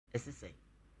esi say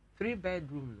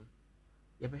 3-bedroom no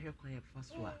ye be hwe kwan ye fa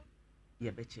so a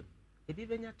ye be chem ebi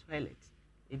benya toilet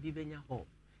ebi benya hall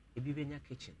ebi benya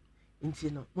kitchen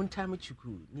nti no montam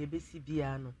chuku ne be si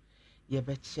bia no ye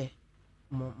be che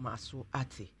mo maso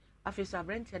ate afisa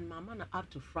Brenton mama na up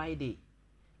to Friday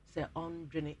say on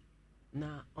dwene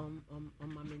na on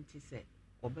mamenti say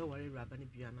obe worry rabani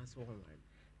bia na so on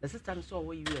the sister so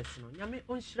wo US no nyame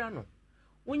onhyira no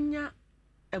wonya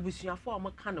abusuafo a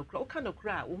maka no kra wo ka no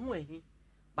kra wo hu ahi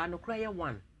ba no kra ye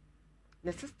one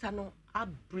the sister no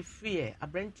abrifie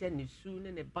Brenton ne su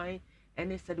ne ne ban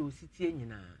ene said wo sitie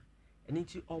nyina ene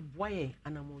nti oboye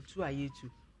anamotu ayetu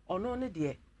ono ne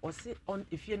de o se on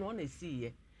efie no na si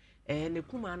ye ne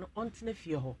kuma no ontene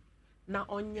fie ho na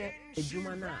onye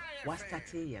adwuma na wa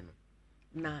start ye no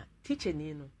na teacher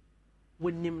ni no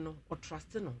wonim no o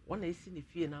trust no wona esi ne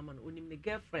fie na ama no onim ne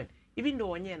girlfriend even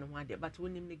though onye no ade but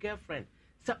wonim ne girlfriend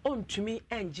sa ontumi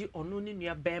enji ono ne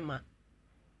nua bema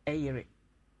eyere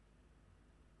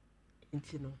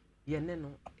nti no ye ne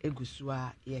no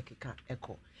egusua ye keka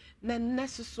eko na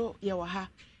nesuso ye wa ha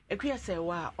ekuya say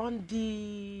wa on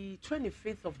the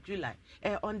 25th of July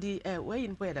on the where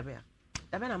in boy da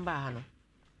be number ha no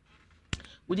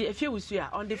we if you usua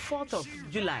on the 4th of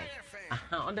July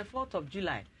on the 4th of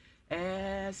July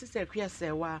sister ekuya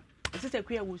say wa sister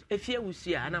ekuya efie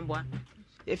usua anamboa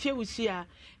efie usua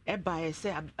e ba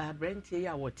say abrantie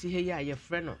ya woti he ya ye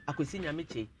frɛ no akosi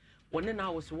nyameche wone na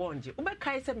wo so wonje wo be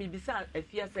kai say me bisa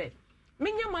efie say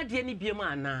menya made ni biem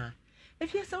ana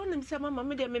efie say wonim say mama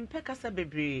me de mempɛ kasa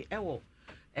bebre ewo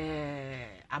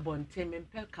abonte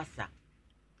mempɛ kasa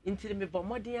until me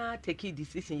bomodia take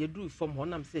decision you do from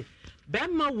honam say be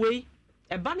ma wei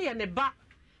e ba na ye ne ba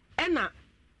na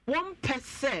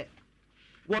 1%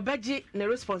 wo beji ne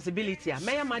responsibility a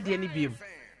meya made ni biem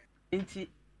nti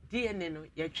DNA no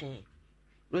ye twen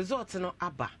result no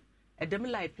aba edem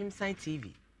live Pimsign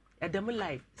TV edem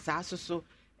live saa so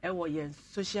ewo yen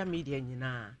social media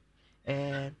nyina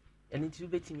and nti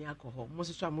betimi akọ mo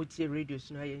so amotie radio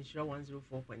so na yen share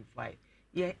 104.5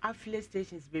 ye affiliate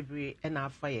stations bebre na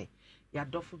afaye ya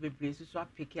dofo bebre so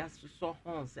apeke aso so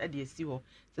horns e de esi ho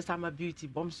Sesama Beauty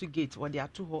Bomsu Gate wo de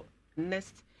ato ho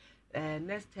next 10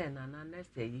 na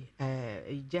next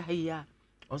jahia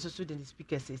also so the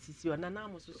speakers sisi na na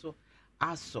mo so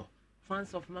aso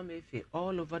fans of Mama Efe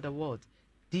all over the world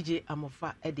DJ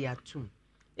Amofa e de atum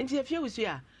nti efie wusu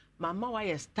ya mama wa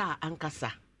ye star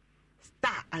ankasa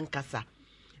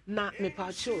na me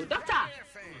pacho doctor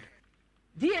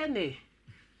DNA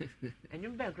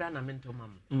enyu be gra na mento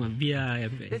mam bia ya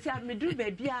be say me do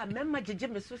be bia memma jeje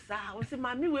me so sa wo se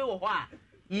mami we wo ho a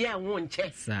ye wo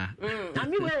nche sa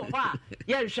mami we wo ho a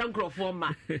ye hwa nkrofo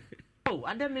ma oh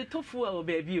adam me tofu a wo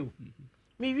be bi o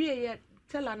me wie ye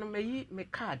tell an me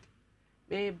card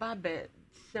me ba be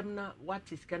semna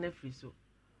what is kana free so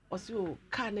o se o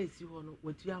car na si ho no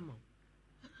watu ama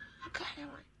car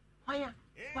why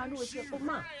wanu we say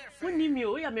ma woni mi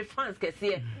o ya me fans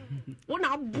kese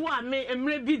wona aboa me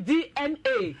emre bi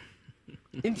DNA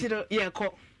intiro ye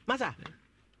ko masa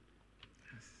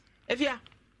efia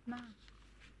ma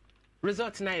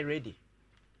result na ready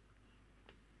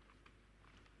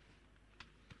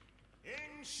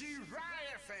in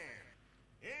Shiraya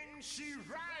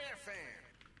fan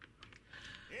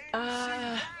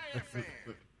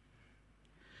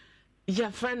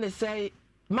your friend say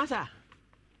masa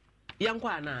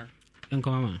yankwa na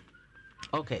enko mama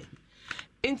okay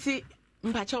inti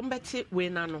mpacho mbeti we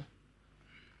na no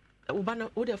uba na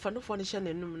wo de fa no furniture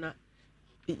na num na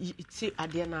ti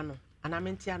ade na no ana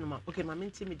menti anoma okay ma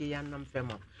menti me de ya nam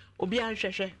fema obi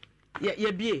anhwehwe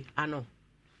ye bie ano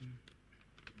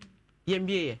ye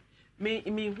bie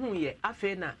me hu ye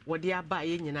afa na wo de aba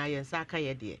ye nyina ye nsa aka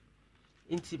ye de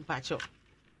inti mpacho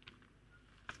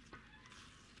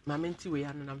ma menti we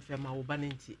ya nam fema wo ba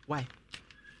nenti why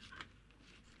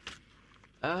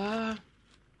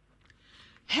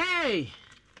hey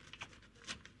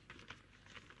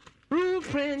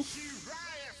Blueprints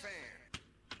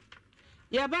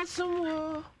Yabasum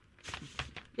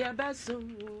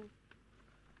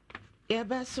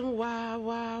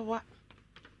wa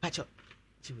Pacho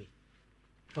Chiwi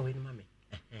for when mommy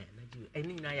na jiwe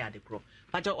eni na ya de kro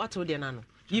Pacho what to de na no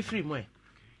yi free mo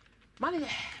mali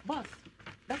boss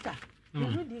doctor you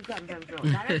know the guy director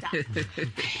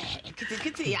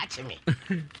kiti ya chimi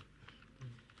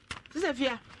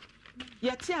Sisefia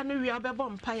yeti anu wi obebo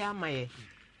mpa ya amaye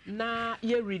na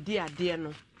ye ready ade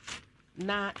no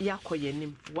na yakoye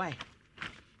nim why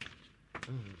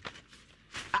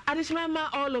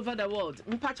adishmama all over the world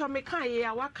mpacho me kan ye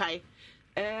awakai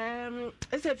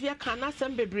Sisefia kana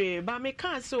sem bebre ba me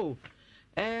kan so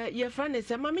ye friend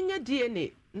say ma menya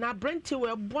DNA na brenti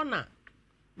we bona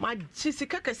ma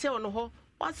chisika kase ono ho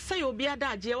wasɛ obi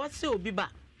adagye wasɛ obi ba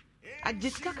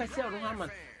agisika kase ono ha ma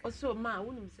ɔsɛ ma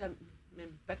wonim sɛ me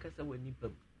bɛka sɛ wani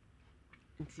bam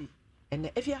nti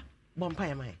ene efia bompa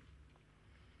ya mai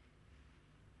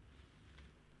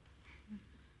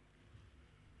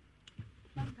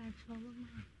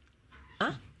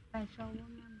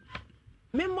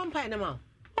me bompa na ma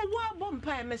wa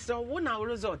bompa ya mesɛ wo na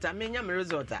result a me nya me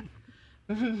result a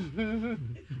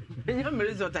nya me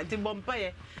result a ti bompa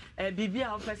ya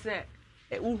bibia ofɛ sɛ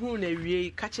uhu na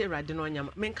wie ka che rade no nya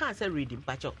me nka sɛ reading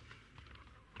pacho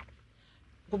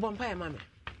go bompa ya ma me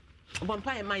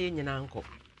bompa ya ma ye nyina nko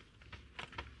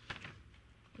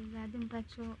Radin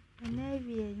pacho na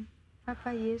wie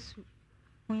papa Yesu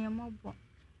huyemobo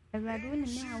Ewurade wo ne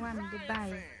me hawa me de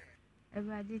bae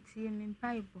Ewurade tie me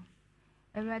mpaibo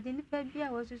Ewurade nipa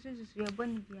bia wo sususu ye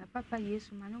boni bia papa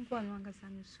Yesu ma no nko no angasa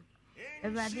no su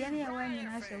Ewurade ne yawa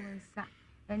nyina hye wo nsa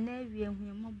na wie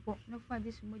huyemobo no fa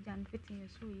de su moja no fitin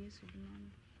Yesu Yesu di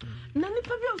na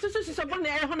nipa bia wo sususu so boni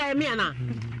e ho na me ana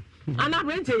ana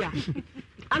brente ya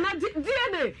ana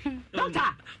DNA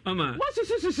doctor mama what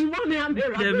sususu boni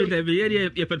amera David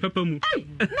ye papa mu hey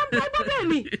na papa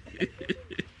ni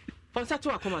Fansa to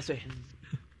akoma so.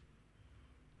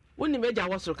 Woni meja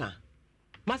wosoro kan.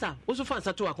 Masa, wo so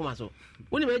fansa to akoma so.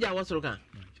 Woni meja wosoro kan.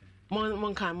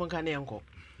 Mon kan na yanko.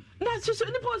 Na susu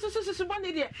ni po susu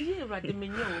bone de. Ye rade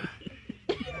menyo.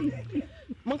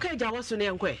 Mon kan ja wosoro na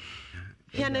yanko e.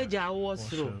 Hia na ja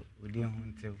wosoro. Odi ho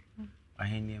ntew.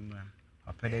 Aheni mra.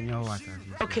 Apede nyo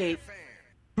wasasi. Okay.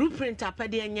 Blueprint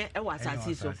apede nye e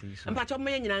wasasi so. Mpacho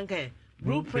me nyina nkan.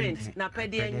 Blueprint na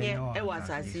pede nye e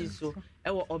wasasi so.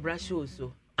 Ewo obra show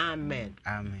so. Amen.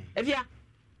 Amen. Evia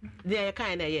the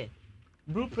kind of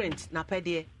blueprint na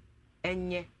pede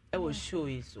enye ewo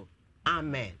show so.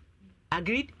 Amen.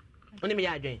 Agreed? Oni me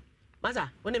ya adwen.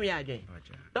 Masa, oni me ya adwen.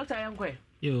 Doctor Yankwe.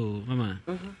 Yo, mama.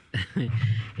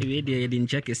 Ewe de din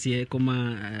check ese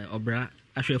koma obra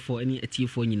ahwefo ani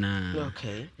atifo nyina.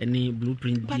 Okay. Any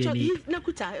blueprint dia ni. Na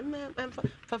kuta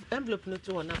envelope no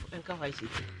to na enka hwa sheet.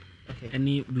 Okay.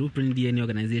 Any blueprint DNA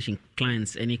organization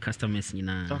clients any customers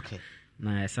nyina. Okay.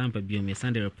 Na sample bio me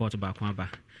send a report ba kwa ba.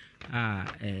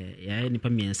 Ya nipa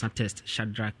miensa test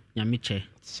Shadrach Nyamiche.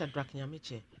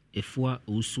 Efua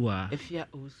Usua.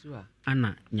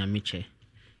 Ana Nyamiche.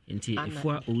 Enti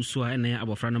efua Usua ene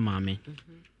abofra no maame.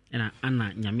 Ena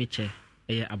Ana Nyamiche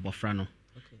eye abofra no.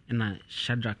 Ena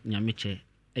Shadrach Nyamiche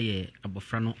eye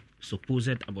abofra no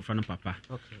supposed abofra no papa.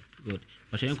 Okay. Good.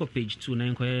 But you page 2 na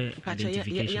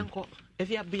identification. If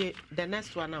you be the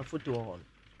next one na photo on.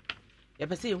 You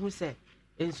be say who say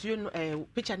ensuo no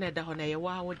picture na da ho na ye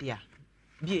wa wo dia.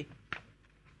 Bie.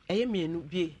 Eye mienu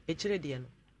bie e kire de no.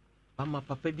 Mama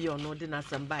papa bi ono de na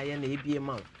samba ye na e bie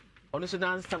ma. Ono so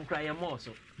na sam kra ye mo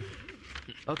so.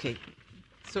 Okay.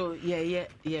 So hwe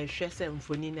se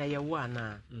mfoni na ye wo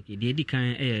ana. Okay, the edi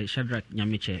kan Shadrach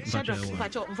Nyamiche Shadrach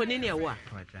pacho mfoni na ye wo.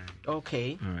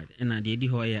 Okay. All right. And the edi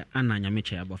ho ye Ana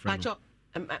Nyamiche abofra. Pacho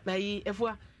mai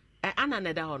efua Ana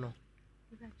na da ho no.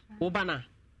 Wo bana.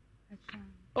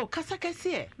 Oh, kasa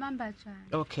kase. Mamba cha.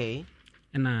 Okay.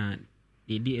 And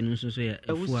the edi enu so ye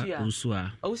efua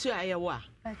Usua. Usua ye wo.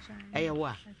 Eye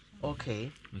wo.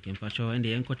 Okay. Okay, Pacho and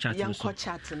the enko chat no so. Yanko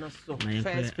chat no so.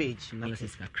 First page.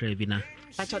 Analysis ka crazy na.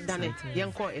 Pacho done it.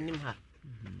 Yanko enim ha.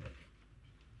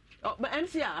 Oh, but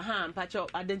MC Pacho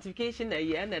identification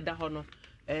na da ho no.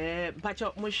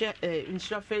 Pacho mo share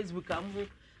instra Facebook am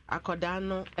akoda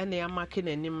no ene ya make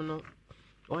nanim no.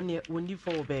 Woni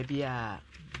for baby a.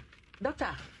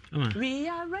 Doctor, we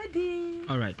are ready.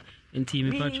 All right. And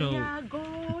team Pacho. We are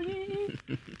going.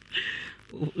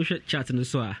 We should chat no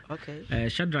so. Okay.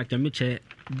 Shadrach Nyamiche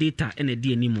data ene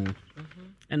di animo.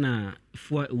 Ena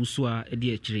fua Usua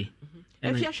edi akire.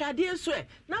 If you shade so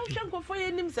now shanko for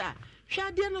ye nim sa.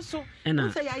 Shade no so.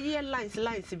 No say ya year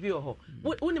lines bi ho.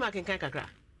 Woni ma kenkan kakra.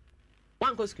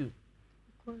 One go school.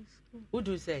 Who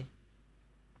do you say?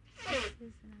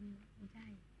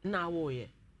 Na wo ye.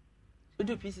 Who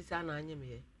do pieces na anya me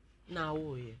ye. Na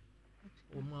wo ye.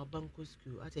 O ma banko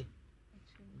school ate.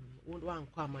 One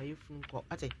kwa ma yefun ko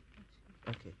ate.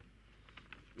 Okay.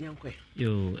 Yankwe.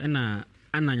 Yo, ena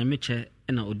Ana Nyamiche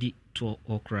ena odi to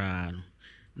okra no.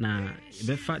 Na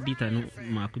befa data no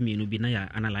makumi no bi na ya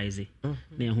analyze.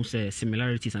 Na ya hu say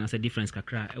similarities and say difference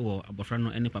kakra e wo abofra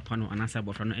no ene papa no anasa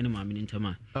abofra no ene maame ni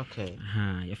ntama. Okay.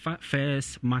 Ya fa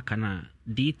first marker na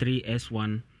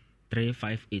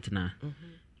D3S1358 na.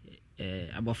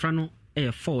 Abofra no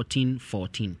e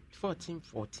 1414.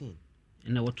 1414.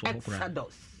 Ena what to okra.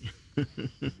 Exodus.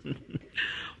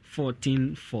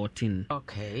 1414.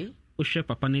 Okay. Oshe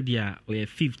papa ne dia o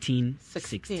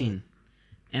 1516.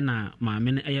 ɛna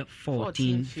maame no ɛyɛ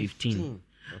 14 15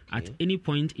 at any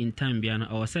point in time bia no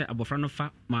ɔwɔ sɛ abɔfra no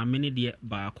fa maame no deɛ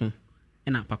baako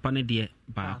ɛna papa no deɛ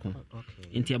baako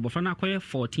nti abɔfra no akɔyɛ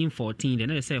 14 deɛ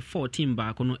na yɛ sɛ 14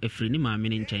 baako no afiri ne maame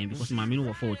no nkyɛn because maame no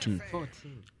wɔ 14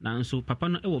 nanso papa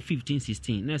no ɛwɔ 15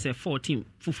 16 na yɛ sɛ 14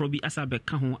 foforɔ bi asa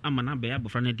bɛka ho ama no abɛyɛ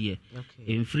abɔfra no deɛ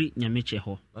ɛmfiri nyamekyɛ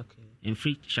hɔ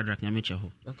ɛmfiri Shadrach nyamekyɛ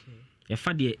hɔ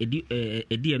yɛfa deɛ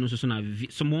ɛdiɛ no nso so na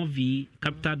small v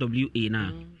capital WA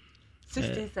na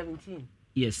 16 17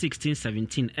 yes 16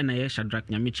 17 ɛna yɛ Shadrach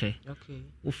nyamekyɛ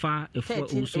wofa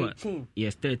ɛfo uso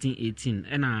 13 18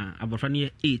 ɛna abɔfra no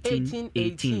yɛ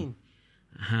 18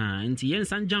 nti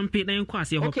yɛnsan jumpe na yɛnkɔ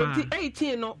aseɛ hɔ paa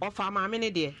 18 no ɔfa maame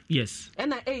ne deɛ yes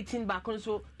ɛna 18 baako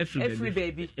nso every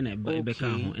baby ɛna ɛbɛka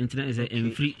ho nti na ɛsɛ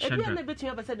ɛmfiri Shadrach ɛbi na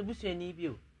betumi abɛsɛ de busuani bi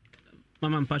o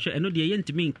mama mpahwɛ ɛno deɛ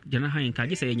yɛntumi gyana ha yɛnka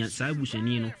gye sɛ yɛnya saa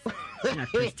busuani no na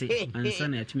teste ansa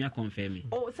na yɛtumi akɔmfirm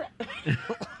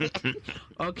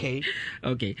okay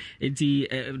nti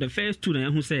the first two na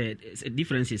yɛhu sɛ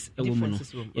differences ɛwɔ mu no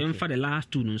yɛmfa the last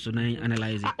two no nso na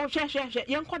analyze hwɛ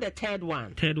yɛnkɔ the third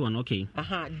one okay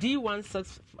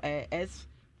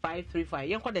D16S535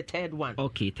 yɛnkɔ the third one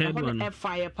okay third one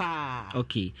fire pa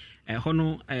okay ɛhɔ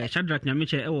no Shadrach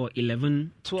nyamekyɛ ɛwɔ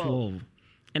 11 12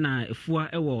 ɛna efua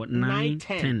ɛwɔ 9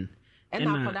 10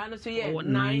 ɛna akwadaa no so yɛ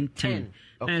 9 10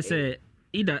 ɛna sɛ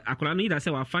akwadaa no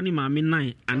sɛ wafa ne maame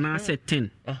 9 anaasɛ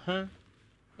 10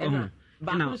 ɛna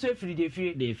baako so efiri de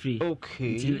firi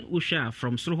okay nti wohwɛ a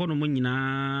from soro hɔ no mo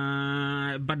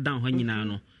nyinaa ba down hɔ nyinaa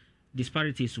no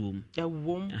disparities wɔ mu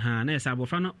na yɛ sɛ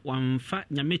abɔfra no wamfa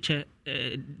nyamekyɛ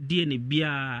DNA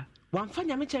biara wamfa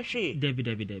nyamekyɛ hwee dabi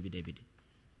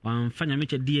wamfa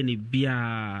nyamekyɛ DNA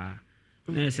biara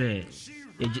na yɛ sɛ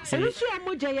ɛno so a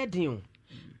mogya yɛ den o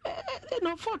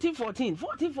 14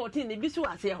 ebi so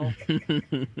aseɛ hɔ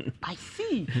I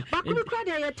see baako no kora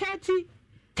deɛ yɛ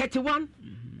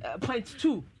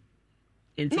 31.2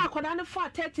 na akwadaa no fa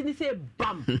 30 ne sɛ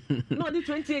bam na ɔde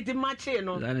 28 makyee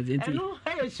no ɛno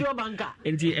ɛyɛ sure banka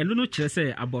nti ɛno no kyerɛ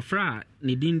sɛ abɔfra a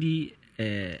ne din di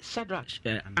Shadrach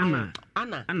Anna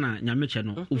nyamekyɛ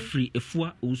no ofiri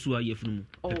efua owusua yɛfunu mu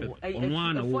ɔno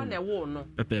a na wo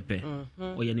pɛpɛpɛ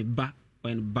ɔyɛ ne ba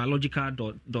biological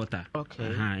daughter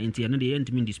nti ɛno deɛ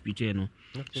yɛntumi dispute no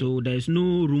so there is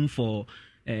no room for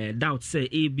doubt sɛ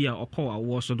ebi a ɔkɔ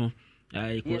awɔ so no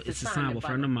ɛsesa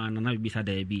abɔfra no ma nana bibisa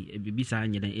daabi bibisa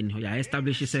nyɛ dɛn ɛni hɔ yɛ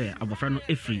establish sɛ abɔfra no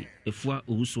efiri efua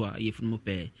owusua yɛfunu mu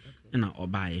pɛɛ ɛna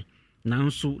ɔbaeɛ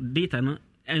nanso data no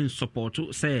ɛnsupporto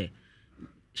sɛ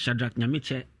Shadrach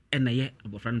nyamekyɛ ɛna yɛ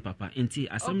abɔfra no papa nti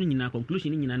asɛm no nyinaa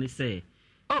conclusion no nyinaa ne sɛ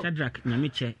Shadrach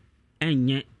nyamekyɛ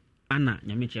ɛnyɛ Anna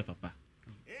nyamekyɛ papa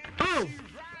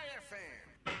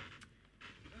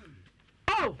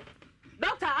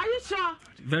Doctor, are you sure?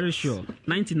 Very sure.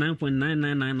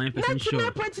 99.9999% sure.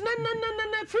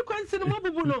 99.999 frequency no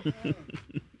mabubu no.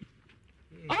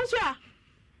 Oh sure.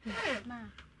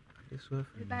 This one.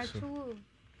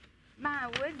 Ma,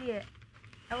 where dear?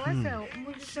 I was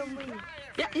so much.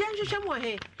 Yeah, you should more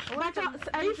here. But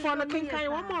are you for the king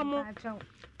kind one more?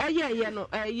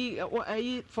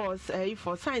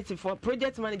 For science for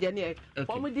project manager near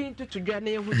forwarding to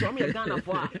journey who told me a Ghana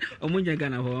for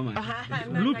Ghana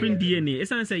blueprint DNA.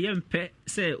 It's answer young pet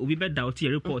say we bet doubt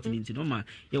your report into Noma.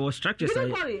 It was structured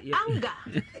anger.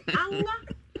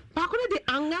 Pakuna de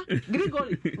anger,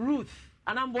 Gregory, Ruth,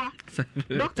 Anambwa,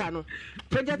 Doctor no,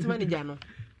 project manager no.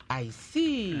 I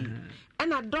see.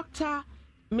 And a Dr.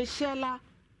 Michelle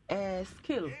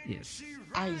Skill. Yes.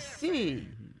 I see.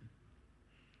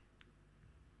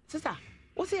 Sister,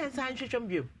 what's the answer in your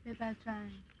view?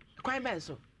 Quite bad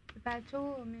so.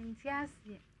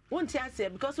 Won't you say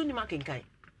because when you marking kind?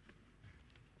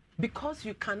 Because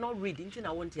you cannot read into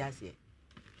I want to say.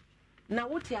 Now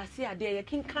what you say are there, you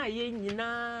can kind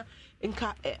na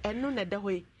inka and none the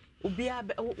way. Ubia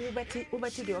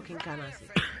ubeti the working can say.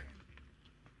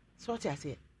 So what you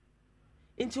say?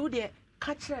 Into the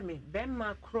catch me, Ben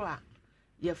Macroa.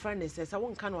 Your friend says, I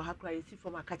won't can or hack I see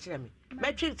from a catcher me.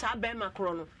 Metrics are Ben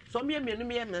Macron, so me and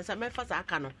some members are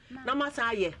cano. No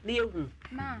matter, ye, near whom.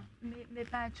 Ma, me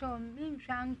patron, mean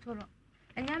trying to.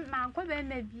 And young man, go back,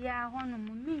 may be a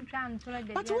home, mean trying to.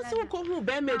 But what's so called who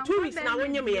bear me 2 weeks now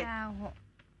when you may.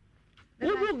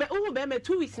 Who bear me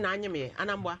 2 weeks now, you may,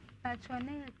 and I'm what?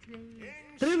 Patron,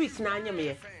 3 weeks now, you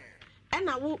may. And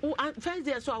I will first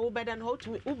day so I will better than hold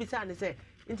to me, who be sad and say,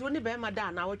 into only bear my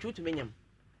dad, now what you to me.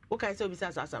 Okay, so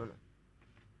besides us,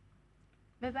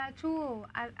 Beba true.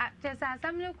 I just as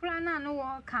some new crana no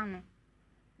walk can.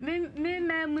 Me,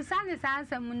 Musani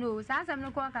Sassam knows, Sassam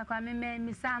no coca, me,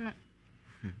 Missano.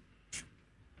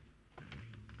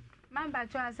 Mamma,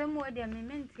 try some more than me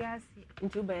meant yes.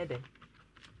 Into bed.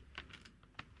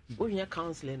 We hear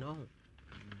counseling, no.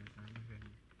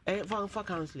 For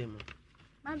counseling.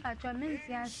 Mamba to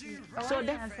Mintias. So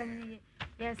that's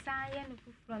yes, I am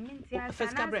from Mintias.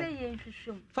 First cabaret.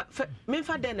 Me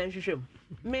for then and shum.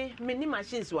 Me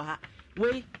machines were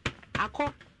we. I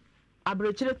call a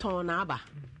brochure ton aba.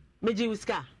 Meji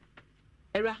wiska.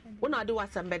 Era, when I do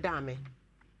what some bedame.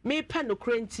 Me pen no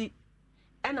cranty.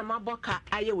 And a maboka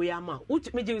aye we ama.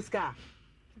 Ut meji wiska.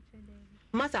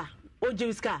 Masa, o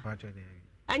jiwiska.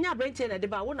 Anya brenti na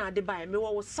deba wona deba me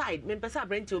wo side me pesa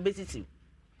brenti obesity.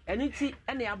 Enu ti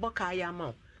ene aboka ya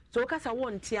ma. So kasa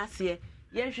won ti ase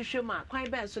ye hwehwem a kwan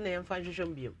ba so na ye mfa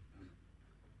hwehwem biom.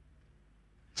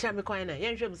 Chia me kwan na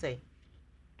ye hwehwem sei.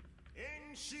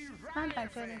 Papa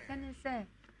tole sene se.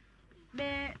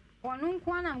 Be onu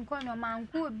nkwa na nkwa no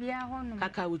manko obia ho no.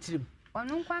 Kaka wutirim.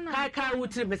 Onu nkwa na kaka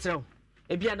wutirim mesrew.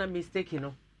 Ebia na mistake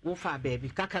no. Wo fa baby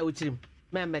kaka wutirim.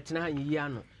 Me metena hanyi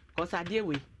ano. Cause ade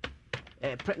we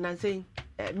pregnancy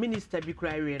minister bi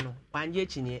kura we no. Wanye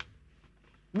chinye.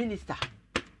 Minister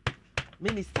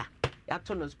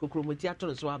ato no kokromoti ato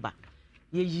no so aba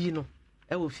ye yi no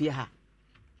e wo fie ha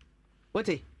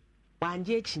wote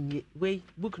wanje chinye we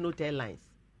book note airlines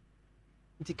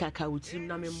nti kaka utim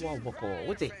na me mo oboko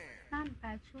wote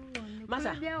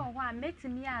masa bia wo ho a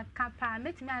metimi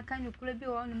aka nyukura bi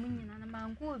wo no munyina na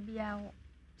manko obia ho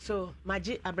so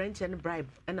maji abranche no bribe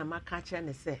na maka kire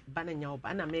ne se bana nya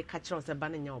oba na me ka kire se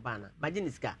bana nya oba na maji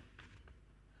niska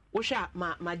wo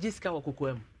hwa maji ska wo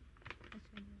kokoam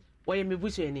woye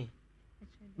mebusu eni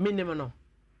minim no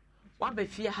wa be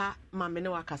fie ha ma me ne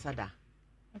wa kasada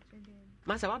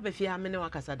masa wa be fie ha me ne wa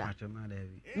kasada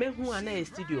me hu ana e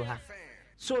studio ha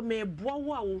so me boa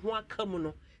wo a wo ho aka mu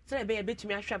no se be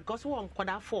betumi ahwa because wo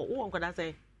nkoda 4 wo nkoda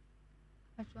say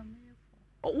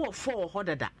wo 4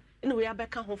 hodada ene we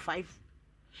abeka ho 5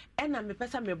 ena me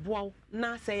pesa me boa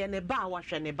na se ye ne ba wa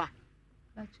hwe ne ba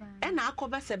ena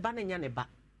akoba se ba ne nya ne ba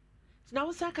na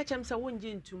wo saka chem se wo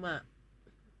nje ntuma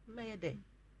meyede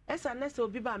esa na se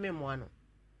obi ba me mo ano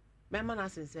me ma na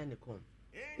sense ne kom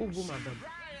ubu madam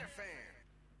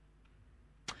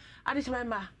adi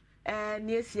chema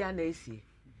ni esia na esi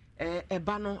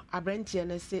eba no abrantie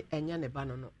na se enya ne ba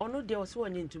no ono de o se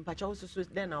wonye ntumpa cha wo so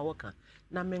den na woka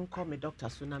na me nko me doctor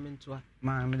so na me ntoa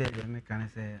ma me de me kan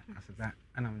se aseda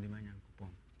ana me de manya nkopom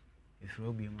efro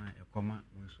obi ma ekoma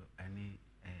nso ani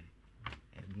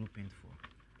blueprint for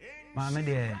ma me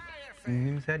de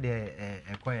nim se de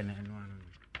ekoye na eno ano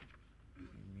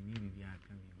ni bibia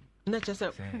kan bi na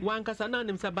chese wan kasa na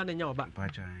nim se ba na nya oba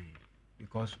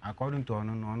because according to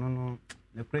no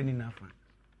the training na fa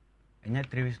enya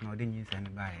 3 weeks na odi nyin se ne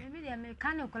ba e me de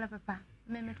mechanical papa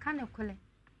me mechanical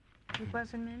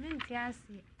because me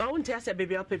ntiase o ntiase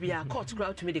baby up bia court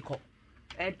crowd to me the call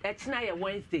etina ye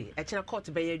Wednesday etina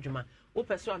court be ye adwuma wo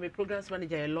person am programs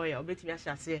manager a lawyer obetimi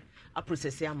ahase a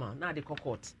process am na de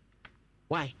court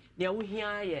why near we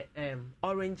here ye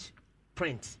orange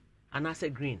print and I say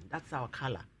green that's our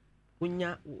color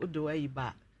unya do ayi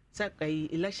ba say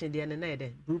election dey na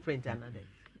dey blueprint another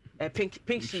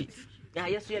pink sheet yeah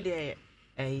yes we dey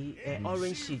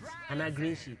orange sheet and a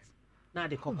green sheet na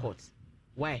de court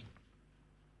why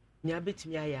nya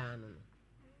betimi aya no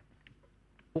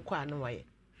ukwa no waye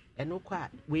eno kwa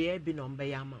we bi no mbe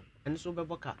ya ma eno so be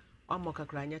boka amoka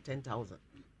kranya 10,000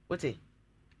 wote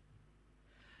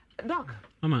doc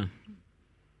mama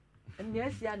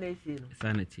yes ya na esi no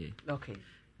sanity okay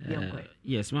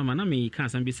yes mama na me kan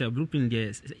san bi say blueprint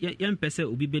yes yam pese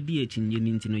obi be di echinye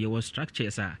ni ntino ye was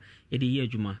structures a e de ye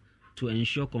adwuma to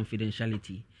ensure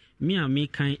confidentiality me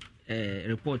kan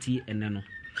report yi ene no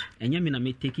enya me na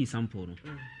me take sample no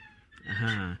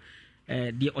aha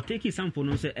the otake sample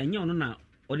no say enya ono na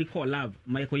odi call lab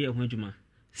my ko ye ho adwuma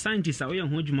scientist a wo ye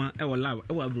ho adwuma e wo lab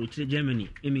e wo abroad Germany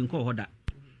emi nko hoda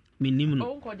minim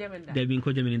no nko Germany da debi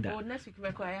nko Germany da o next week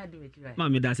me ko aya do it right ma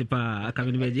me da se pa aka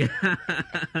me beje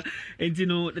enti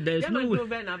no there is no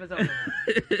way na be so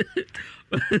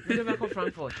me go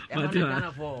Frankfurt e ma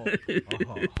na for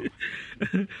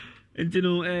enti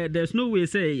no there's no way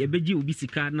say e beji obi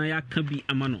sika na ya ka bi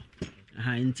amano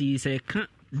ha enti say ka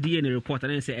DNA report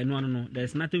and say no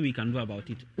there's nothing we can do about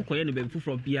it ukoye no be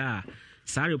from bia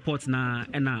sa report na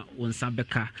na wonsa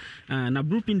beka na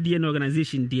grouping DNA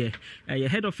organization there your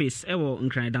head office ewo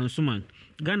nkran dan suman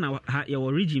Ghana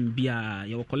your region bia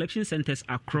your collection centers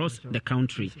across the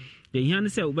country the here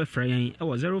say we frɛ yan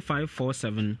ewo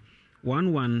 0547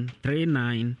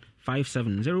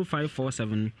 113957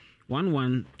 0547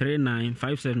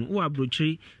 113957 wo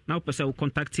abrochiri na pese wo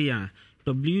contact ya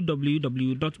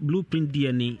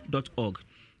www.blueprintdna.org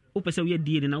opese we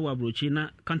DNA na wo abrochiri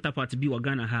na counterpart bi wa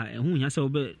Ghana ha ehu hia se wo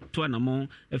be to anamo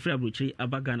efri abrochiri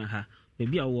aba Ghana ha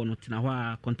baby a wo no tena ho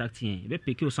a contact yen be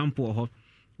pick your sample ho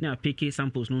na pick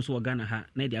samples no so Ghana ha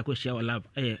na dia akọ share lab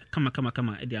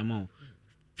kama e dia ma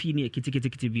fi ne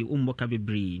kiti bi umboka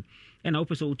bebre and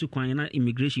open so to kwan na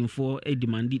immigration for a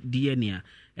demand DNA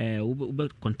ube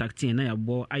contacting na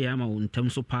yabo ayama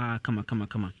untam so pa kama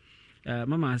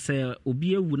mama say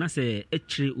obi ewu na say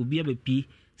echire obi abepi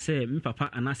say me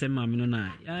papa anase maame no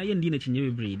na ye ndi na chinye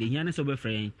bebre de hia ne so be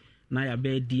frɛ na ya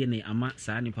be DNA ama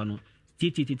saa nipa no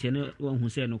titi ne won hu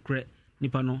say no kre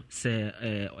nipa no say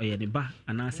oye ne ba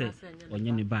anase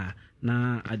onye ne ba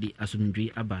na adi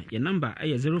asumdwe aba your number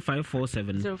ay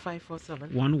 0547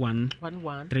 11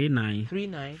 39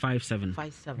 57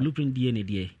 blueprint DNA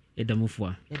die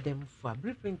edamufua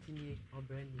blueprint ni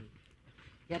obrani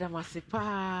yada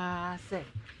masipa se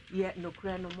ye no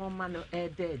kra no mama no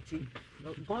edeti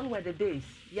gone were the days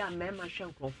ya mema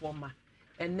hwenkrofo forma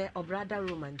ene obrada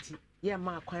romanti ye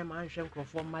ma kwan ma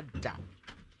hwenkrofo ma da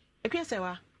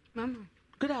ekwesewa mama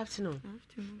good afternoon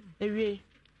ewie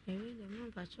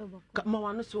ma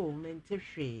wano so mente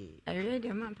hwe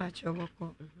de man pacho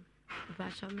boko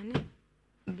pacho mene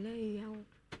blay yaw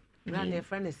na ne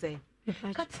friend say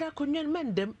katra konwen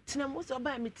mendem tina mo so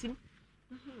ba metim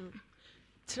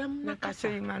tram na kasa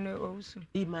imano owusu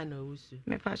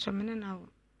me pacho mene na wo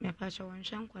me pacho won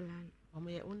hwan kwala o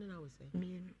me won na wo say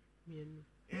mienu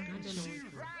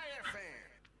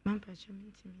man pacho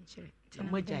metim chire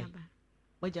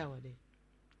moja wade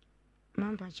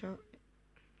man pacho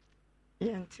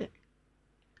yante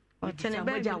otene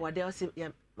ba moja wade o se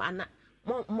ana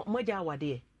moja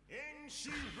wade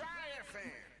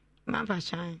man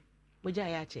pacho moja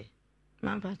ya che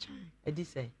man pacho edi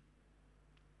say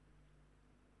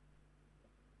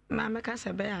mama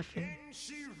kasa be afin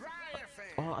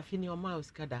afini o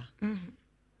mouse kada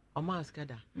o mouse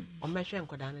kada o mehwe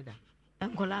nkoda ne da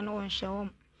nkola no won hwe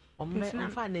o me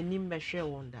fa na nim mehwe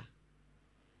won da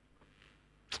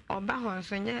oba ho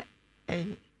so nye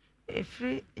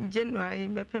free January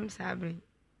bepem sabre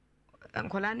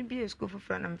nkola no bi school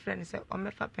for na friend say o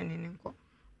mefa penini nko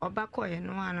oba koye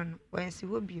no ano no wansi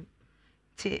wo bi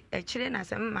ti ekire na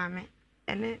se maame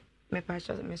ene me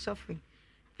pastor me sofri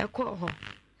ekọ ho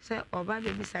se oba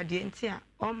bebi sade nti a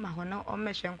o ma ho na o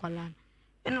mehwe nkola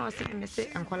ene o se me se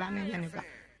nkola no nya ne ba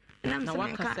nam se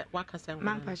menka wakasa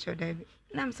man pastor dabi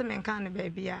nam se menka no ba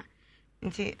bia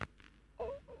nti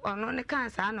ono ne kan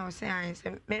sa na o se an se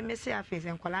me se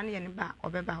afese nkola no ye ne ba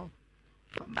obeba ho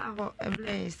ba ho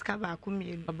eble ska ba ku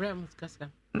mienu obram ska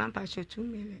man pastor 2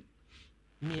 million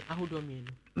mi ahodo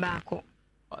mienu ba ko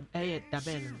da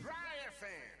ben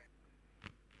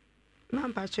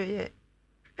man pastor ye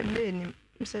eble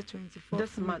Mr.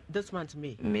 24 this month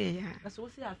me yeah that's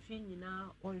what say afi nyina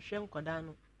on hwe nkoda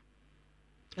no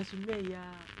that's me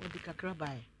ya odi kakra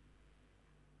bai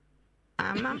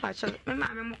man pastor me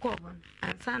mama mo ko bon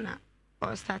ansana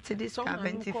or started this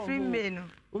 23 May no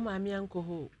o mama anko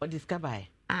ho o discover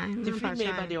the free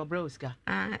me ba de obroska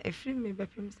e free me be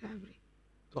pem sabre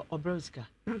to obroska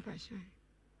man pastor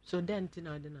so then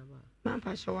tina de na ba man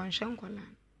pastor won hwe nkola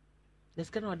let's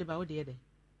get on the ba o de de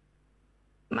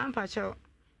man pastor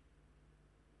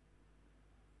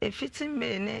e fitin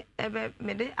me ne ebe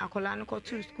me de akola no ko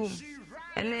to school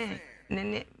ene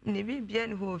ne bibia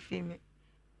ne ho fi me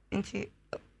nti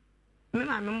me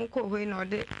ma me mo ko hoi na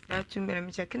ode atu mere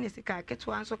me check ne sika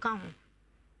keto anso ka ho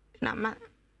na ma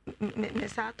me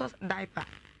sa to diaper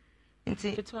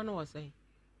nti keto no was say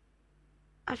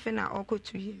afena oko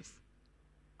 2 years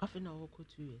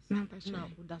na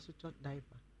uda so to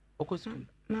diaper oko school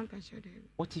man pa sho de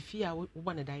otifia wo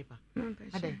bana diaper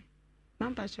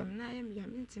man pa sho na yem ya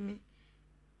ntimi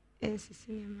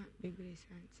ensisi ne ma bebre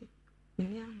santi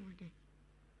ni ahode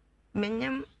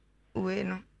menyam we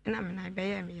no na me na be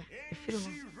ya me ya efiri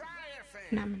ho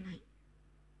na me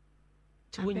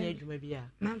na wonya adwuma bia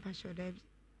man pa sho de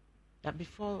that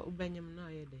before ubanyam na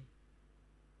ye de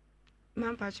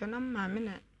man pa sho na ma me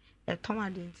na eton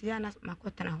ade nti ya na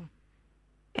makotena ho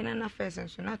ena na first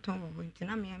so na ton ho nti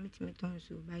na me ya mitimi ton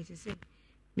so ba sese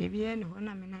baby e ne ho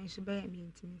na me na so ba ya me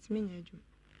ntimi nya adwuma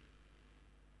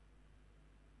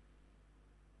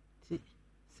ti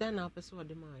say na person what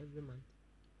dem every month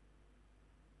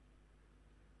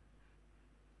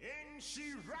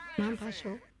man pa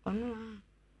sho onu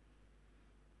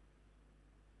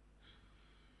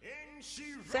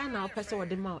say na person what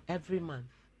dem every month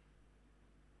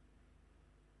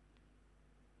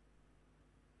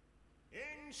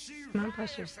man pa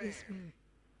sho 6 million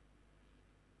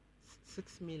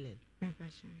 6 million man pa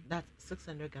sho that's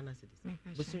 600 Ghana cedis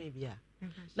busumi bia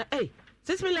na na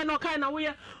 6 million no kai na we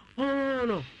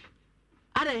no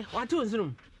ade watu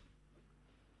nzrum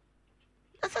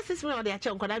that's 6 million de ache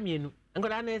nkoda mienu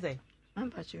nkoda na eze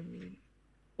Mampacho million.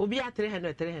 Obi a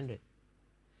 300.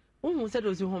 Who said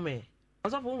was home?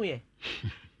 As of whom ye?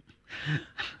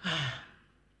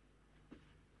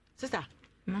 Sister,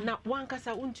 now one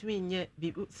casa won't mean yet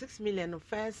be 6 million or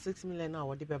first 6 million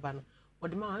or the babano, or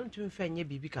the man to infant ye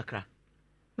be kakra.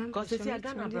 Because it's a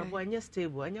Ghana bravo and you're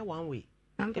stable and you're one way.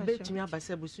 A bit to me about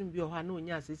Sabu soon be or no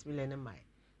near 6 million and my.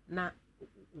 Now,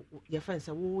 your friends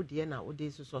are wood, dear now, or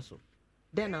days or so.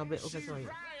 Then I'll be okay. Sorry.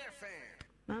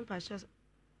 Mampacho,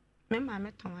 Mamma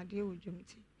met Tom, I deal with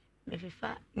Jumity. If you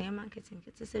fat near marketing,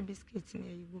 it's a biscuit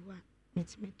near you.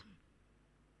 Meet me, Tom.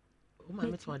 Oh, my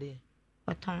met what dear.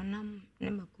 Or Tom,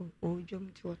 Nemaco, or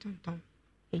Jumity or Tom,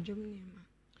 a Jumnia.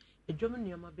 A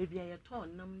German, my baby, I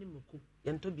torn Nam Nimuku,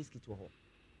 and 2 biscuits to her.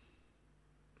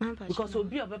 Because you'll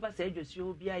be a papa said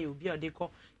you'll be a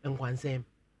deco and one same,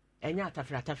 and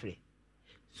yatafra.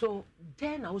 So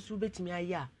then I was bet me a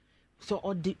year. So,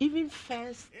 or the even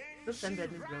first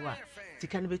 600 to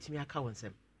can bet me a cow and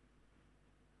some.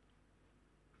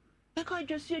 Because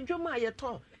just see Joma your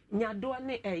tongue,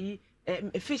 Nyadoane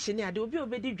a fish in there, there will be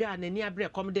already dry and near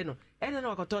bread comedeno, and then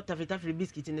I got thought of it after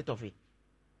biscuit in the toffee.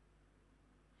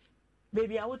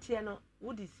 Baby, I would say, no,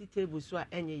 would you see table so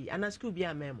any, and I school be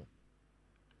a memo.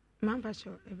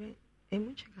 Mampacho, a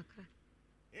much cacra.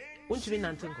 Won't you be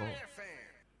nothing called?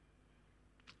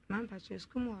 Mampacho,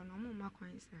 school more, no more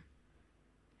coins.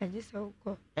 I just go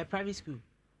a private school.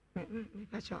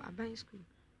 Mampacho, a buying school.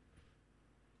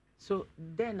 So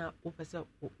then I open up,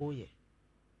 oh, yeah.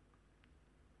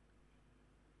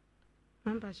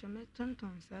 Mampacho, met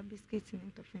tontons, a biscuits in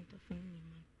interfering.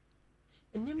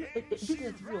 And then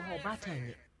business be a whole bad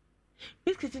time.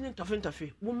 Biscuits in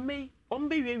interfering, will may on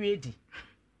be ready.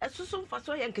 As soon for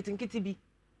so young kitty be.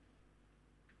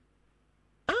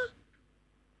 Ah,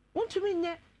 won't you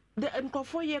mean the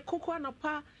uncle ye cocoa and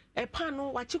a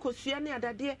panel, what you could see any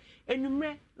other day, and you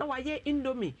may know I hear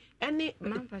indomie, any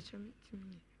Mampacho.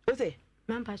 Was it?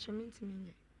 Mampacho means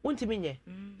me. Won't you mean ye?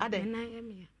 Are they? I am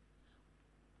here.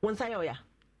 Once I owe ya.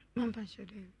 Mampacho.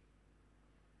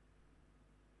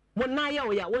 When I owe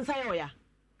ya, once I owe ya.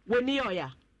 When you owe ya.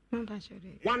 Mampacho.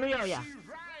 One owe ya.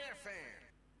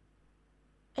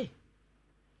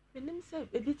 And then said,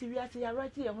 a bit we are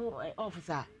right here,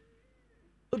 officer.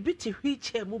 A bit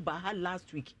wheelchair move by her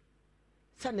last week.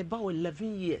 Son about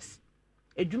 11 years.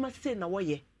 A Juma say na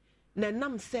way.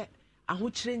 Nam said, a who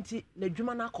trained the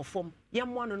Jumana conform,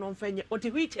 young one and on Fenya, or the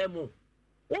wheelchair move.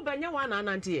 Oh, by no one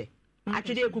auntie.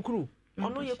 Actually, a cuckoo. Or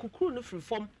no, your cuckoo no free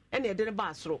form, and a dinner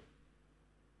bar throw.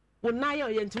 When Naya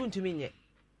and tune to me yet.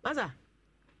 Mother,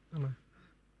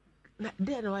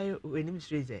 then I when him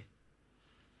straight there.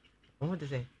 I want to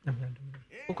say,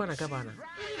 Okana Cabana.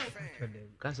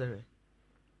 Castle.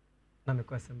 I'm a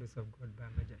question of God by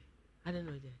my day. I don't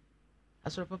know. I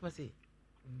saw Papa say,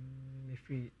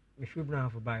 if you brown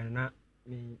for buying not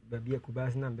me, baby, a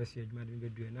Kubas number, she had madam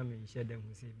do and I mean, shed them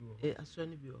who say, a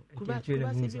son of you. Kubas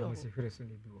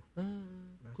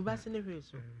in the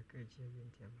race.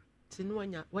 Tin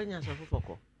when you're so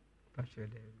focal. Pasture,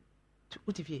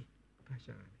 Utifi.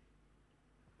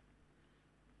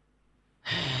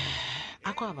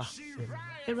 Aquaba.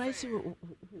 A rice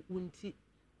won't see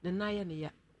the Nayania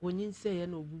when you say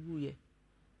no boo ye.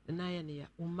 The Nayania,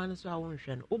 woman so I won't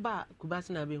shen. Oba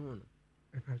Kubasina be one.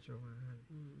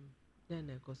 Then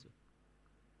I cost you.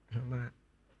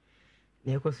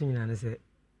 Near question, and I said,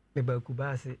 Maybe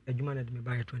Kubasi, a human at me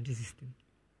by 2016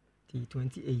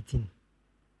 2018.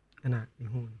 And I be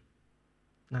home.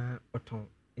 Now, autumn,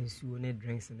 and soon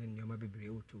drinks and then your mother be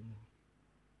able to more.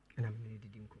 And I'm ready to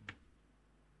come.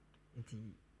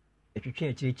 If you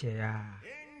can't change, and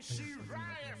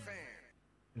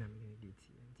I'm ready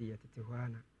to get to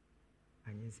Tijuana,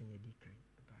 and yes, and a decay.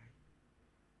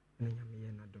 And then I'm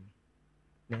here, Nadom.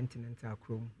 19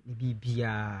 chrome, the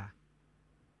BBA.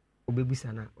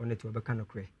 Obebusana, on it to a bacano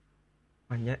cray.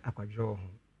 And yet I could draw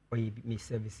home, or you may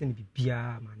service and be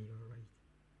beer money, all right.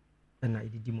 And I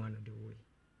did one of the way.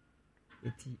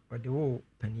 Or the whole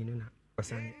Panina or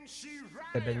some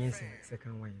a Benin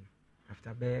second wine.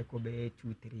 After bear could be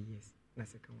 2-3 years, na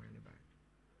second wine about.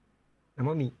 Now,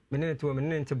 mommy, minute to a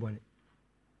minute bonnet.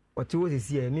 Or 2 is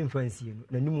here, mean fancy,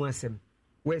 the new one sem.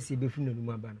 Where's he before the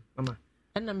Mabana? Mamma.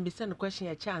 And I'm beside a question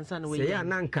a chance and we are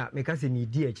Nanka, make us a me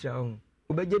dear child.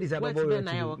 Obey is about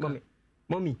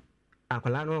mommy.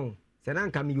 Acolano,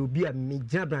 Sananka, you be a me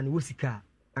jabran wusika.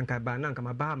 Anka bananka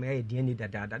maba ma e de ni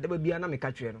dada da be bia na me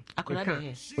ka twere no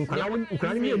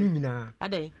nkwala me anumina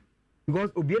ade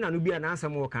because obi na no bia na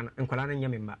asam wo kan nkwala na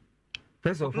nyame mba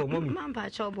first of all mommy mamba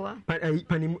choboa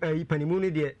panimu ne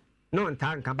de no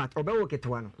nta nka but obe wo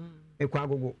ketwa no e kwa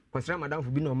gogo kwasra madam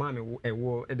fu bi no ma me e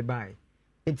wo e de bai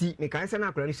enti me kan se na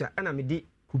akora ni so ana me di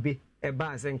kube e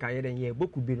ba se nka ye den ye bo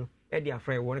kube no e di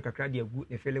afra e won kakra di agu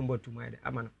ne feeling bottom ma de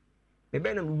ama no me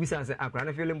be na me bisa se akora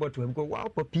na feeling bottom ko wa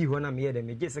papi ho na me ye de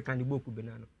me je se kan di bo kube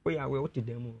na no o ya we o te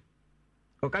dem o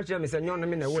o ka kire me se nyon no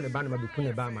me na wo ne ba na ma be ku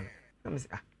ne ba ama no na me se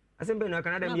asembe na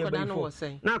kana da me be fo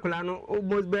na akora no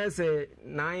almost be se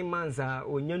 9 months a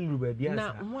onya nuru ba bia sa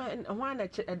na ho na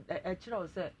kire o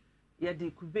se ye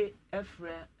di kube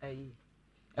efra ayi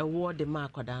ewo de ma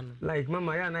akoda no like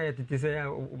mama ya na ye tete se ya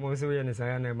mo se we ne sa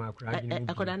ya na ma akora gi no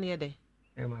akoda no ye de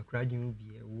ma akora gi no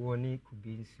bi ewo ni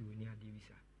kube nsu ni ade bi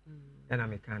sa na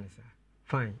me kan sa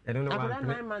fine I don't know why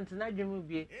akoda 9 months na dwemu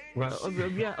bi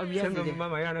obi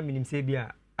mama ya na minim se bi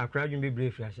a akora gi no be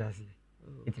brave ashase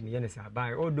itimi ye ne sa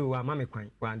ba odo wa mama kwan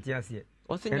wa anti ase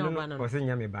o se nya ba no o se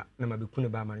nya me ba na ma be ku ne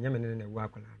ba ma nya me ne wo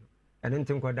akola no ene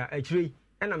ntin koda akiri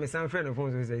na me san friend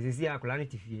phone so say sisi akola ne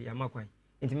tifie ya makwan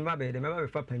nti me ba be de me ba be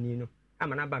fa pani no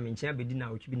ama na ba me nchen abedi na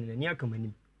otwi bi ne ni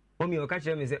akamanim mommy o ka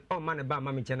kire me say o ma ne ba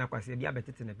ma me nchen na kwase bi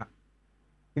abetete ne ba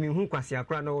me hu kwase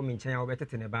akora na wo me nchen ya wo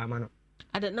betete ne ba ama no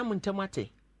ada na muntam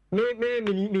ate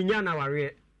me nya na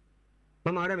ware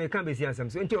mama ora me kan be si asam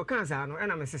so nti o kan sa no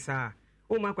na me sesa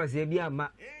o ma kwase bi ama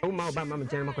o ma ba ma me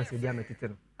nchen ma kwase bi ametete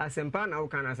no asempa na wo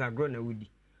kan asa grow na wudi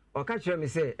o ka kire me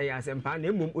say e asempa na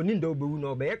emom oni nda obewu na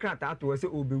obe ye krata ato se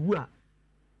obewu a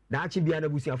da achi bia na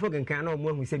busia fo genkan na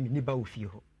omo hu se mi ba ofie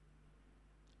ho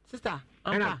sister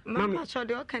mama cho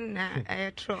de o kan na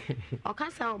tro o ka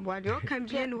sa obo de o kan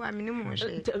bia ni wa mini mo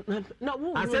hwe na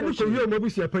wo asemi ko wi o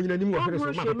mabusia panyina ni mo hwe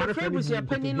so ma papa fa busia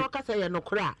pani no ka sa ye no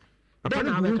kra then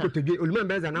na ko to bi oluma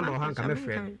mbeza number ha nka me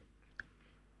frɛ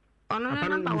ono na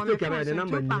number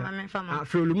wa me fa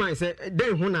frɛ oluma se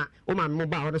den hu na o ma mo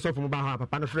ba ho de sofo mo ba ho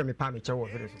papa no frɛ me pa me kye wo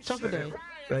hwe so sofo den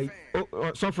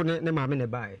sofo ne ma me ne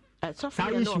bae sa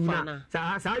issue na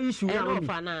sa issue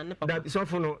na da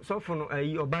sofo no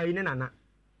ayi obai ne nana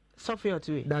sofo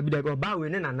yotu da bi da oba we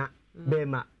ne nana be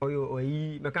ma oyo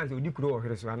oyi me kan se odi kuro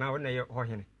ohwere so ana na ye ho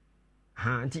hene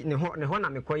ha nti ne ho na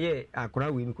me koye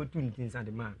akora we me ko tu ntin sa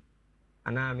de man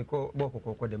ana me ko bo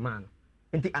kokoko de man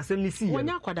nti asem ni si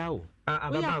wonya akwada wo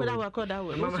akwada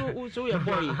wo so ye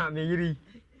boy ha me yiri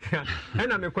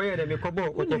ana me koye de me ko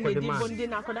bo kokoko de man bondi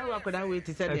na akwada wo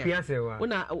ti se ne akuasewa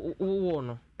una wo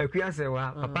no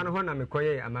akuasewa papa no ho na me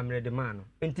koye amamre de man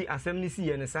no nti asem ni si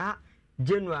ye ne sa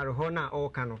January ho na all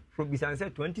kano from bisanse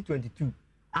 2022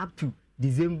 up to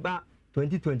December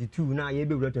 2022 na ye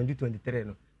be 2023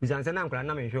 no bisanse na nkura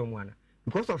na me hwe mu ana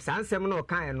because of sansem no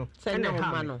kan no say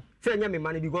nya me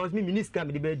man because me minister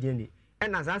me de be die ni e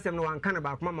na sansem no wan kan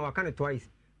ba kuma ma wakan twice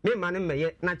me man me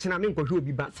ye na chena me nkɔhwe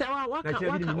obi ba say waka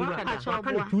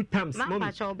 2 times mom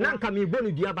na nka me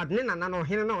bonu dua but ne na no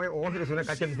hene na o hwe so na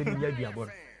ka chem se bi ya dua bo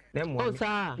na mo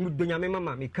me donya me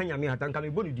mama me kanya me ata nka me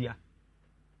bonu dua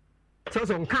so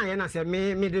nkan ye na se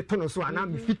me de to no so ana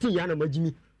me fiti ya na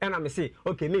magimi na me say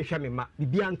okay me hwe me ma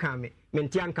bibia nkan me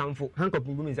nti ankanfo hankop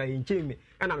ngumi za ye nche me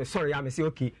na me sorry ya me say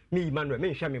okay me Emmanuel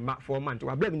me hwe me ma 4 months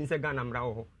wa bla me ni se Ghana mra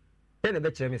ho na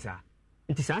be kire me sa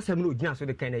nti sa asem no ogina so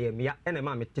de kan na ye me ya na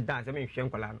ma me te da se me hwe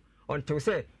nkola no until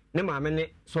say ne ma me ne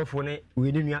sofo ne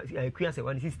we ni nua akua se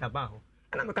wa ni sister ba ho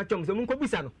na me ka chom se mun ko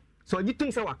bisa no so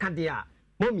ogitum se wa ka de a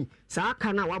mommy sa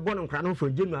aka na wa bo no nkra no for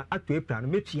January ato April no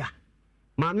metua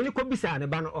ma me ko bisa ne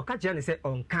ba no o ka kire ne se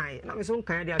on kan na me so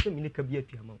kan de ato me ne ka bi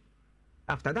atua ma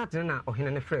after that na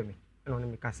ohene ne frɛ me na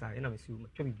on me kasa na me si ma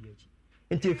twa bi achi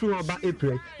nti efi ho ba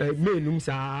April May num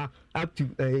sa up to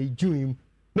June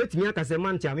metimi akase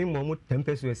man tia me mom 10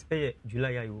 pesos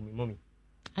July ya yo me mommy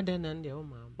adana nde o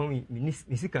ma mommy me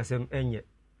sikasem enye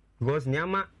because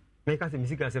niama me kase me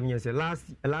sikasem nye se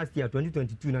last year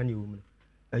 2022 na ne wo mu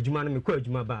adwuma no me kɔ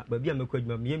adwuma ba bia me kɔ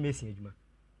adwuma me mesi adwuma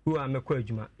who am me kɔ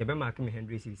adwuma e be mark me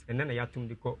 100 cedis and then na yatum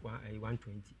de kɔ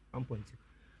 120 1.2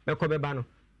 me kɔ be ba no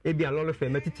e bia lolo fe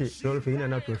metete lolo fe ina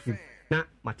na to film na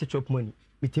mate chop money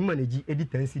metim manage edi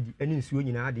 10 cedi eni nsuo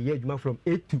nyina de ye adwuma from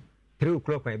 8 to 3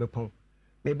 o'clock kwa e be pon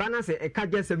me ba na se e ka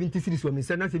je 70 cedis wo me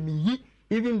se na se me yi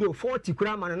even though 40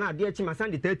 kura man na de echi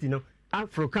masande 30 no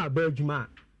Africa ba adwuma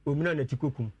omina na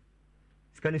tikokum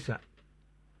skani sa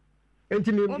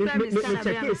enti me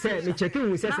check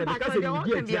hu se because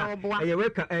me di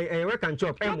e we can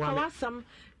chop e mo am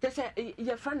tese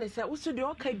ye friend say usu de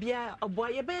oka bia obo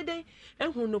ye be den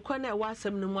ehun no kwa na e wa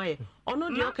asem no mo ye ono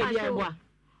de oka bia ebo a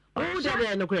o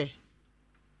de no kre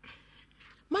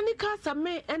manika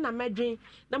same e na medwen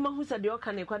na mahu se de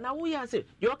oka ne kwa na wo ya se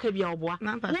de oka bia obo a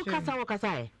wo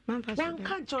kasa e wan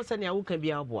kan cho se ne wo ka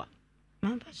bia obo a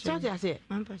so ya se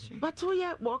but wo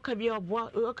ye wo ka bia obo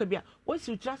oka bia wo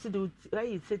si trust de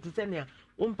ai se ti se ne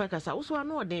wo mpa kasa wo so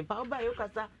ano odin pa oba yo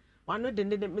kasa wano de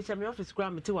me se me office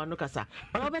kura me ti wano kasa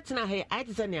ba wo betina he ai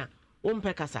ti se ne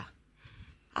Umpe kasa.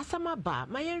 Asama ba,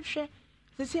 my yenhwe.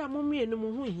 Sisi amomie no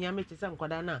mu hu hia me tese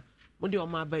nkwada na mo de o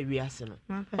ma ba wiase no.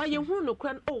 Ba ye hu no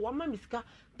kran oh wa ma misika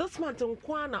this month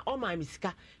nkwa na o ma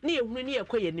misika na ye hu ne ye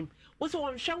kwayanim. Wo so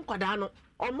won hwe nkwada no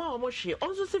o ma o mo hwe.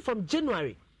 Also see from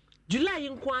January, July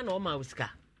nkwa na o ma misika.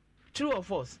 True or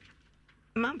false?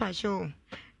 Mampa show.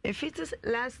 If it is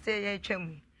last year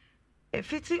twam.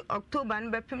 If it is October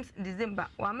and December,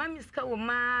 wa ma misika wo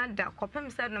ma da kopem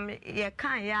say no ye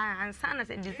kan ya ansa na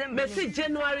say December. Me see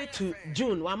January to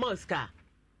June wa ma misika.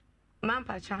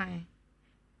 Mampa trying.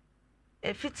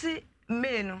 If it's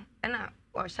May no, and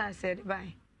I shall say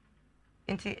bye.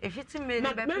 If it's May, no,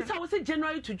 I was say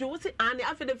January to June. Was it and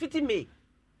after the 50 May?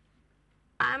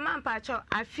 I'm Mampa.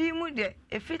 I feel mood.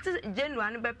 If it's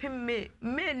January,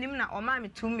 May nimna or mammy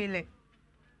 2 million.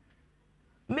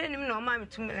 May nimna or mammy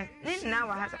 2 million.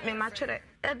 Now I has me mature.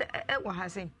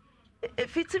 Has him.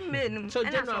 If it's May, so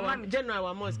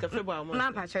January was February.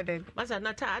 Mampa. Masa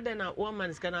nata adena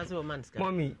woman's can say woman's.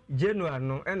 Mommy, January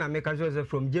no, and I make a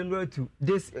from January to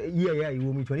this year, you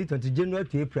will 2020 January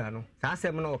to April. No, I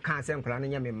said no can't say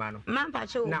planning yammy man. Mampa.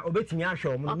 Now obey me, I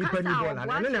show me penny ball,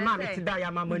 and then a man to die.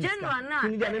 I'm a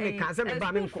January, can't say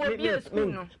about me.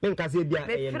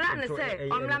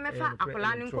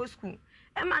 School.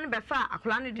 A man befa a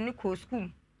plan didn't go school.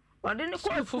 Or didn't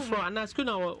call for an school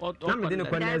now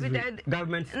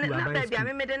government school.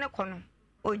 I made in a corner.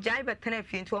 O jibe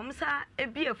tenefi nti omsa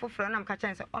ebi efoforo na mka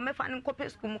chan o mefa ne kope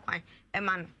school mu kwan e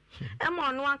ma no e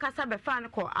mo no ankasa be fa ne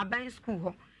ko aban school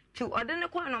ho ti ode ne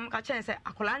ko no mka chan se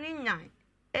akola ne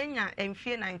enya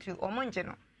emfie 90 o mo nje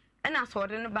no e na so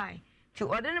ode ne bai ti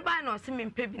ode ne bai no se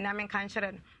mempe bi na menka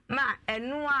nkyere no ma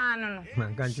enu anu no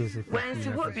man kan Joseph when si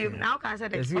ho bi na o ka se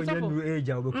de ma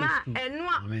enu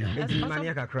e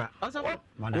mania kakra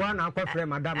one akofre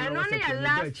madam no se ke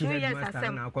last 2 years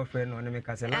asem na akofre no ne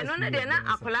meka se last enu ne de na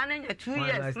akola ne 2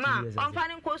 years ma on fa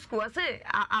ne ko school se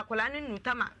akola ne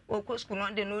nutama o ko school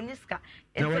no de no niska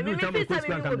e se me fi se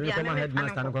me obi a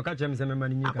headmaster no ko ka chem se me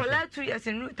mani nyika akola 2 years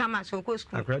nutama so ko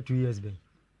school akola 2 years be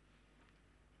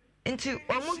into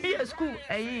omo bi school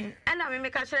ayi na me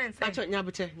meka chere nse acho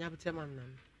nyabute mam na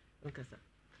nkasa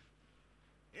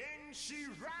in she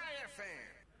riot fan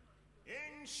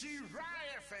in she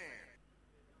riot fan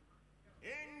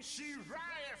in she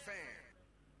riot fan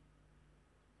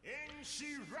in she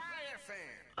riot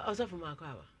fan also from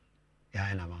akwa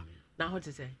ya na mami na ho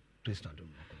te say Kristo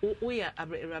dum o ya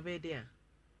abrabe dia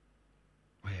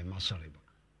o ya masoriba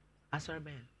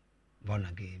asorba born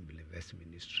again believers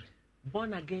ministry.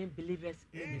 Born again believers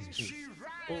ministry.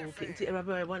 Oh, okay. It's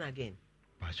born again.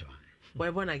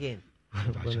 We're born again.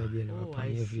 Oh,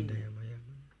 I see.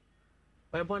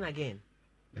 We're born again.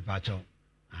 Me pacho,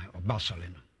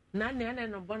 obasoleno. Nane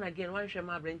no born again. One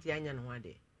shema brenti anya no one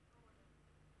day.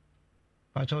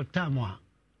 Pacho tamwa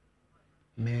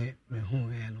me hu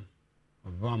eno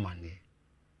obama ne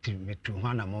ti me tu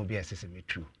hana mo bi asese me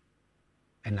tu.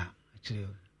 Ena actually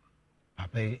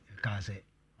papa ka say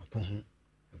opohu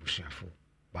ebusuafo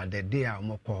but the day a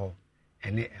mo ko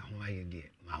ene ehon aye de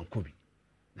manko bi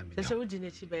na me se wo di na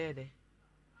chi be de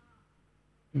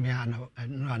me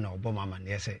ana obo mama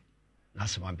ne se na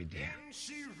sema bi de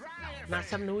na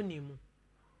sam na woni mu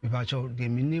me ba cho de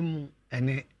minim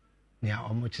ene ne a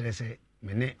omo kire se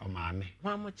me ne o maame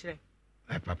wa mo kire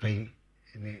papa yi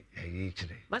ene ayi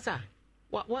kire masa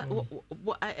wa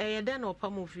de na opa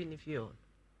mo fi ni fi o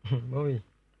boy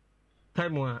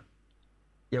time wa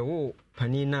yawo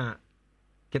pani na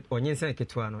ket onyensa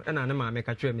ketwa no na ne maame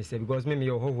ka twere me say because me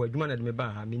yo ho adwuma na de me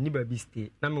ba ha me ni ba bi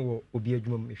stay na me wo obi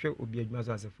adwuma me hwe obi adwuma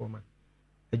so as a foreman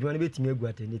adwuma no betimi agu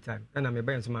at any time na me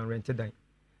ba enso man rent dan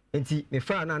enti me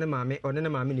fa na ne maame one ne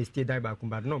maame ne stay dan ba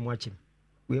kumba no mo achim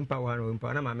we mpa wa no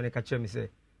mpa na maame ne ka twere me say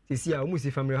sisi a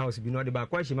omusi family house bi no de ba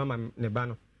kwa hye mama ne ba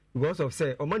no because of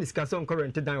say o money ska so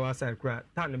current dan wa side kra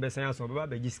ta ne be san aso ba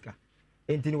ba giska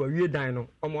enti ni wa wie dan no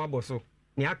o mo aboso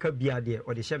ni aka bia de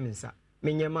o de hye mensa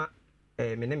menyema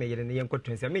me ne me yere ne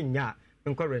yenkoto nsa menya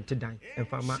enko rent dan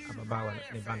emfama ababawa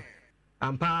ne ba no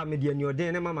ampa me de ni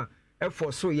ode ne mama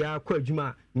efo so ya kwa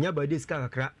adwuma nya ba diska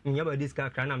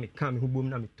kakra na me ka me hubom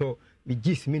na me to me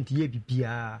gisment ye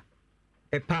bibia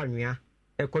e pa anwea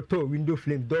ekoto window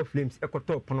frame door frames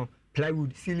ekoto pono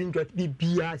plywood ceiling joint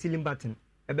bibia ceiling button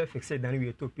e be fixe dan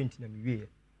we to paint na me wie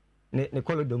ne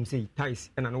color dom say tiles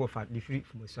e na no fa the free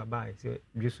from so buy so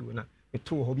dwesu na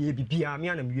eto ho bi bibia me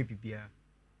ana me wie bibia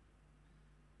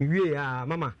me wie ya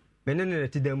mama me ne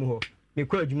ti dam ho me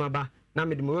kwa adwuma ba na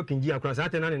me de mo working gi akura sa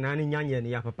ate na ne na ne nyanye ne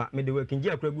ya papa me de working gi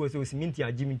akura bi o se o siminti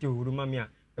agiminti ohuru mama ya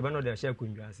e ba no de share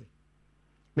konwa ase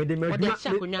me de me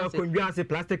adwuma konwa ase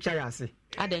plastic chair ase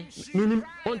ade minim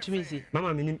on to me see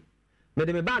mama minim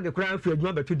mede me bag kura afi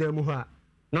adwuma betu dan mu ho a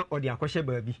na ɔde akɔhyɛ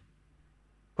baabi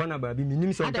kɔna baabi minim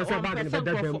sɛ ɔmpɛ sɛ bag no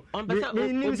bɛda dam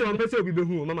minim sɛ ɔmpɛ sɛ obi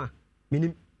bɛhu mama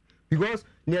minim because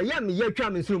ne ɛyɛ me yɛ twa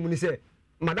me nsoro mu ni sɛ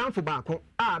madamfo baako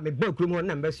a me ba kurom hɔ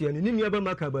na mbɛsoa no ne nua ba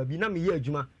maka baabi na me yɛ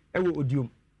adwuma ɛwɔ odiom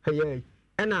ɛyɛ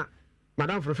ɛna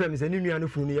madamfo frɛ me sɛ ne nua no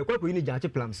funu no yɛ kɔkɔ yi ne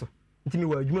gyaakye plam so nti me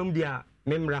wɔ adwuma mu dia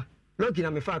memra lɔki na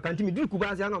me fa aka nti me duru kuba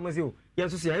ase ana ɔmo sɛ o yɛ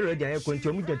so yɛ ready ayɛ kɔ nti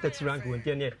ɔmo gya taxi rank wɔ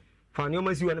nti ne fa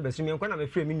nneɛma si wɔ no bɛso me nkɔ na me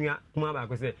frɛ me nua kuma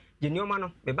baako sɛ gye nneɛma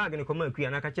no me bag no kɔma akua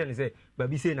na ka kyerɛ ne sɛ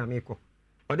baabi sei na mekɔ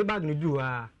ɔde bag no duru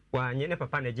a wanyɛ ne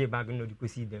papa na gye bag no de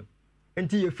kɔsi dam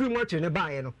nti yɛfiri mu akyere ne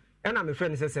baeɛ no ɛna me frɛ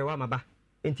ne sɛ wa maba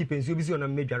nti pensuo bi si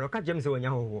ɔnam medware ɔka kyerɛ me sɛ wɔnya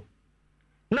hɔhoɔ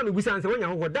na mebusa ne sɛ wɔnya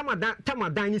hɔhoɔ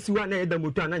tamadan ne siwa na ɛda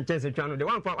moto a na nkyɛn sɛ twa no de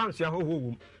wansoa hɔhoɔ wɔ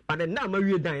mu but na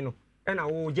mawie dan no ɛna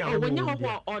wogye hɔhoɔ wɔnya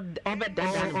hɔhoɔ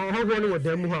hɔhoɔ no wɔ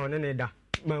dan mu hɔ a ɔne ne da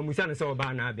ma musa ne sɛ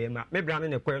ɔbaa na abɛɛma mebra no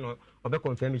ne kɔɛ no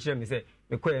ɔbɛkɔmfɛ me kyerɛ me sɛ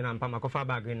mekɔɛ na mpa makɔfa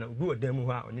bag no gu wɔ dan mu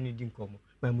hɔ a ɔne ne di nkɔmmɔ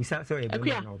ma musa sɛ ɔyɛ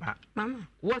bɛma na ɔbaa mama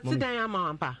wɔte dan ama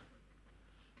wampa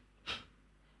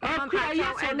akua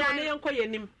yɛ sɛ no ne yɛnkɔ yɛ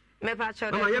nim mama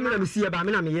yɛ me na mesi yɛ ba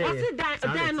me na meyɛ ɔse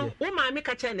dan no wo maame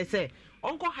ka kyerɛ ne sɛ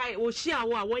ɔnkɔ hae ɔhyia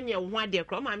wo a wɔnyɛ wo ho adeɛ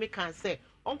korɔ maame ka sɛ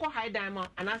ɔnkɔ hae dan ma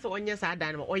anaasɛ ɔnyɛ saa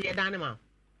dan ma ɔyɛ dan ma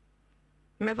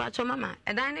mepakyɛ mama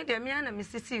ɛdan ne deɛ mea na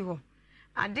mesisi hɔ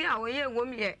ade a wɔyɛ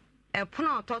wom yɛ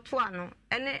ɛpono ɔtɔto ano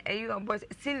ɛne ayi ɔbɔ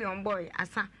silion boy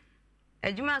asa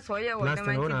adwuma sɛ ɔyɛ wɔ dɛm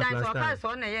nti dan sɛ ɔka sɛ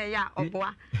ɔna yɛ a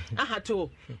ɔboa aha to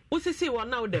wosisi wɔ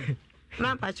na wo dɛm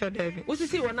mampakyɛ dɛbi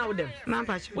wosisi wɔ na wo dɛm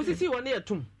mampakyɛ wosisi wɔ ne yɛ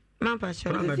tum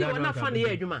mampakyɛ wosisi wɔ na fa ne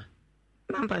yɛ adwuma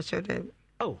mampakyɛ dɛbi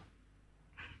oh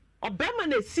ɔbɛma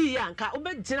na esi yɛ anka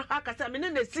wobɛgyina hɔ akasa me ne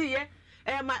na esi yɛ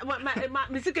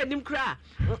me sika nim kura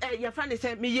yɛfa ne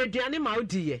sɛ meyɛ aduane ma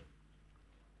wodi yɛ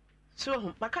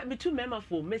so maka me tu mema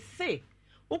fo me se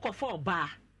wokɔfa ɔbaa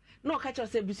na ɔka kyerɛ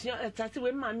sɛ busua tase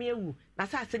we maame awu na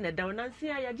sa ase na da wo nanse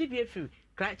a yɛgye bi afiri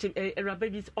krakye awuraba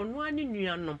bi ɔno ani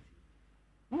nuanom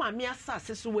maame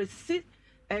asase so wasi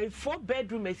 4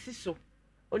 bedroom asi so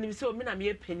onim sɛ omi na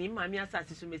me pani maame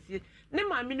asase so mesi ne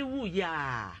maame no wu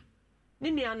ya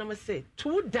ne nuanom se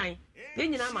tu dan yɛn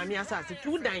nyina maame asase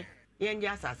tu dan yɛn gye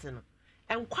asase no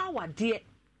ɛnkwa wadeɛ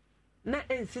na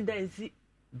ensi dan si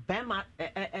bɛma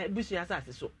busua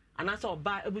asase so anaasɛ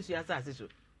ɔbaa busua asase so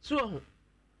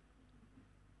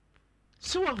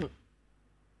so ho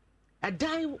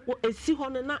ɛdan esi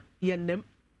hɔ no na yɛnam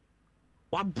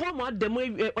wabɔ ma adam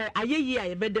ayɛyi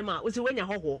a yɛbɛdam a wosi wanya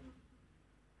hɔhoɔ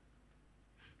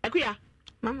akuya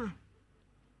mama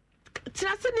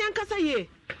tira se ne ankasa yie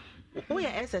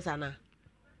woyɛ ss ana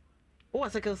wowɔ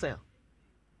sickle cell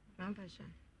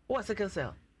wowɔ sickle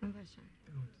cell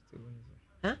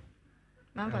huh?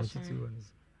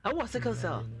 I was sickle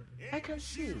cell. I can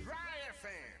see.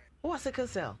 Who was sickle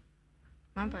cell?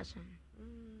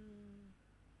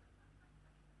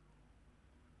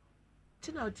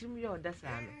 Tina team your that's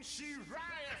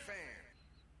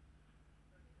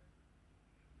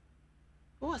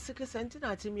who was sickle cell?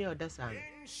 Tina team your that's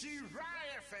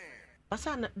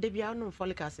Basan debianum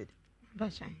folic acid.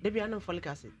 Debianum folic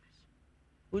acid.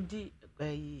 Udi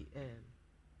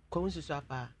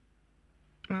Konsusapa.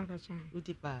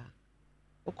 Udipa.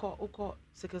 Oko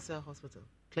sickle cell hospital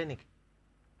clinic.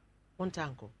 One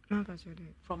tanko.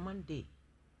 From Monday.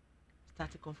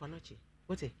 Started Confanochi.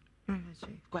 What it?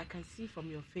 I can see from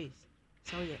your face.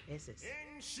 So your SS.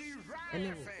 And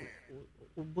then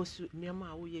Bosu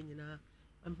Myanmar Uyena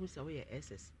and who's away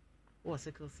SS. Or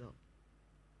sickle cell.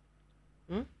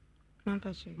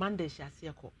 Monday shall see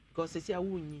a call. Because it's a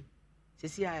wound.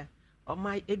 See, I or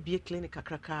my ABA clinic a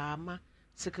cracker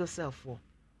sickle cell for.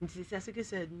 Nti sɛ sɛ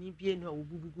sɛ ni bie no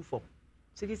obugugu fo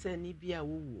sɛ sɛ ni bia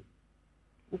wo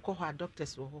wokɔ hɔ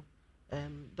doctors wɔ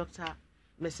hɔ Dr.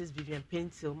 Mrs. Vivian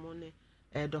Pencil mo ne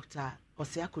Dr.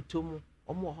 Osiakoto mo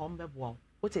ɔmo hɔ mbɛboa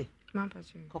wote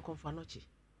kɔkɔmfa no chi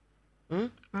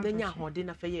na nya hɔde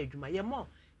na fɛ yɛ adwuma yɛ mo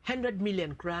 100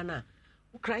 million kra na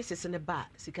crisis ne ba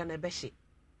sika na bɛhye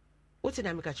wote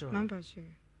na meka kyerɛ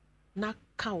na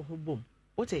ka wo ho bom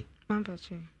wote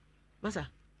masa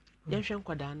yɛhwɛ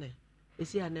nkɔdaa na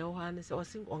esi a na ɛwɔ ne sɛ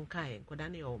ɔsi ɔnkae nkɔda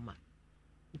ne yɛ ɔma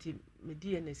nti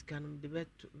medi yɛ ne sika no de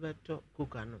bɛtɔ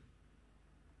koka no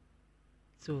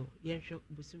so yɛnhwɛ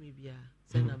bosome bia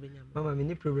sɛ na bɛnya mama me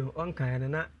ni problem ɔnkae no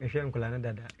na mehwɛ nkɔla no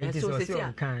dada nti sɛ ɔsi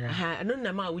ɔnkae ɛno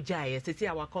na ma wogyaeɛ sɛsi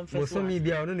a waconfess bosome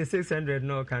bia ɔno ne 600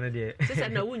 na ɔka no deɛ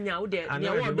sɛ na wonya wo deɛ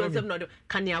nea wɔdɔ nsɛm na ɔde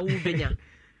ka nea wo bɛnya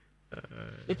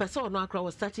mepɛ sɛ ɔno akora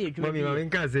wɔ start adwuma mami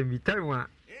nka asɛm bi time a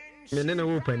me ne na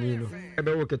wo pani no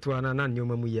ebe wo keto na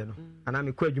nneoma mu ye no ana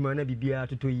me kwa adwuma na bibia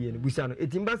toto yie no busa no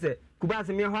etimba se kuba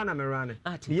se me ho na me rane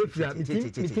ye fira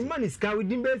mitim man is ka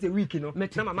within be a week no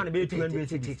na mama na be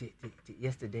 200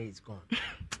 yesterday is gone.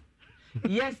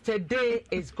 Yesterday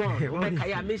is gone. Make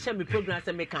I mention my program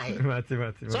say make I.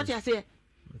 So what you say?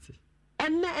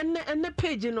 And the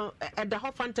page you know at the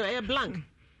hot font blank.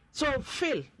 So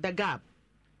fill the gap.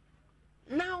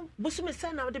 Now, Bosumi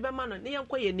say now the be man no yan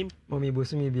kwaye nim. Mommy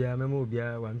Bosumi bia memo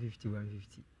bia 150.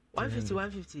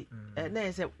 150.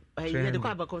 Na say you dey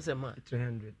kwa ba come say man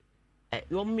 300.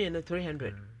 You me no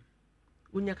 300.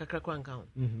 Unya kakra kwa nka.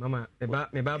 Mama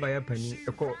me baba ya pani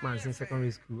e ko man sin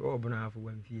secondary school o bona half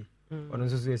 1 fee. Ono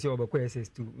so so esi obekọ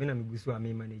SS2 me na me gusu am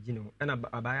manage no. E na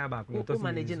abaya ba ko to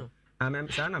manage no. Am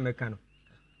sa na meka no.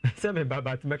 Se me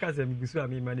baba to meka se me gusu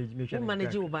am manage me hwe.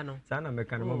 Manage wo ba no. Sa na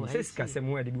meka no mo se sika se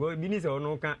mo ade bi ni se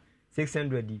ono ka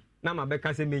 600 di. Na ma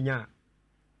beka se menya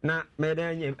na me da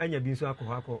anya bi nso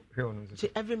akọ hwe ono so.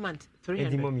 Every month 300.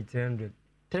 Edi mo mi 300.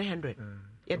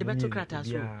 Yeah, the better crata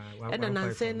so. And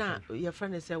then say na your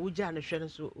friend say we ja no hwe no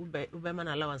so ube man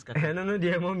allowance ka. No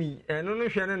dear mommy, no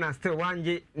hwe na still one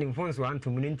je ni phone so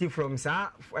antum nti from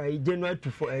sa January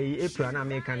to April na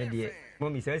me kan de.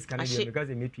 Mommy says can de because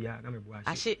e metua na me bo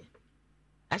ashe.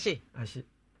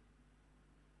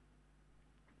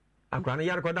 Akwa na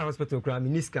yar ko da hospital kra me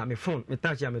niska me phone me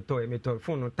touch ya me toy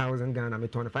phone 1000 Ghana me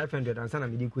turn 500 and sana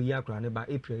me di ko yi akra ne ba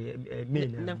April May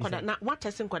na kwada na what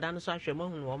person kwada no so ahwe mo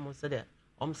hu wo mo se de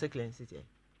sickle city.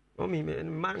 Mommy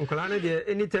man nkola na de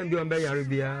anytime bi on be yare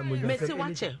bia moja. Me se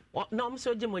wache na om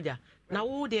so je moja na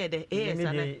wo de AS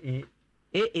na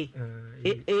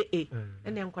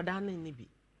ene nkwada na ni bi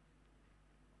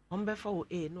om be fa wo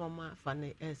no ma fa na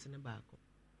S ne ba ko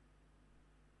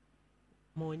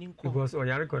morning call because o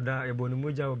yare koda e bonu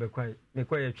moja wo be kwai me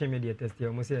kwa ye twe me de test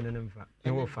ya mo se ne mfa e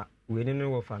wo fa we ne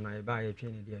wo fa na e ba ye twe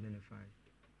ne de ne fa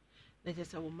na je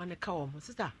se wo man ka wo mo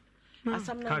sister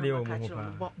asam na ka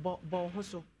bo ho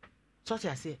so so ti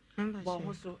ase bo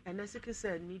ho so ena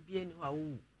sikisa ni bia ni ho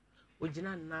awu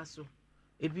ogina nna so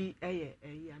ebi eye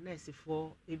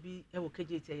anesefo ebi e wo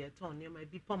kejeti eye ton ne ma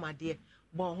ebi pomade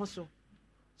bo ho so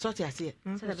ti ase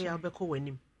se da be ya be ko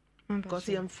wanim because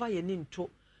yam fa ye ni nto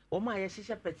Oma ya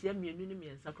shisha peti ya mienu ni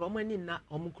miensa kra oma ni na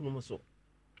omukunu so.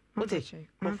 Ote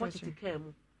mo 40 k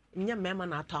mu. Nya mema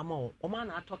na ato ama o. Oma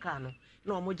na ato ka no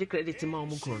na omo je credit ma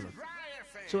omukunu no.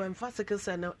 So emphasical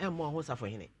say na emo ho safo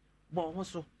hene. Bo ho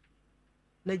so.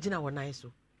 Na gina wonan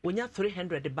so. Onya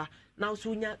 300 ba na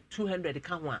so onya 200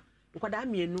 ka ho a. Nkwada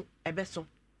mienu ebeso.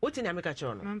 Ote na meka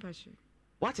chiro no. Mampashi.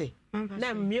 Wate?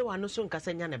 Na miewa no so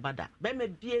nkasa nya ne bada. Be me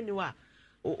bie ni wa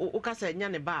o kasa nya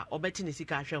ne ba obeti ne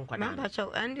sika ahwe nkwada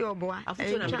Mampacho andi oboa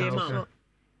afutu na mde ma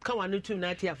ka wanu tu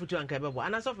na ti afutu anka bebo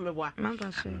ana so me boa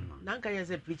Mampacho na nka ye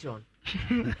se preach on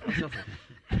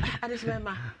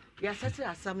adesema ya sati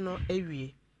asam no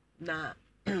ewie na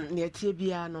ne tie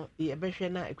bia no ye behwe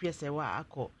na ekwese wa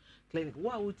akọ clinic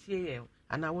wa wotie ye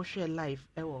ana wo hwe live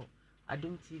ewo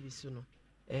Adum TV so no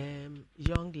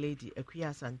young lady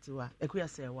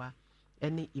ekwase wa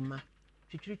ene ima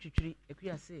twitwiri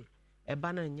ekwase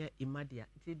eba na nya imadia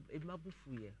ti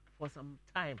imabufu ye for some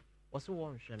time also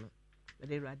won hwe no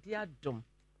the radiadom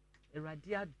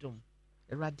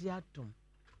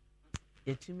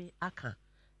etumi aka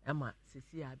ema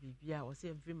sisi a bibia wo say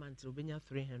every month obenya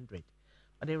 300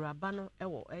 but the rabano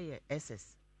ewo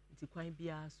SS nti kwan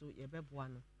bia so ye beboa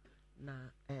no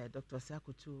na Dr.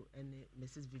 Sakutu and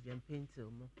Mrs. Vivian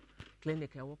Paintil mo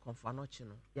clinic ewo konfanochi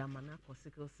no ya mana ko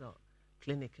sickle cell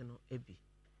clinic no ebi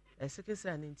sickle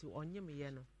cell nti onye me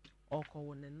ye no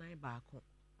okọ ne nan baako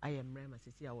ayemre ma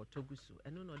sisi a wotogusu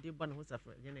eno no de bana ho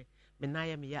safra ne me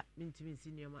naye me ya mintimi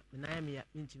nsinyoma me naye me ya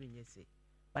mintimi nyese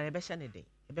ba ye be hye ne den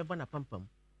e be bona pampam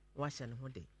wa hye ne ho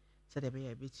den se de be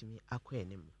ya betimi akọ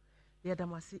enim ye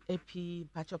damasi epi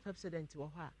pacho president wo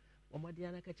ho a omodi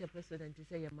ana ka che president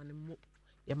se ye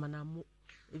manamo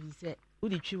ebi se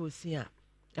udi twi wosi a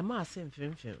e ma ase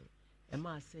mfemfem e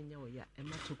ma ase nya wo ya e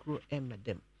ma tokro e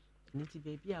medem nti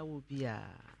baby a wo bia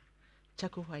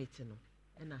Chaco White no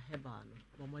na heba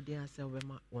no omodi ase we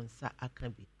ma wonsa aka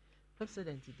bi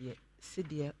president de se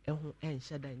de eho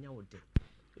enhye da nya wo de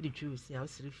udi twi wosi a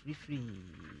osiri free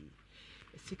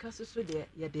sika so de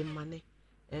ye de mane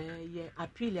ye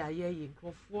appeal aye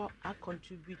nkofo a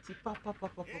contribute papa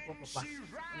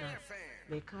na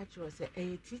me catch you say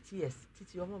TTS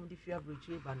omom de fia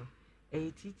broche ba no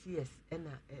TTS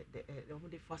na de omom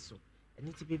de faso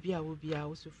eni ti baby a wo bia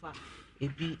wo so fa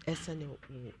ebi esene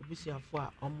obusuafo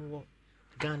a omwo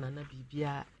Ghana na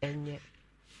bibia enye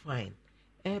fine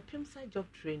pimsa job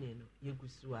training no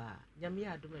yegusu a nyame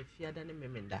adom afia da ne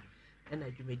memenda na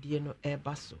dwumadie no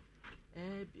eba so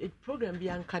program bi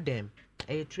anka dem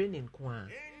training ko a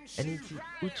and it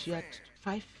utia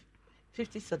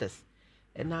 550 cedis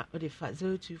and now the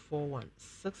 0241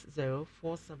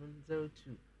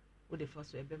 604702 with the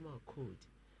first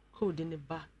code in the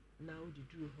back now the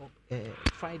do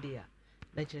Friday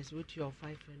na just with your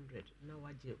 500 now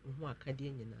what you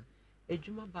akadenya na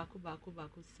ejuma bako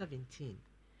 17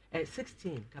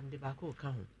 16 come the bako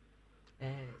ka ho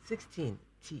 16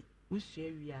 ti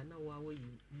usua na wa we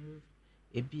move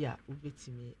ebia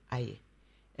ubetimi aye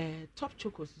top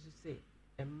choco so say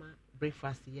emma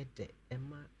breakfast yede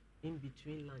emma in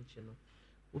between lunch no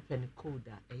open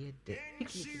code yede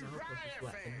picnic na ho so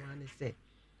a emma ne say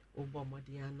obo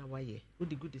modian na waye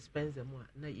udi good dispenser mo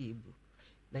na yebu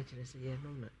na kire say ye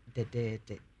no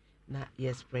de na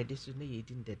yes spread this na ye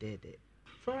din de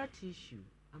floral tissue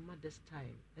ama this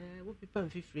time wo people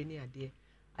mfifire ni ade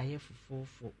aye for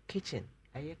kitchen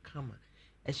aye kama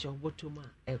e show botoma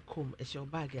e kom e show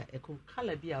bag e kom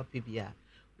color bia opebia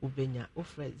ubenya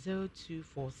offer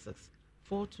 0246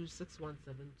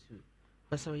 426172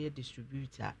 pasa ye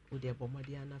distributor wo de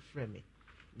bomade ana frame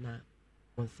na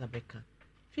onsabeka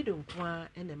fido nkwa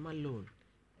ene ma loan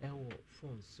e wo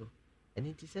phone so and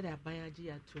it said aban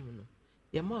agi atum no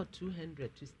ye ma 200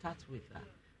 to start with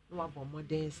no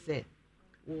abomode say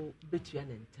wo betua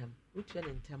nentem wo tua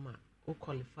nentem a wo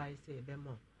qualify say e be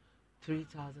mo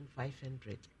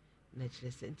 3,500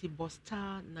 naturally senti boss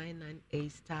star 998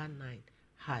 star 9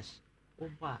 hash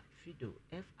oba fido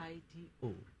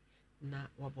FIDO na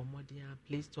wabomodia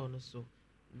play store no so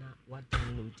na wa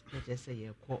download naturally say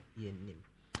ye call ye name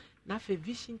na fe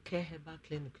vision care herbal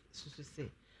clinic so say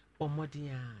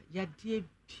bomodia ya die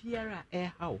biara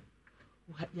how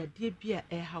ya die bia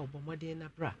how bomodia na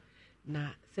bra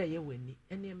na say ye weni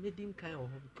ene medin kan o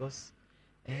because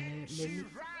many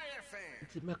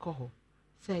alcohol,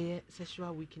 say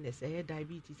sexual weakness,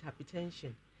 diabetes,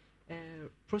 hypertension,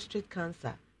 prostate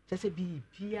cancer, just a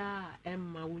pia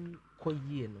emma wun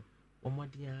koyeno, or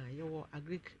modia, your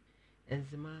agric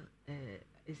enzima, a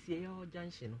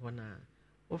junction, wana,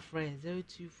 or friend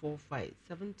 0245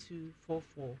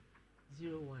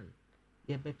 724401.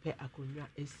 Ye bepe akunya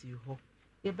esi ho.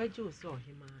 Ye bejo so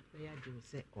hima, na ya jo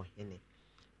se or hene.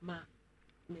 Ma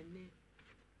nene.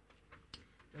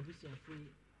 Nabusi afui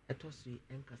etosui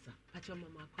enkasa acha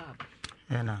mama kwa aba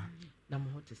na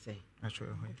mo to say acho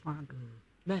ho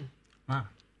men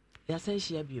ya say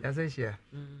share bio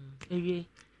ewie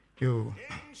yo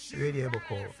really able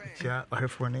call chia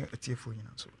ohefo ne atiefo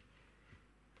nyina so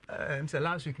say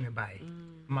last week me buy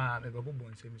ma me go bobo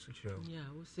nsem so kire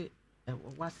yeah we say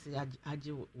wase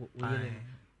age wo yele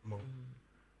mo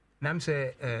nam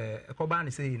say ekoba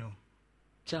ne say you know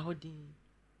cha hodin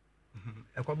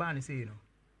ekoba ne say you know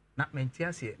na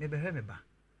mentiasie me behwe me ba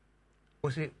o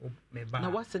se me ba na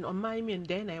wasen on my me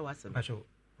ndey na wasen acho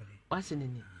wasen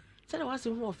ni se na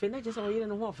wasen ho ofe na je se oyire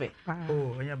no ho ofe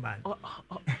onya bad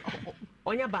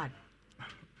onya bad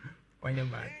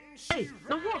hey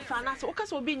no ho ofe na so o ka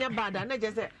so obi nya bad na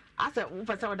je se ase wo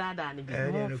pese o dada ni bi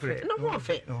no ho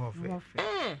ofe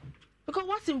because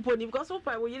wasen poni because o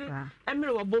pa wo yire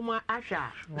emire wo boma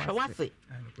ahwa wase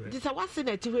di se wasen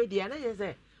na ti hwedi na je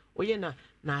se oye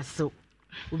na so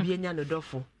obi enya no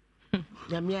dofo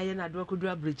nyame aye na do akodu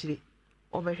abrechire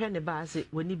obehwe ne ba ase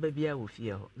woni ba bia wo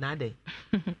fie ho na ade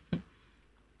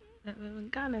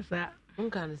nkanesa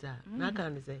na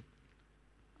kanesa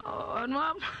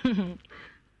no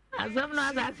azam no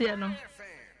azase no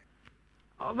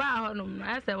oba ho no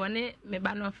na ase woni me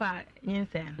ba no fa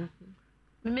nyinsen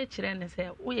me kire ne se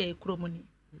wo ye kromu ni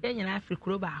ye nyina afri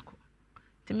kro baako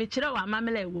ti me kire wa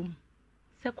mamela ewom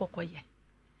se kokoye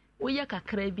wo ye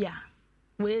kakra bia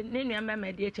we ne nua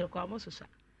mama de ekire kwa mososa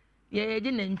ye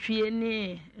ji nantwie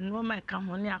ne no ma ka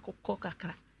ho ne akokọ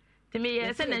kakra timi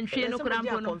ye se nantwie no kura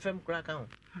mpo no confirm kura ka ho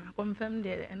confirm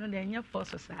de eno de nya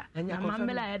force sa na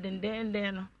mamela ya den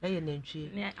no ye nantwie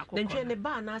ne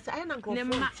ba na se aye na nkrofo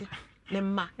ne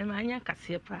ma anya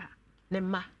kase pa ne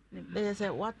ma ne se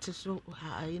what so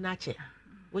ayi na che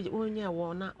onye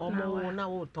wo na omo na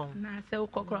wo ton na se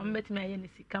ukokoro mbetimi aye ne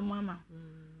sika mama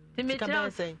timi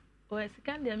kira o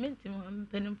sikande minti mo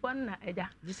penimpo na eja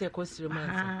dise ko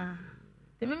sirimansa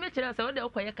temi me kira se wo de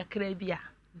okoye kakra bia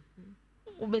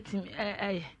wo betimi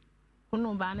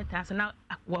unu ba ne tanse na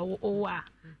wo a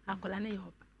akola ne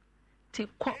yoba ti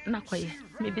ko na koye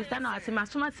me bisa na asema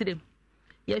soma sirem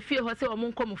ye fie ho se o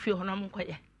mon kom fie ho no mon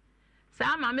koye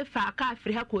sa ma me fa ka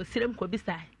afiri ha ko sirem ko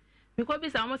bisa mi ko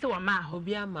bisa mo se wo ma ho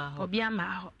obi ama ho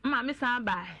ma me sa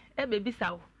ba e be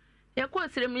bisa wo ye ko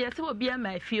sirem ye se obi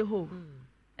ama fie ho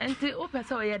enti o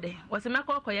pese o ye de wo se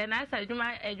makokoye na asa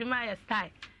adwuma ye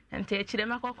style enti e kire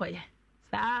makokoye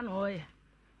saa na o ye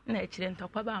na ekyire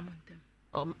ntɔkwa ba amontam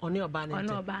ɔne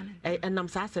ɔbaa ne ɛnam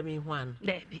saa asɛm yi ho ano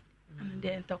daabi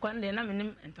de ntɔkwa no de na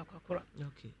menim ntɔkwa korɔ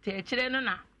okay te ekyire no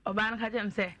na ɔbaa no ka kyerɛ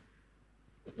m sɛ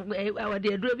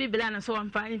wɔde aduro bi bela no so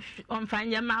ɔmfa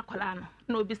nyɛ ma akwadaa no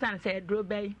na obisa no sɛ aduro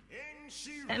bɛyi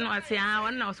ɛna ɔse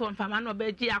wɔn na ɔso ɔmfa ma na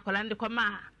ɔbɛgye akwadaa no de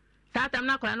kɔma saa tam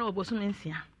na akwadaa no wɔ bosom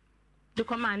 6 de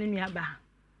kɔma ne nuabaa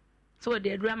so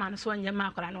wɔde aduro ama no so ɔnyɛ ma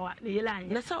akwadaa no ne yɛlɛ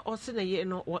anyɛ na sɛ ɔse na yɛ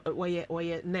no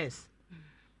wɔyɛ nurse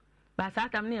ba saa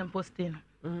tam ne yɛ mposte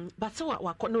no but sɛ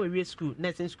wakɔ na wɔwie school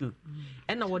nursing school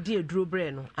ɛna wɔde aduro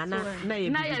brɛ no ana na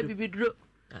yɛ bibiduro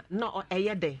na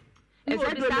ɛyɛ dɛ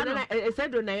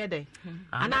ɛsɛ duro na ɛyɛ dɛ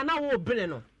ana na wo bene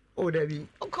no o dabi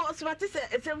because what is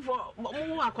ɛsɛmfo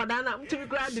mo akɔda na mtumi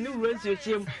kura de ne wuro nsuo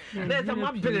kyem na ɛsɛ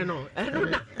mo bene no ɛno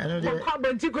na wɔkɔ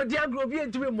abanti kɔdi agro bi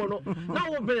ntumi mo no na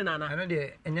wo bene na ɛno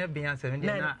deɛ ɛnyɛ bɛn asɛm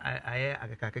deɛ na ayɛ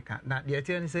akekakeka na deɛ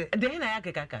ɛteɛ ne sɛ deɛ na ayɛ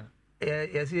akekaka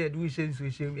yɛsɛ yɛde wo hyɛ nsuo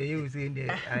hyɛm ɛyɛ wo sɛ deɛ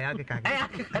ayɛ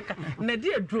akekakeka na de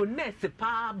aduro nurse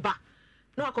paa ba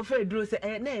na wakɔfa aduro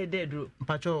sɛ na ɛyɛ dɛ aduro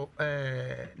mpakyɛw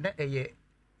na ɛyɛ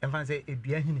ɛmfa sɛ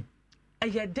edua hini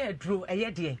ɛyɛ dɛ aduro ɛyɛ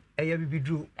deɛ ɛyɛ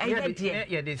bibiduro ɛyɛ deɛ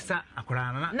yɛde sa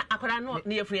akwadaa no na akwadaa no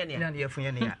ne yɛfu yɛ ne na yɛfu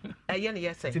yɛ ne ya ɛyɛ ne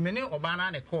yɛ sɛ nti me ne ɔbaa no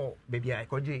ne kɔɔ baabi a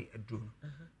ɛkɔgye aduro no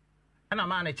ɛna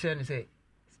maa ne kyerɛ ne sɛ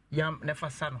yam ne fa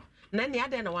sa no na ne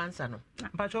adɛn na wansa no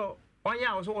mpakyɛw ɔnyɛ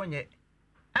a wo so wɔnyɛ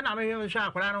ɛna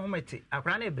mehwɛ akwadaa no ho mɛte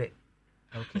akwadaa no ɛbrɛ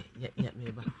okay yeah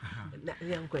meba na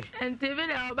yankwe enti bi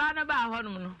de oba no ba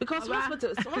honom no because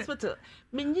hospital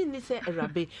menyi ni say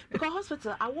erabe because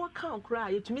hospital I work out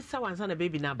cry yetumi sa wansa na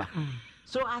baby na ba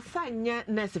so asanya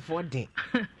nurse for den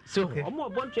so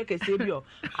omo obon check say bi o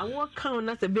I work out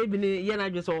na say baby ni ye na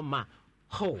dwe so ma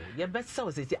ho ye best so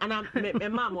say ana me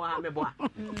ma mo ha me bo a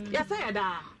ya say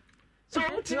da so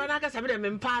uti ona ka sabe de me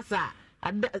mpasa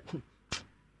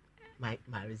my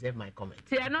reserve my comment.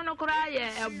 Ti eno no kura ye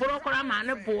eboro kura ma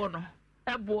ne bo no.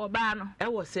 Ebo ba no. E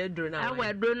wo se duro na. E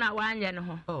wo duro na wanye ne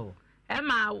ho. Oh. E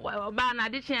ma oba na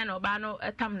de kyen na oba no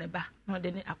etam ne ba. No de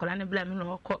ne akola ne bla me no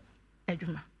hokọ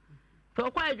adwuma. To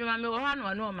hokọ adwuma me wo ha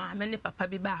no no ma me ne papa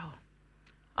bi ba ho.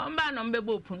 On ba no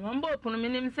mbebo opunu. On ba opunu me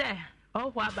nim se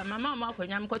o ho aba mama ma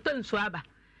akwanya me ko to nsu aba.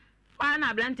 Fa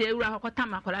na blante ewura hokọ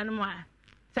tam akola ne mo a.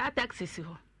 Sa taxi si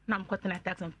ho. Na mkọ tena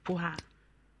taxi po ha.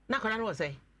 Na akola no wo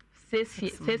say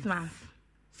 6 months.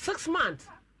 6 months.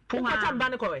 What time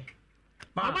banikoy?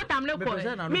 What time no koy?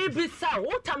 Maybe so.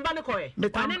 What time banikoy?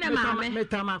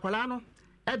 Metama akwala no.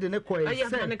 E de ne koy.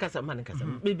 Ayi man kasa.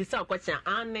 Maybe so question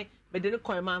ane me de ne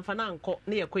koy man fa na nko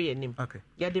na ye koy anim. Okay.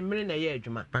 Ya de mmere na ye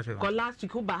adwuma. Ko last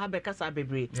week ba ha be kasa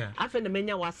bebre. Afa na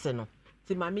menya wase no.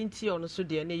 Ti mami nti ono so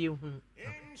de na ye hu.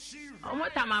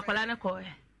 Omo tam akwala ne koy.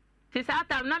 Ti sa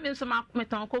tam na me nso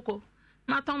meton koko.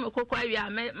 Maton me koko awia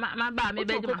ma ba me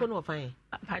be djuma koko no fine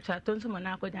pacha tonsu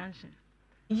Monaco junction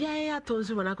yeah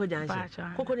tonsu Monaco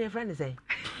junction koko ne friend say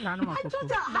na no koko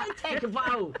high tech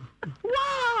wow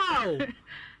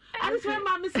I just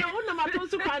remember me say won na ma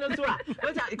tonsu kwano to a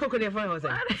what koko ne friend was say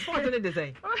what did they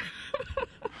say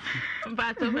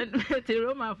Pato me ti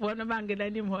Roma for no bank na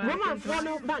nim ho Roma for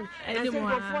no bank and say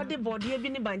for the body bi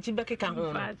ni banchi be keka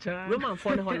ho Roma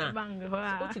for no ho na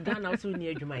what Ghana so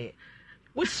ni adwuma ye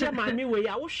wo hye maami we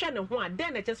ya wo hwe ne ho a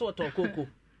den na kyese wo to koko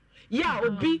ya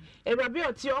obi ewrabe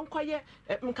oti onkoye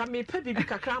nka mepa bibi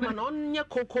kakra ma na onye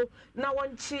koko na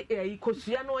wonchi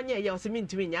ikosua na onye ya osemi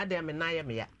ntimi nya da me na ye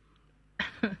me ya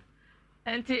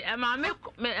enti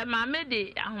maame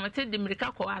de ahomete de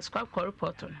mirika ko askwa ko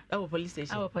report no e wo police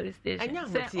station anya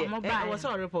hote omo ba wo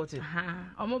so report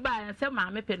omo ba se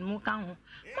maame pe mu ka ho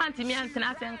kwantimi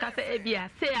antena se nka se ebia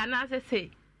se ana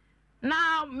se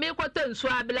na me kwata nsu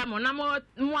abela mo na mo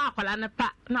akwala ne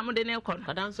pa na mo de ne kɔ no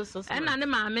kadan so na ne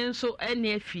maame nso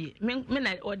ene afie me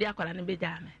na odi akwala ne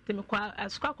beja me te me kwa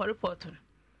asukwa kɔ report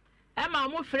no ma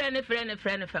mo frɛ ne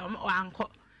o ankɔ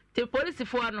te police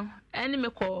fo no ene me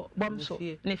kɔ bom so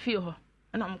ne fie hɔ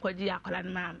na mo kɔ gi akwala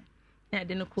ne maame na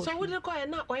de ne kɔ so wo de kɔ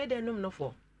na ɔyɛ de num no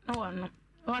fo na wo no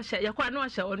o hye yakwa na o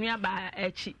hye onua ba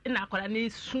achi na akwala ne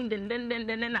sun den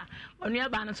na onua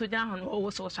ba no so gyan ho no o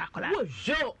wo so akwala wo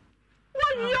jo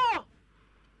Wayo!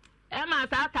 Emma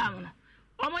Satam.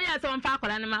 Omo ya so mfa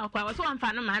akwala ne ma akwa. So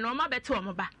mfa no ma na omo beti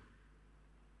omo ba.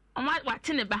 Omo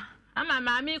wate ne ba. Ama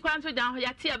maami kwan so jan ho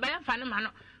ya tie ba ya mfa no ma no.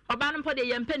 Oba no po de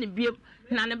ye mpa ne biem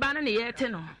na ne ba no ne ye te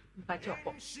no. Mpa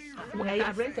choko.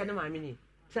 Ya brenta no maami ni.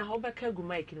 Sa ho ba ka gu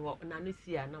mic ni wo na no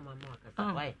sia na mama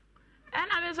akasa. Why?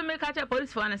 Ana me so me ka che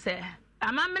police for na say.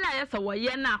 Ama me la ye so wo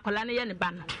ye na akwala ne ye ne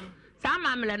ba no. Sa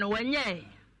ama me la no wanye.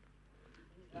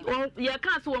 Ya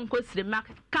kan so won ko sire mak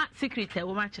ka secret e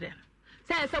wo ma kire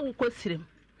say wo ko sire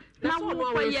na wo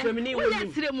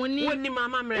yɛ wonni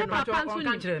mama mmerɛ no pacho on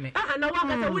kan kyerɛ me na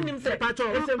wakasa wonnim sɛ pacho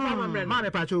ɛsɛmfa ma mmerɛ no ma me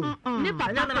pacho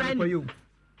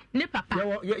ne papa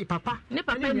yo papa ne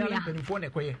papa ni nua mpanimfoɔ na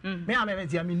ɛkɔyɛ me a me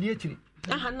ntia me nie kyiri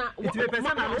na nti me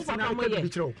pɛsɛ na no sina me ka bi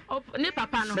kyerɛw ne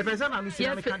papa no me pɛsɛ na no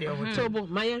sina me ka deɛ ho tobo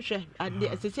ma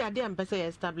yɛhwɛ sisi ade a mpɛ sɛ yɛ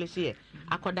establish yɛ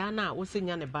akɔdaa no a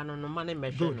wosɛnya ne ba no no ma ne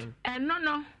mmɛhwɛ no ɛno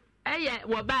no ɛyɛ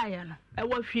wɔ baayɛ no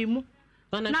ɛwɔ hwee mu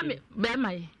na me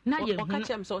bɛrima yi na yɛ hu ɔka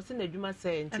kyerɛm sɛ ɔse n'adwuma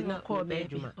sɛ nti na kɔɔ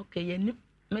baabi okay yɛnim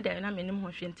me da na menim ho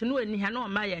hwee nti no ani ha na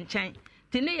ɔma yɛ nkyɛn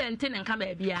nti ne yɛ nti ne nka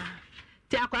baabia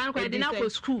ti akwadaa no kɔ yɛde na kɔ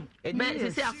school bɛ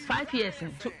sisi 5 years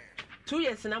 2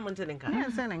 years na mo nti ne nka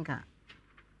yɛnsɛ ne nka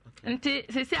nti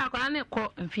sisi akwadaa ne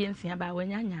kɔ mfie nsia ba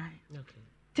wanya nyaa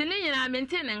nti ne nyinaa me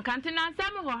nti ne nka nti na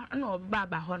nsɛm hɔ na ɔba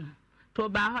ba hɔ no to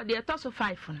ba hɔ deɛ ɛtɔ so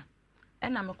 5 no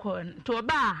ɛna me kɔ to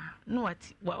ɔba na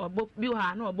wɔbɔ bi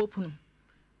hɔ na ɔbɔ punu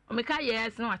ɔmeka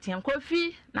yes na ɔteam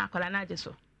kofi na akwadaa na agye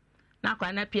so na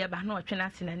akwadaa na pie ba na ɔtwe na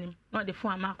ase n'anim na ɔde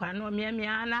fon ama akwadaa na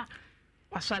ɔmiamia na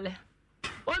wasɔle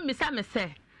ɔmmisa me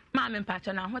sɛ maa me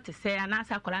mpakyɛ na ho te sɛ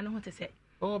anaasɛ akwadaa no ho te sɛ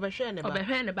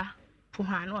ɔbɛhwɛ ne ba po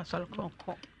ha na ɔsɔre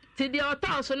kɔnkɔ ti deɛ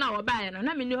ɔtɔɔ so na wɔbaeɛ no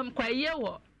na menni hɔ mkɔyie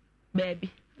wɔ baabi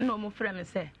na ɔmo frɛ me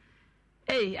sɛ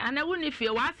ana wo ne fie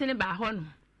waase ne baa hɔ no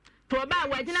to ɔbaa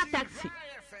wagyina taxi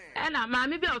ɛna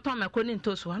maame bi a ɔtɔn mako ne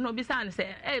ntoso hɔ na obisa ne sɛ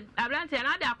aberanteɛ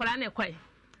na ade akwadaa ne kɔe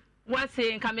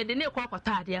wɔse nka mede ne kɔ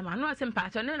kɔtɔ adeɛ ma na ɔse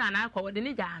mpakyɛ ne nana akɔ wɔde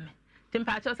ne gyaa me nti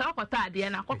mpakyɛ sɛ wokɔtɔ adeɛ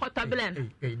na akɔkɔtɔ blɛ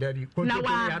no na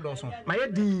wa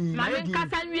mayɛ din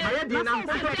kasa nwie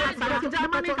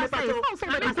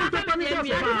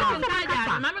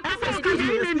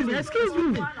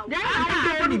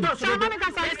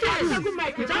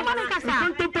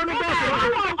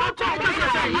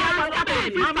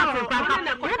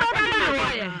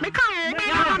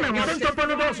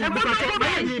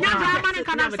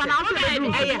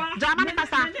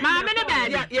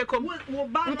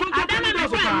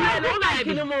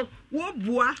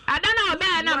Wobua adana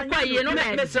oba na mkɔyie no bɛ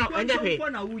mesrɛ ɔnyɛ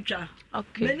hwɛ na wucha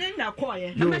okay menye na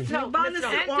kɔyɛ mesrɛ ba ne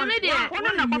sɛ ona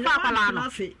na kɔfa akwadaa no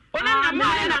ona na ma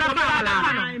na kɔfa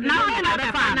akwadaa no na ona na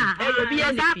bɛfa na ɛyɛ bi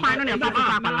ɛza kwan no na kɔfa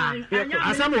akwadaa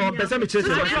asɛm wɔ pɛsɛ me kyerɛ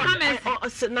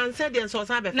nansɛ deɛ nso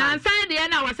ɔsa bɛfa nansɛ deɛ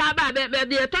na wɔsa ba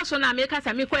deɛ ɛtɔ so na meka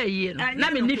sɛ mekɔ ayie no na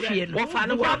me ne fie no wɔfa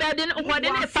no wɔbɛde nkɔde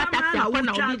ne fa taxi akɔ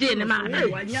na obi gye ne ma na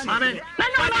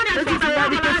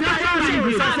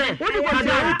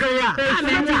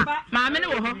maame ne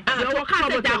wɔ hɔ yɛwɔ ka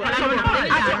sɛ da akwadaa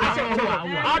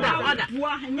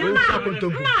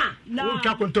no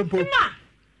wotwa kontompo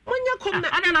Onya kom na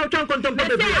ana na utwa kontompo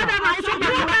bebe ana na uso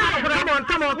bebe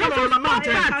come on mama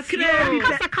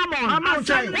kasa come on mama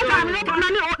uchai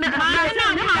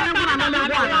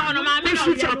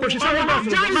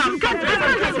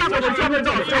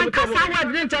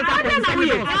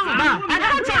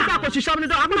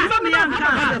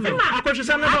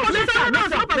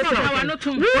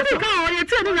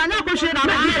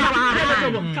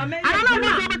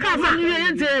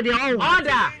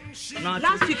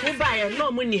last week we buy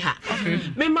no money ha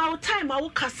me ma time I will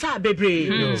kasa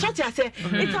bebre so ti say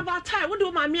it's about time we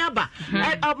do mami aba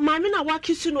mami na wa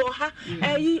kisu no ha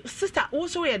sister wo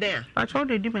so we there I told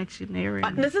the dimension na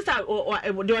area na sister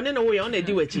the one no we on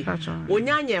edi wachi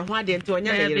onya anya ho ade nti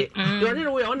onya yere the one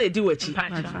no we on edi wachi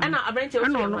and abrante wo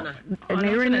so na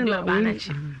area no ba na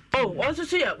chi oh also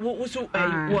so ya wo so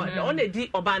on edi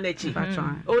oba na chi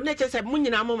o na che say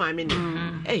munyina mo mami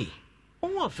ni who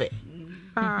ofe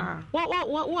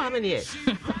what how many years?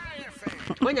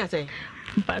 When you say?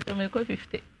 But I make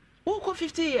 50. Who call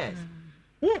 50 years?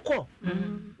 Who call?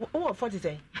 Who 40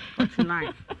 say?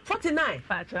 49. 49.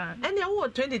 And you who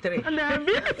 23. What's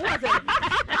that?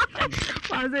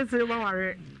 Was it so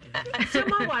worry? So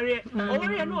my worry.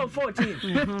 Over you know 14.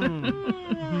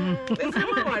 It's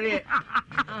my worry.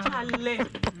 Charlie.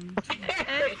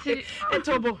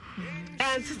 Tobo.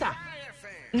 And sister.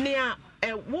 Near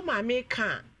a woman may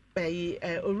can't.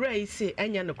 Owura say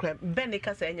enya no kra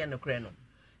benika say enya no kra no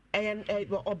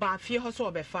oba fie ho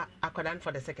so obefa akwadan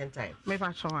for the second time me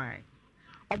fa so ai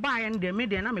oba ayen de me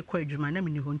de na me kwa adwuma na me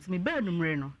ni ho ntimi ba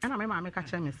numre no na me ma me ka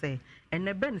kire me say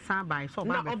enne ben san bai so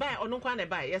oba na oba ono kwa na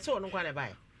bai yes ono kwa na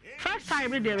bai first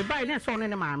time de bai na so no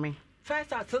ne ma me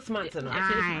first at 6 months no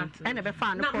enne be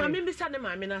fa no na me bi sa ne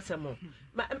ma me na asemo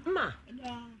ma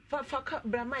fa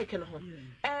bra mic no ho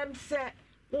say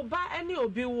oba ene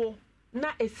obi wo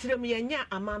na esrem yenya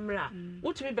amamra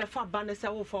wotumi be fa ba ne se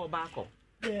wo fa oba akọ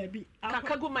bi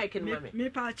kakago mic no mame me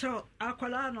pa cho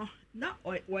akwala no na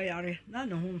woyare na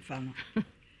ne ho mfa no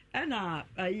ena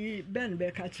ayi ben be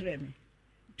ka kire me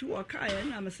tu o ka ye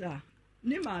na me sa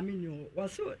ni maami ni o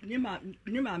waso ni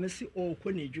maami si o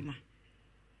ko na edwuma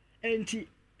enti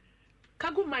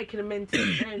kago mic no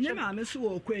maintain ne maame so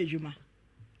wɔ kɔ adwuma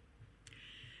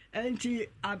enti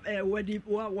wadi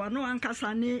wano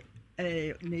ankasa ne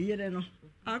ne yere no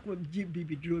akɔ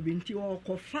bibiduro bi nti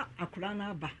wɔkɔfa akora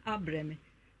no aba abrɛ me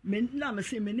na me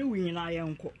se me ne wina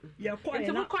yɛ nkɔ yɛ kɔ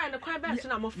nti mo kɔ ne kwan bɛ so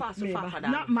na mo fa so fa fada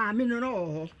na maame no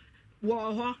no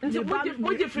wɔ hɔ nti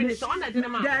mo je free so ona de na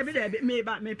ma dabi me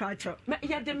pa kyerɛ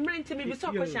yɛ de mmerɛ nti me bi so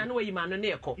kɔhyia no wayi ma no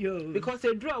ne ɛkɔ because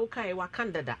edura wo kai wa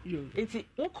kandada nti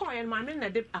wo kɔ yɛ maame na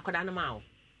de akɔda no ma wo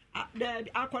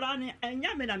akɔda no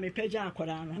ɛnya me na mepagya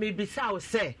akɔda no me bisa wo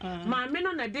sɛ maame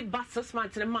no na de ba 6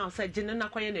 months ne ma wo sɛ gye no na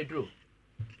kɔyɛ na duro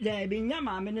bi nya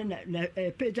maame ne na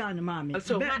pagya no maame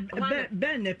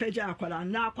ben na pagya akɔda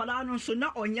na akɔda no so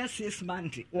na ɔnya 6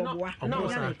 months wɔboa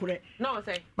ɔnya ne korɛ na wo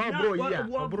sɛ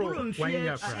wɔboro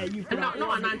mfie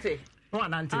no anante no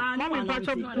anante mami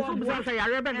pacho busa say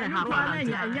yare be ha pa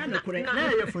anya ne korɛ na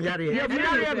yɛ fun yare yare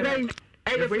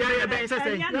be fun yare be sɛ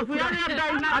sɛ yare be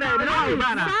ara be no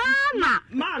ba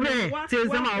na me te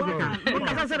zama obuka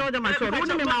uka sɛ ro jama so ro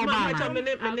ni me ma ba na me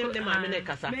maame ne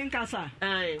kasa me nkasa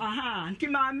aha nti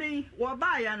maame wo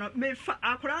ba ya no me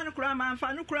akora no kora ma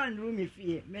mfa no kora nru me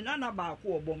fie me nana ba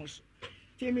ko obom so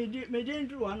ti me di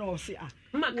ndru wa na o se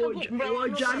wo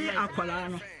jani akora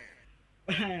no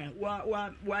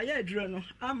wa ya duro no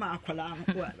ama akwala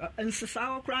no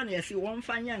nsesa okra na yesi won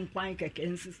fanya nkwan keke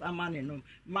nsesa ma ne no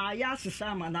ma ya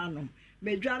sesa ma na no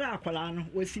medware akwala no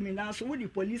wasimi na so wodi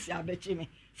police abechi me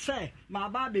se ma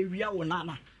ba be wia wo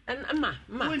nana ma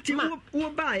wo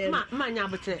ba ye ma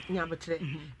nyabotre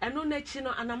eno na chi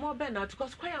no anamo be na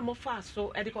because kwaya mo fa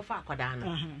so e de ko fa akwada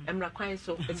no emra kwan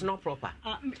so it's not proper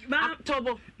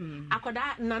tobo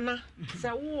akwada nana se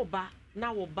wo ba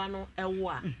na wo ba no ewo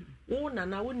a wo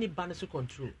nana wo ni ba no so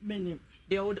control menim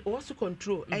they also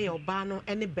control e your ba no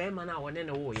any be man na wo ne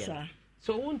ne wo ye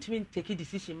so won't mean take a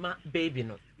decision ma baby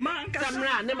no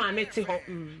samra ne ma meti ho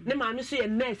ne ma me so ye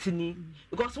nurse ni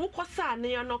because wo kosa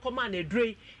ne no koma na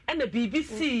dre e na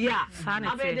BBC ya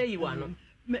abede yiwa no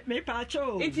me pa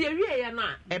cho nti ewie ye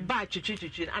na e ba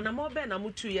twitwitwi anamo be na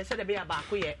mutu ye se de be ya ba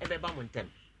ko ye e be ba mo ntem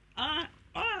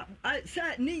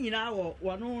say ni nyina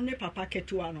wo no ne papa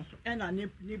ketua no e na ne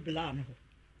bla no ho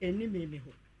eni me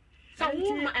ho so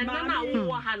wo na na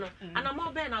wo ha no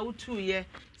anamo be na wutu ye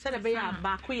se de be ya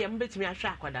ba ko ye mbetimi ahwe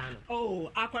akwada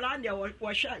no akwada de wo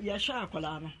hwa ye hwa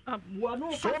akwada no wo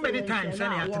no so many times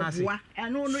and ya trance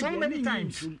so many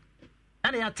times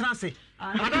and ya trance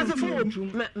adanse fo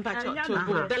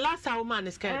the last time man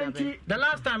is scared the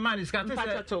last time man is scared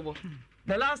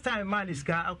the last time man is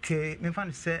scared okay me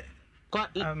fan say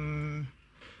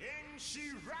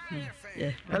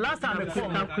the last time I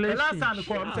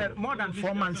called said more than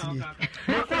 4 months ago.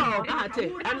 No,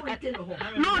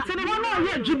 tell me no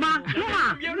ye juma. No,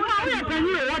 we are paying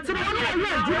you. What tell me no ye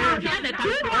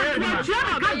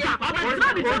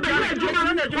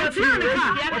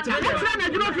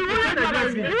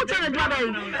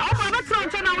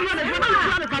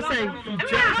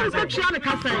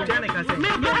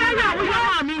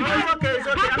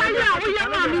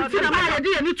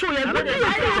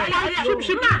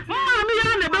Mami ya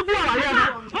na bebu awale na.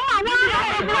 Mama wa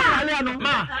bebu awale no.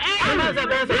 Ma. Na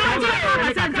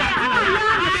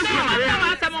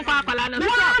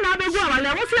bebu awale.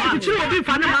 Wo se atichi obi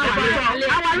fa na awale.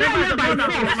 Awale na ba no.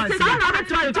 Sa na be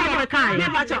try to be kai.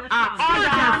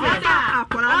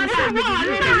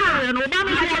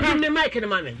 Dim ne mic ne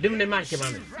mame. Dim ne mic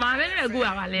mame. Mame na gu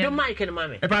awale. Dim mic ne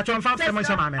mame. E pa chon fa se mo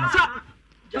se mame no.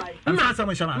 Ma se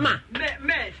mo se mame. Ma.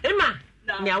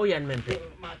 Nya wo yan mempe.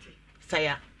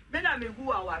 Saya. Me na me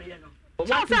gu aware no.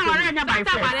 What's our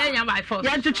by force?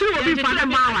 Yeah, to chew be for the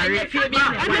Mawari. I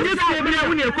just say, we are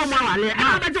going to come out.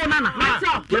 I don't know.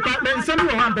 Myself, then some of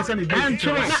 1% and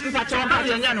true.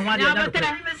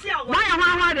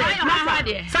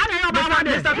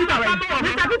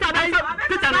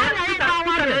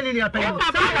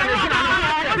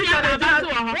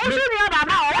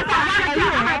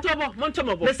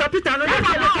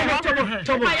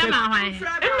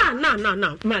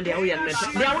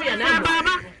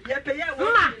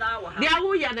 Dia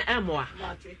wo ya na emoa.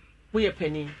 Wo ye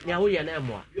pani, dia wo ya na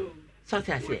emoa. So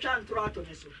say ase.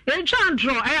 En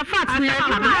chantro, e fat na e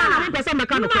kana. Na me pese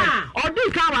meka no ko.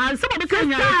 Odi ka wa, se mo be ka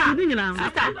nya ni nyina.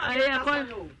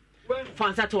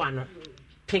 Fansa to ano.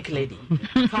 Pink lady.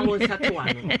 Fansa to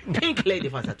ano. Pink lady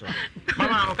fansa to.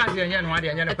 Mama, o ka se nya no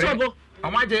ade nya no ko.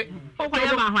 Amaje. O kwa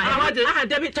ya ma hwan. Amaje.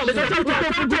 David Tobo.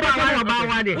 Fugu ba wa ba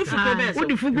wa de.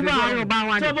 Udi fugu ba wa ba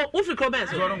wa de. Tobo, ufi ko ben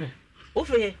so.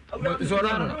 Ufi.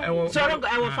 Zorongo,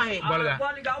 I will find Boliga.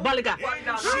 Boliga.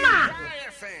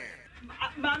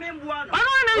 Mammy, one. I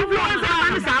don't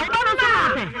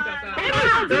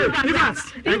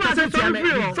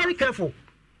know. Very careful.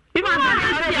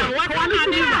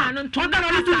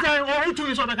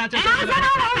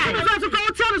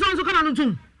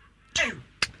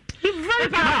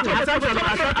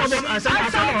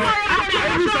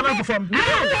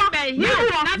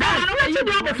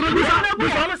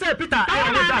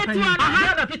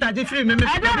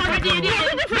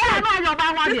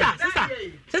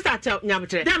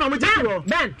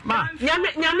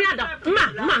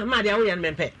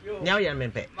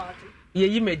 Ye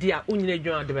yi media unyine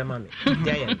dwan de be mame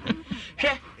dia ye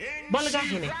hwe bolga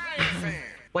hene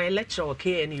wa lecture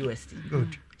KNUST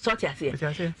good so ti ase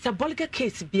se bolga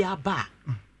case bia ba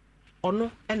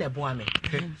ono ene boa me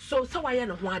so se wa ye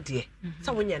ne ho ade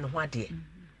se wo nye ne ho ade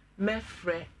me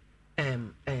frɛ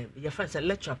ye fa se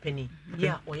lecture penny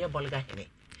ya o ye bolga hene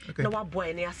na wa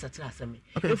boy ne asatira asame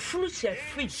efunu she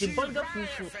fridge bolga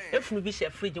fufu efunu bi she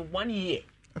fridge 1 year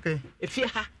okay efie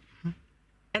ha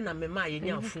ena me ma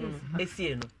yenya afunu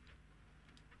esie no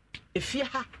efie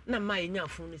ha na ma yenya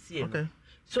afunu esie no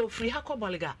so free ha ko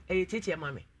bolga tete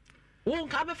ma me won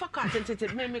ka be fa ka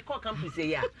tete me ko campus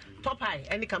ya top high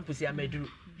any campus ya meduru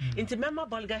inti mema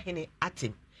bolga hene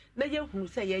atim na ye hunu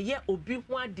se ye obi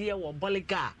ho ade wo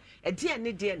bolga de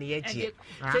ne de ne ye gie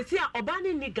sesi a oba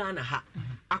ne ni Ghana ha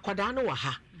akwada no wa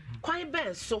ha kwan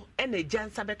ben so ena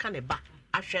jansa be ka ne ba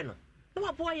ahwe no na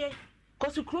wa boye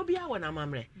kosu kro bia wa na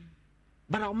mamre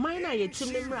but our mind na ye tim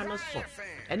mra no so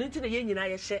eno nti na ye nyina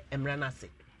ye hye emra na se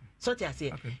so ti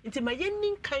ase nti ma ye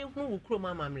nin kan hu wo kro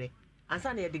mama mre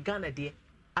ansa na ye de Ghana de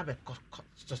abe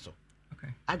so okay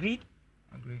agreed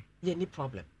ye ni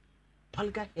problem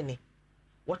polga hene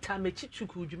wata me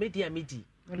chichuku dwumedi amedi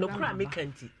no kra me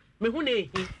kanti me hu na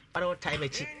ehi para o time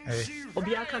echi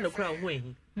obi aka no kra hu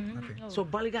ehi so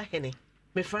polga hene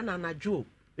me fra na anadwo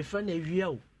me fra na awia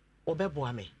o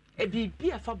obeboa me e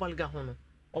bibia fa polga ho no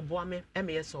oboa me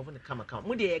eme solve ne kama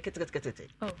mu de ketekete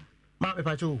ma me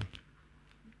pacho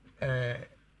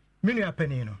menu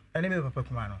apeni no ene me papa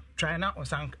kuma no try na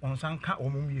onsanka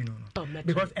omumienu no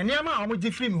because eniama a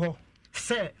omoji film ho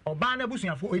say oba na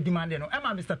busuafo edimande no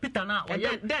ema Mr Peter na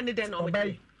oye den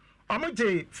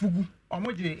omoji fugu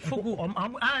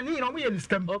ni no omoye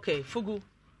scam okay fugu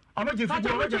omoji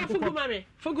fugu mame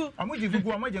fugu omoji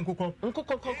fugu omoji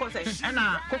nkoko say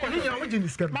na koko ni omoji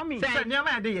scam say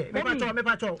niama ya de ye me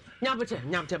pacho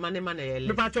nyamte mane ye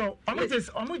me pacho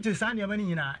omoji sa niama ni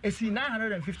nyina esi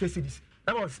 950 cedis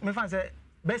that was me fan say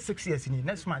best 6 years ni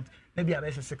next month maybe a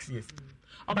best 6 years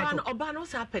oba no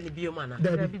sa pen bi o mana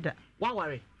da wa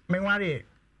ware me ware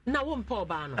na wo mpa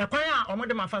oba no ekwan a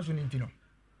omode mafa so ni ntino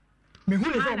me hu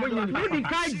le so omo nyi ni di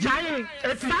ka jaye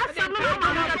sa no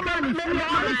ma ka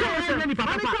ni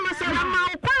papa na ma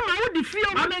okwa ma wo di fie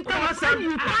o ma nka wa sa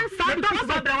you can stand up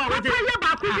for the wa ye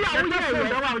ba ku bi a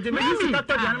wo ye me si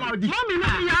doctor di ma odi mommy no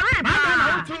yare ba na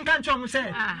wo tun kan chom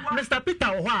say Mr Peter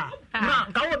o ho a na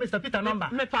ka wo Mr Peter number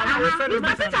me pa Mr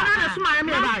Peter na suma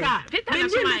me ba me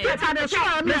ni Peter na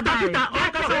suma me ba Peter o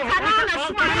ka so na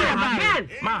suma me ba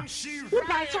ma wo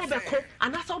ba so be ko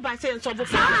ana so ba say so bo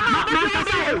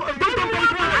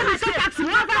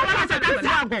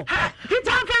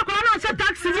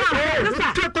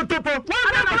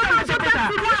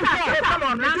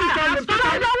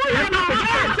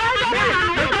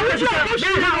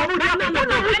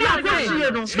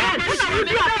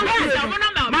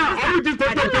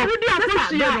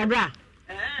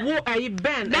wo ayi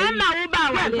ben na wo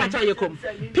ba wa pacha yekom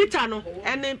Peter no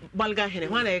ene bolga hene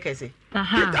wana yekese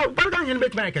Peter bolga hene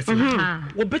betma yekese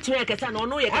wo betma yekese na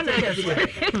ono yekese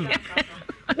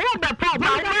wo be pa ba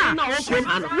na wo kom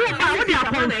ano wo ba wo dia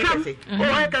confirm wo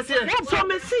yekese wo so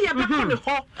me see ye be ko me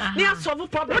ho na solve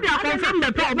problem wo dia confirm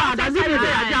the pa ba da say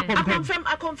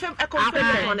I confirm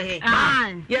on he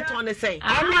yet on the say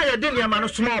amma ye de niam no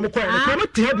suma mo ko no mo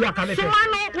te bia ka me suma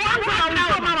no wo na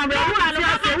mama me wo na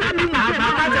wo ni wo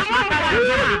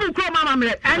ko mama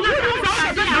me and you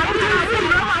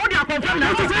wo dia confirm na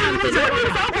wo say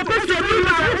wo ko so ni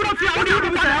ma wo fi wo dia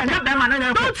confirm na be ma na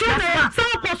ko so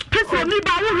ko ni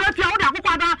ba wo fi wo dia ko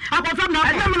I confirm na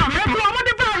e me no me wo mo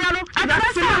de ba ya no I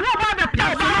just say wo ba be pia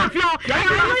so fi o ya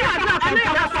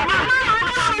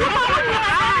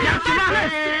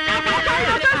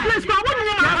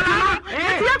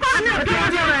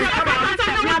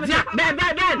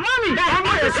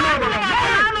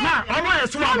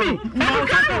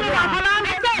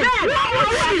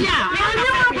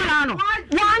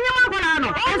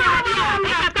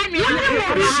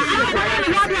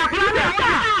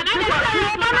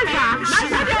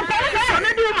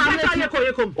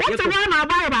yekom. What the one I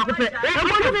buy about it? I'm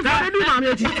going to do my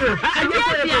teacher.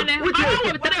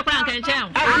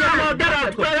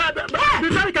 Be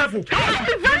very careful.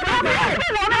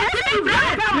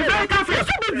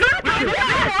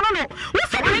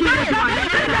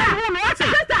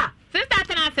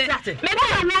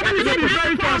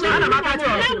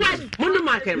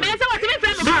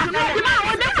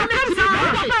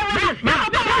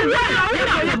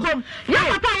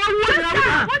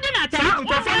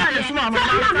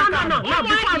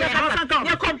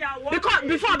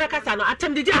 Before Bekasano,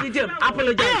 attempt the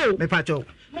apologize. Me pacho.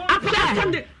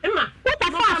 Attempt Emma. What the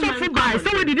fuck so for buy?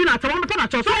 Somebody did not want to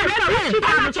panacho.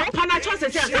 Panacho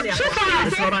says sister.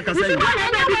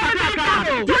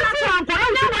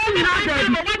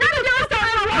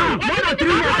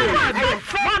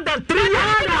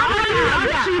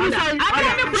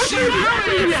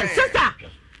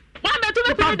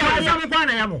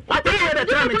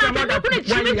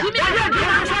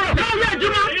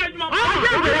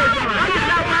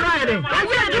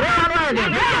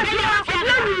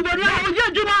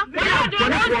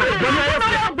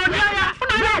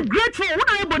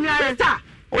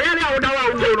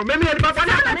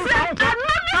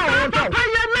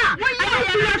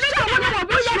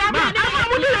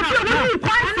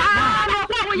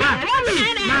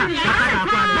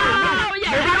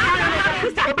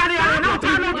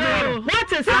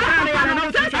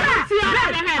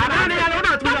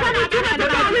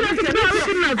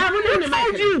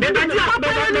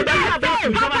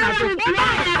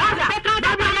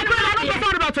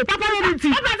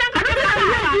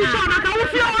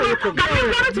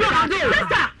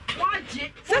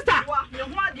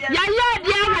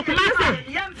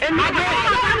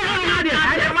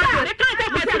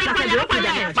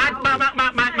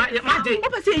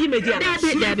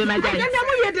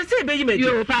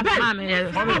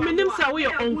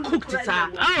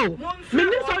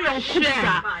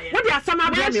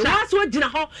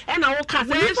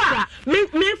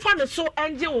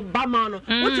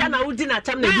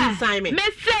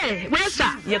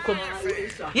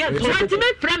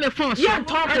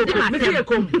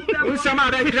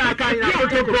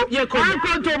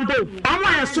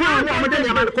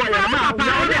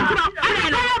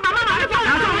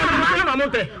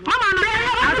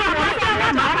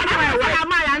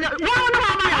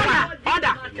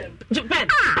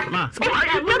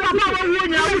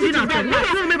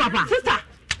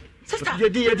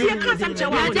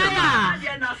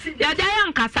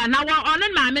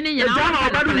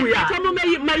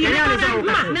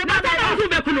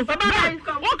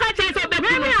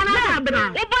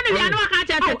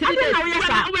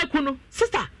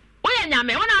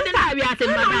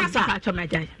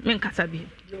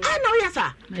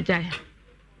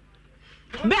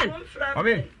 Ben,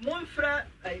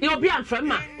 you'll be on from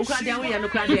my Ukradia and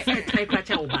Ukradia and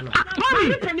Kracha Obano.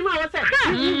 Mommy, can you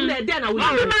say, then I will.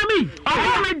 Mommy,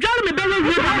 oh, my Jeremy Belly,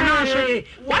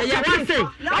 what you say?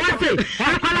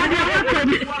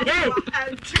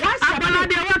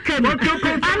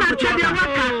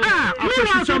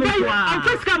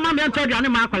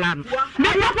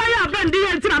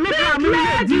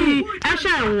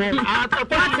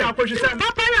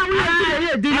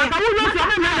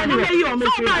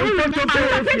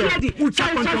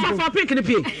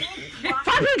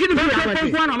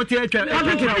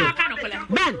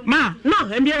 Ben, ma, no,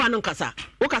 and you are no Casa.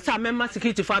 Okasa member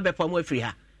security for Abe from free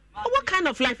her. What kind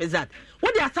of life is that?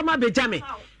 What they are some be jamming?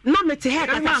 No, me to heck,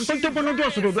 I'm going to put no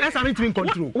so as I'm in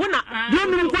control. When I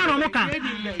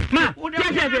ma,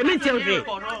 me tell you,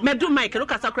 me do Mike,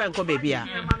 look at Sakra and Co baby.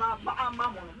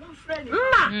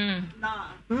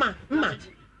 Ma,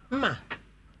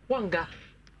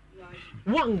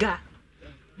 Wanga,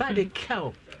 by the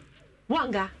cow,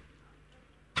 Wanga.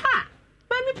 Ha!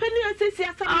 Mammy Penny, I say,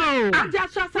 yes, I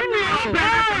just saw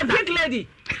some big lady.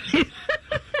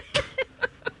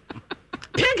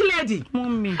 Pink lady,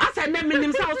 mommy. I said, name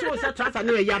himself was a trust and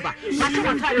no yaba. But you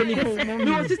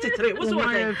were 63. What's what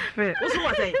I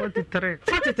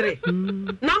 43.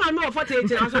 Now I know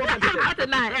 48.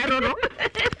 I don't know.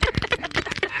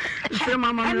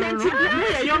 Mama,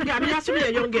 younger,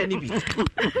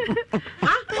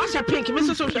 what's your pink,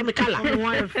 Mrs. Social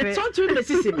Micala? So to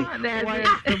Mississippi.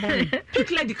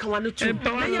 Pink lady, come on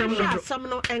to some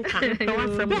no anchor.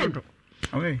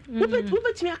 Okay. Who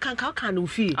me a can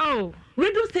feel? Oh,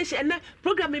 radio station and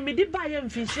program me did buy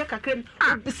and fish a cream.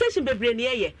 The station be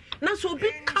brainy. Now so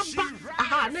big cover.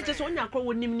 Aha, not just one call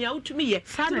when you out to me.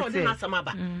 Saturday,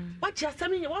 Samaba. What you're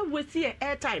saying, one will see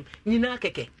airtime. You know,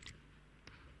 keke.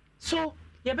 So,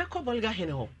 you better call Bolga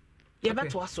Heno. You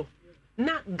better also.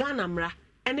 Na Ganamra,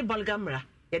 any Bolgamra,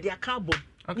 ya dia cabo.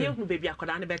 You baby, I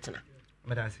could better.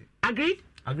 Agreed?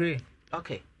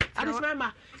 Okay. I just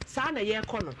remember, Sana ye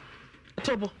kono.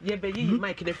 Tobo, ye be yi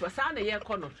Mike ne Sana ye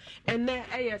kono. And then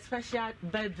a special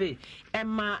birthday.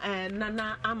 Emma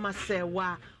Nana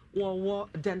Amasewa wo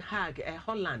Den Haag,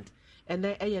 Holland. And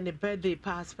then a birthday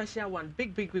pa special one,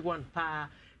 big one pa.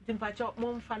 Timpacho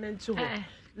mom fan to her.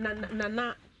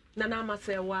 Nana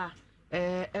Amasewa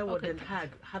Den Haag.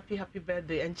 Happy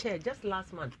birthday and chair just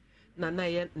last month. Nana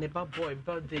ye neba boy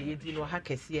birthday ye dino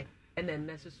hakesiye. And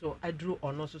then so I drew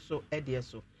on also so Eddie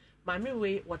so. Mammy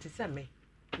way what is me?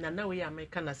 Nana we are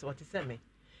making us what is me.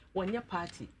 When your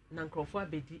party, Nancrofa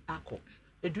Bedi Ako,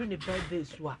 a dream birthday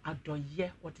swa adore ye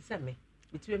what is me.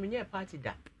 It's a mini party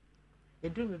that. A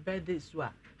dream birthday swa,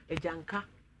 a janka,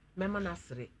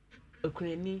 Memanasri, a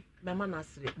crany,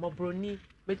 Memanasri, Mobroni,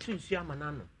 between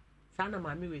Siamanano. Sana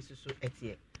mammy way so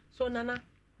etie. So Nana,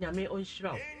 Yame on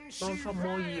shroud, non for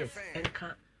more years and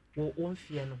can't won't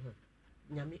fear no home.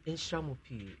 Nyame enhira mo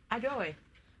pii adwoe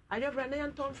na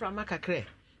yanton from makakre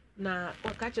na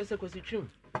wakache se kwasitwum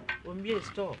ombie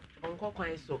store onko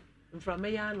kwan so mframa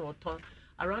ya na oton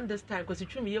around this time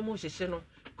kwasitwum ye mo hyehye no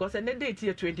because the date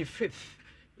here 25th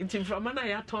inti mframa na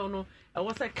ya ton no e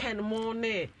was a ken mo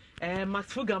ne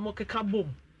Max Fuga mo keka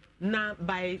bom na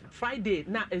by Friday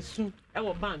na esu e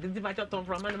wo bank ndi ba ton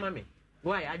from na mame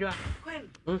why adwa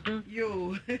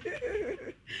yo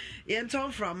yen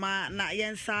ton from na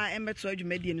yen sa embeto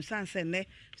adwumadi no sanse ne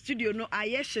studio no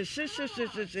aye she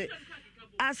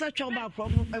asa chomba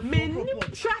problem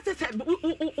try to say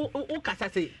o kasa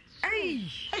say hey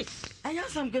aya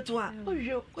sam getwa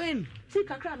oyo queen see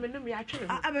kakra me no me atwe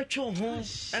ho abetwo ho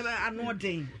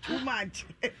anoden too much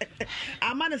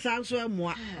amane sa so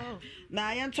amoa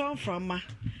na yen ton from ma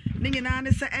ningina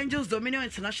ne say Angels Dominion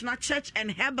International Church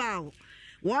and Herbal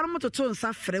one mo to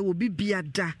nsa frɛ wo bibia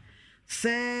da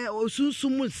sɛ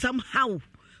osunsum somehow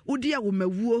odi a wo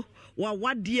mawuo wa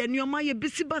wade anioma ye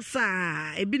bisi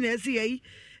basa ebi na esi yi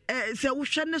sɛ wo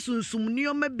hwɛ ne sunsum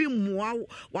nioma bi mmoa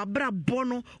wa bra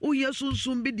bono wo ye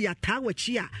sunsum bi di ata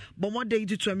wachi a bomode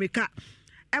itu America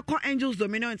Echo Angels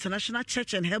Dominion International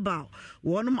Church and Herbal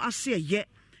wonum ase ye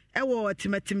ewo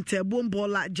timatim tebom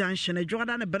bola junction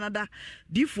adwada ne benada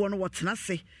difo no wotena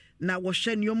se na wo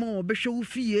hye nyomo obehwe wo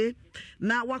fie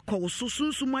na wakɔ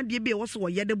sunsum ade bi wo so wo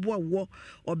yede bo awo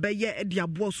obeye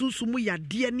adiabo sunsum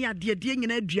yade ne ade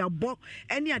nyina aduabo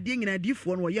ene ade nyina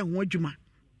difo no wo ye ho adwuma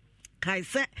kai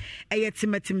se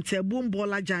timatim tebom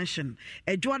bola junction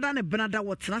adwada ne benada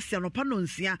wotena se no pa no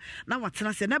nsia na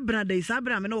wotena se na benada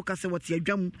isabra me no kase wote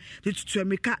adwam tutu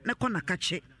America na kɔ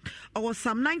kache or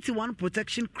Psalm 91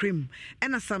 protection cream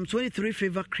and a Psalm 23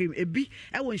 favor cream ebi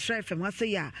won shire fam ha say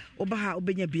ya obaha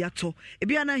obenya biato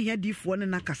ebi ana hia difo ne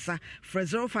nakasa for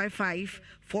 055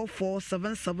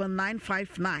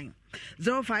 4477959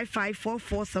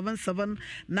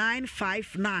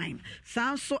 05544779959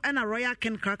 sanso and a royal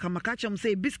ken cracker makacham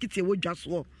say biscuit e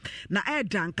wodwaso na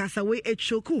dan kasa we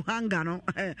echoku hanga no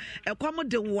ekomo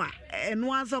de wa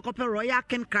eno anso kope royal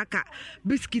ken cracker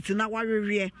biscuit na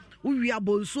warewe uwi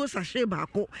abonso sachet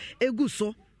baako egu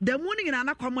so the morning in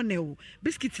anakwamo ne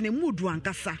biscuit ne mudu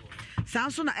ankasa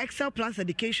sanso na Excel Plus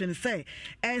Education say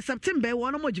September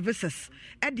one mo Jesus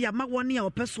e dia ma woni a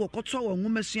opeso okoto wa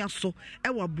nwumasua so e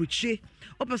wa buchie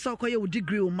opeso okoye wo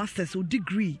degree o masters o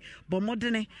degree but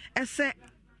modern ese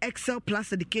Excel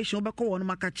Plus Education obeko wonu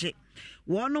makache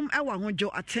wonum e wa hojo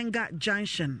Atenga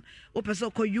Junction opeso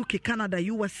ko UK Canada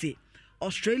USA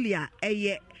Australia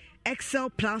Excel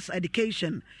Plus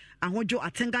Education ahojo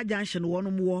Atenga Junction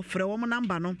wonum wo frɛ wo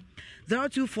number no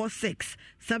 0246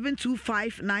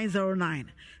 725909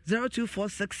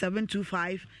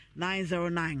 0246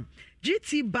 725909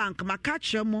 GT Bank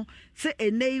makachemo se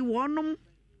enei wonum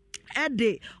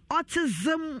ede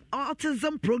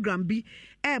autism program bi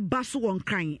baso won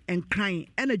kran enkran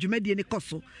ena dwumadi ne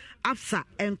koso APSA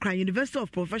enkran University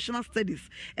of Professional Studies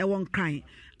won kran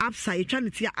APSA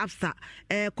etwaniti APSA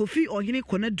Kofi Ohini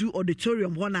Konadu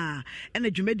Auditorium hona ena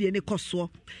dwumadi ne koso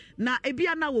na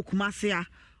ebia na wokumase a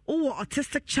wo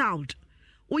autistic child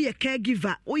wo ye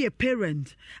caregiver wo ye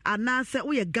parent anase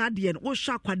wo ye guardian wo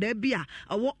sha kwada bia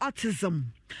wo autism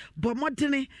bo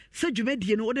modene se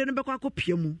dwumadi ne wo de no bekwa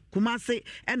kopia mu kumase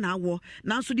ena wo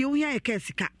nanso de wo hia ye ka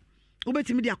sika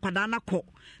obetimi de akwada na kɔ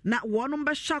na wɔnom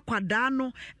bɛhya akwada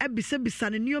no ebisabisa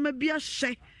ne nioma bi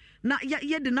ahye na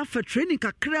ye de na fa training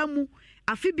kakra mu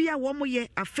afi bia wo mo ye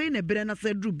afei na bere na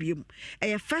sa dru biem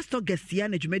 1st August ya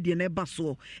na dwumadi na eba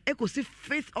so ekosi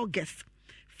 5th August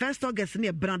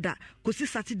ne branda kosi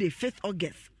Saturday 5th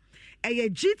August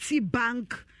GT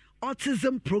Bank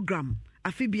autism program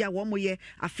afi bia wo mo ye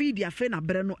afi di afei na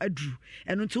bere no adru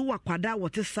eno nti wo akwada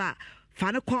wote sa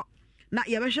fa ne kɔ na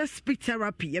yɛbɛhwɛ speech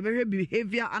therapy yɛbɛhwɛ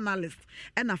behavior analyst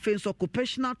ɛna afei nso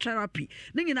occupational therapy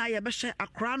ne nyinaa yɛbɛhwɛ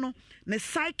akora no ne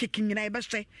psychic nyinaa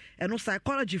yɛbɛhwɛ ɛno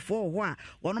psychology foɔ wɔ hɔ a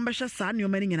wɔn bɛhwɛ saa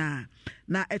nneɛma no nyinaa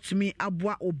na ɛtumi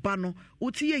aboa ɔba no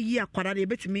wote yɛyi akwara no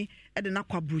yɛbɛtumi ɛde no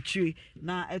akɔ aburokyire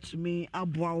na ɛtumi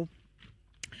aboa wo.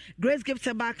 Grace Gift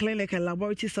Herbal Clinic and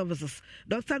Laboratory Services.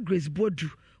 Dr. Grace Bodu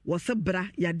was a bra,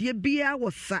 yadia bia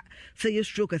was sa, say a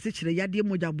stroke as it's a yadia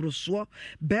moja broswo.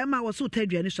 Bema was so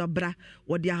teddy so bra,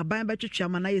 what the Haban better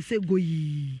chairman I say go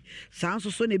ye.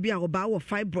 Sounds so nebia or bow of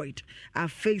fibroid, a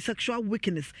face sexual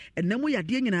weakness, and then we are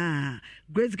dealing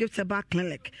Grace Gift Herbal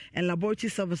Clinic and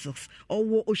Laboratory Services,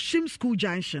 or Oshim School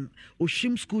Junction,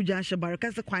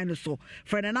 Barakasa Quine so,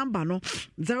 for the number no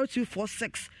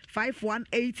 0246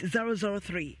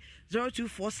 518003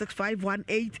 0246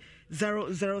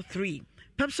 518003.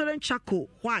 Pepsodent Charcoal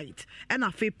White and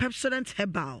a fe Pepsodent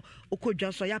Herbal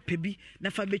Okoja so ya pebi na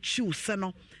fa be chew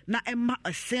seno na emma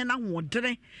asena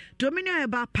wodere Dominion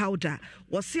Herbal Powder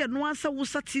was see no answer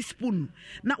wosa teaspoon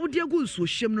na odi agu nsuo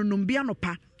hyem no numbia no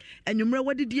pa enwumre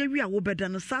wadidi awi a wo beda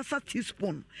no sasa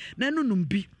teaspoon na no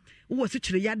numbi wo se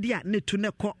kire yade a ne to ne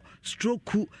kɔ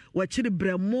stroke wa kire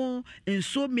bramo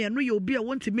enso me no ye obi a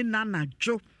wontimi na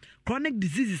anadwo chronic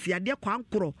diseases yade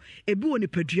kwankoro ebi wɔ ne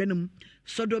padua no mu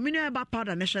so Dominion Herbal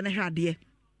Powder ne hwɛ ne hwade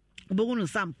obogu no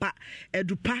sampa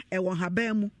edupa ɛwɔ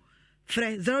haban mu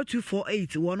frɛ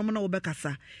 0248 wɔnom na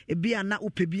wobɛkasa ebi ana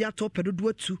opebi ato pedodo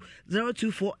atu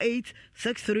 0248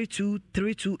 632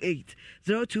 328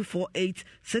 0248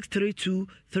 632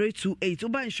 328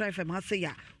 uba nhwɛ fam ha se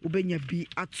ya ubenya bi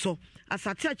ato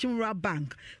asate achimura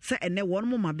bank se ene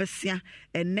wɔnom ma besia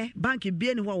ene bank bi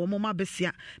eni ho wɔnom ma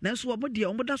besia nanso wɔmo de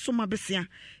wɔmo da so ma besia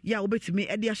ya obetimi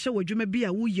ede ahye wadwuma bi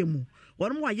a woyemu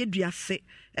wɔnom wa yeduase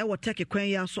ɛwɔ teke kwan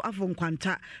ya so afo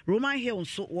nkwanta Roman Hill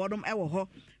so wɔnom ɛwɔ hɔ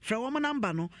frɛ wɔn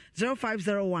number no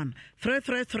 0501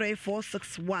 333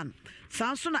 461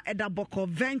 sanso na ɛda bɔkɔ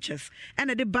ventures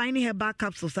ɛna de binding herbal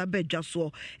capsules abɛdwa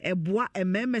so ɛboa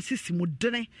ɛmɛɛmɛ sisi mu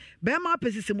dene bɛɛma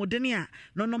apɛ sisi mu dene a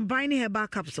nonom binding herbal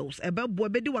capsules ɛbɛboa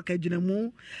bɛdi wakadwina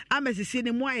mu ama sisi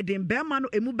ne mu ayɛ den bɛɛma no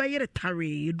emu bɛyɛ tare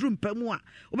eduru mpa mu a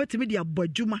wobɛtumi de abɔ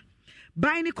adwuma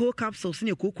binding co capsules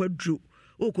ne kokɔ aduru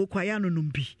okokwa ya no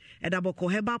numbi edaboko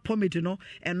heba pomade no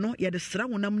eno ye de sra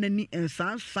wonam nani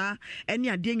ensansa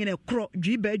ene ade nyine kro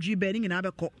dwiba ni nyina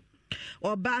beko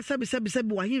oba sabi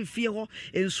wa himfie ho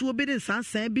ensuo bi de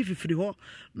nsansa bi fifiri ho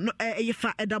no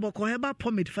yefa edaboko heba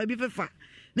pomade fa bi fefa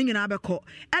ni nyina beko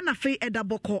ena fe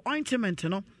edaboko ointment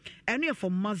no eno ye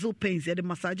for muscle pains ye de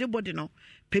massage body no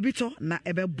pebito na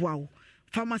ebeboa wo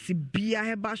pharmacy bia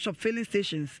heba shop filling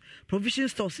stations provision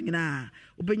stores nyina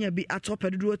obenya bi atop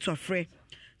edodo to afre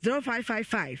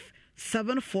 0555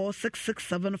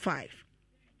 746675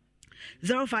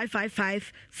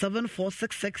 0555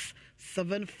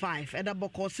 746675 eda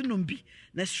boko sinumbi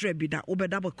na srebi da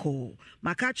obeda boko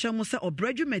maka chemu se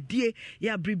obradwu medie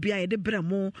ya bribia ye de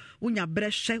bremo unya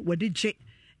brehye wadije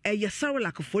eye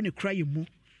Cerelac fo ne kra yemu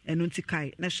eno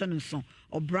ntikai na hye nso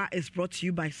obra is brought to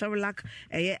you by Cerelac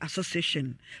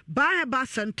association Ba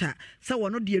Center se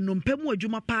wono de nompemu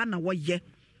adwuma pa na woye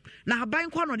na haban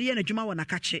kwa no de ye na adwuma wona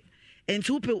kache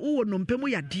enti upe uwo nompemu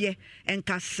yade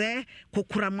enkase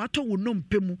kokuramato wo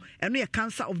nompemu eno ye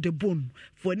cancer of the bone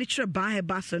for any chere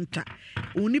Ba Center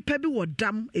unipa bi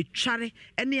wodam etware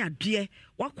ene ade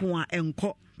wako a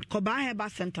enko ko Ba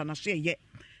Center na so ye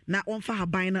na wonfa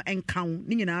haban no enkan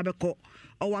ni nyina abekọ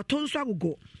owato nso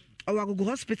agogo Awagogo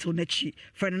Hospital Nechi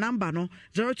for the number no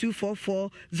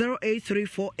 0244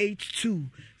 083482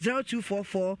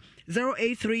 0244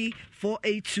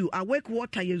 083482 awake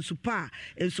water yensupa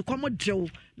ensukomo drew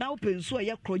na open so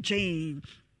ye krojen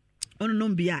ono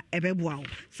nombia ebeboa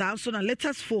saa so na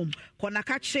latest form kona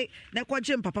kache na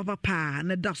kwaje papa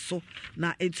na daso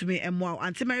na entumi emoa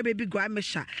anti Mary baby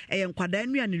grandmesha nkwada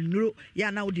nua ne nuro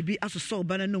ya na odi bi asoso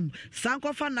bananum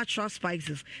sankofa natural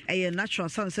spices natural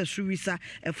sunset suwisa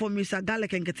formisa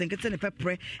garlic nketenkete ne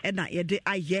pepper na ye de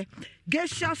aye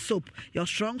geisha soap your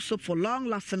strong soap for long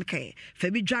lasting care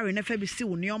fabi dware na fabi si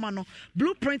wonioma no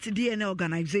Blueprint DNA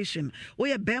organization wo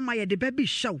ye bema ye de baby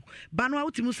show bano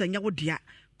awtimu sanya wo dia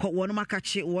ko wono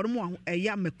makache wono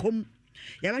eya mekom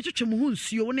ya betwetwe mu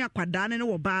hunsuo ne akwada ne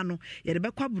wo ba no ye de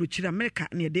bekwa buruchira America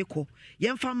ne de ko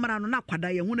ye mfa mra no na akwada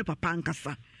ye hu ne papa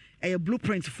nkasa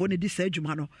Blueprint for ne di sa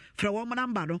adwuma no fra wo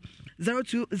number no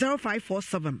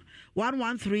 0547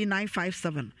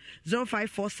 113957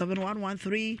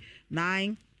 0547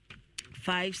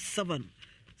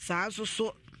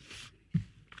 113957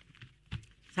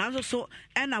 sa so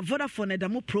and a Vodafone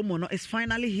Damo promo no is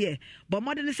finally here. But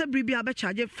more than a Bribia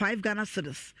charge 5 Ghana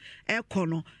cedis. Air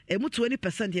corner, a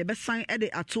 20% ye best sign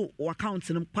edit at 2 accounts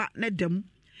in partner them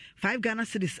 5 Ghana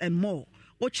cedis and more.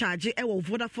 O charge e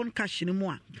Vodafone cash in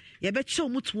more. Ye bet show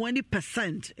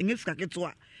 20% in its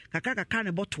kaketwa. Kakaka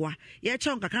ne botwa. Ye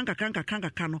chon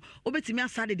kakanka kano. Obetimi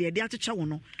aside de dia techa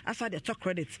wono. Aside the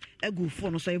credits e go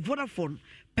phone so Vodafone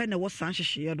pen was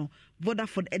sanhye no.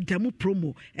 Vodafone e demo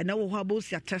promo and na wo abo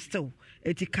sia testel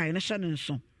eti kai na hye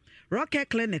nso. Rocket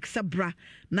Clinic sabra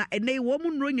na ene wo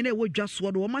mu nro nyina e wo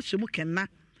dwaso do wo ma hye mu kenna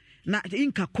na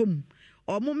inka kom.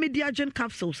 Omo mediagen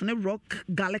capsules ne rock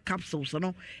garlic capsules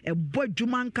no e bo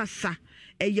dwuma nkasa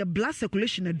e ye blood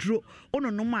circulation aduro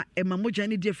ono no ma e mamoja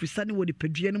ne dia frisa ne wo de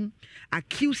padua no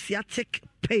acute sciatic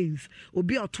pains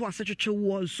obi oto asetwetwe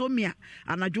wo nsomia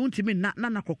anadwo ntimi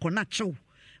na kokona chew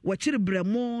wachiri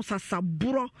bremo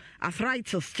sasaburo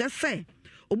arthritis chese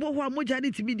obo ho amoja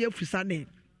ne timi dia frisa ne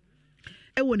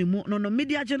ewonimu no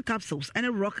mediagen capsules and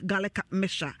a rock garlic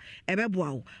mixture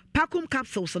ebeboa pacum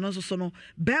capsules no so no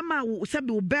bema wo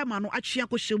sebi wo bema no achia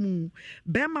ko hyemu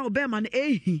bema wo bema no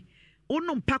ehi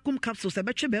onom pacum capsules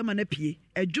ebetwe bema na pie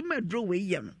adwuma dro we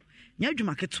yem nya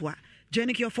adwuma ketwa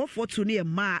genic your 442 ne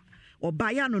ma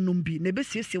obaya no nombi na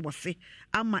besiesie wose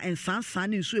ama ensansan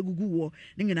ne nso egugu wo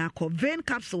ne nyina akọ vein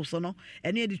capsules no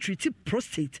ene de treat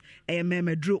prostate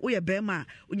memedro wo ye bema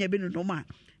onya be no normal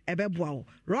ebeboa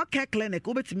Rocket Clinic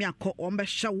obetimi akọ ombe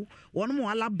hyew won mo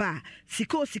alaba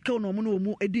sika no mo no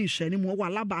mu edi nhwani mu wo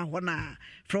alaba ho na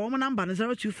from number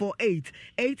 0248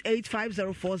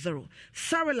 885040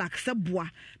 Sarelac seboa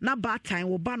na ba time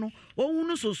wo ba no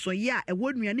ohunu soso ye a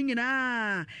ewo nuane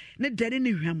nyina ne dare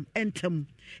ne hwam entam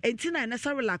entina na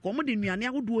Sarelac omo de nuane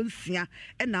ahodo nsia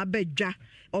e na abadwa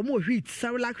omo wheat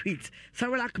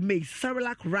Sarelac maize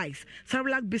Sarelac rice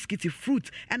Sarelac biscuit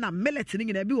fruit and a millet ni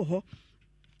nyina bi wo ho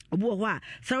obo ho a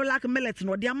Sarelac millet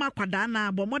no de ama kwada na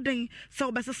bo moden se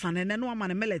obesesane ne no ama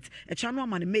ne millet e cha no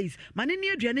ama ne maize mane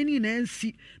ne aduane ni na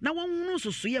nsi na wonhunu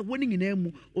soso ye woni nyina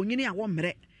mu onyini a wo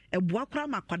mere ebua kra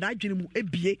ma kwada adwene mu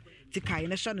ebie tikai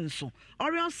ne hye nso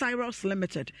Orion Cyrus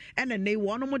Limited and ne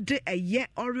wono mo de eye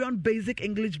Orion Basic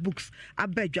English Books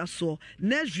abadwa so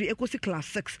nursery ekosi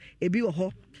class 6 ebi wo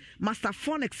ho Master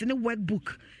Phonics ne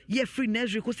workbook ye free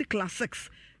nursery ekosi class 6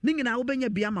 ningina wo benya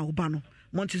bia ma wo ba no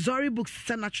Montessori books,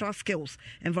 natural skills,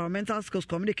 environmental skills,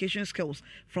 communication skills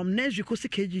from nursery kosi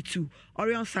KG2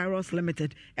 Orion Cyrus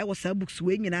Limited. E was a books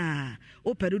we nyina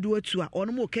o pedudu atu a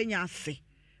ono mo Kenya ase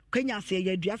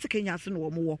ye duase Kenya ase no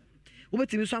wo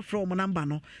obetimi so from number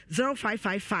no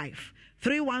 0555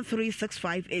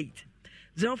 313658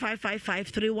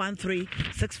 0555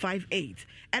 313658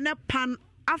 and a pan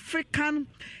African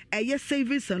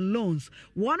savings and loans.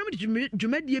 One of the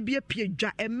Jumedia be a pia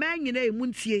a man in a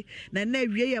muntie na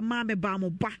wie a mame ba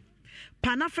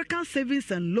Pan African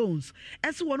savings and loans.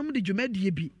 As one of the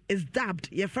Jumedia be is dubbed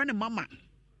your friend mama.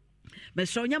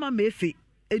 Mesonyama mefe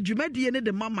a Jumedia ne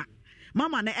the mama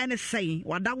na any saying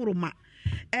wadawruma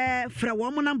fra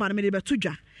woman number me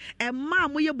betuja e ma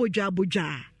mo ye boja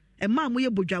e ma mo ye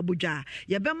boja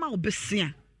ye be ma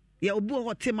obesia ya obu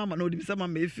ho te mama no dim sama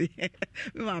mefe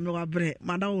me ma me wa bre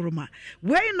madawruma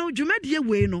we no dwumadie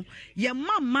we no ye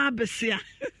mama besia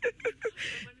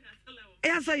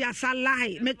esa ya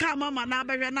salai me ka mama na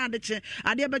behwe na adeche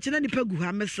ade beche na nipa gu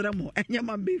ha mesre mo enye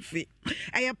mama mefe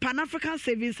Pan African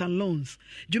Savings and Loans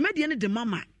dwumadie ne de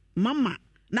mama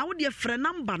na wo de frɛ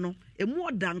number no emu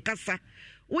oda nkasa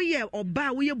wo ye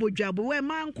oba wo ye bodwabo we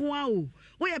ma nko a o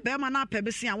wo ye be ma na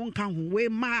apɛbesia wo nka ho we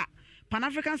ma Pan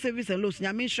African Service and Loans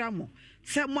nyame nhra mo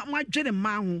se mo adwene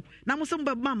ma ho na mo se mo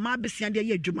ba ma besia de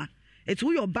ye adwuma it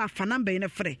wo your ba fa number in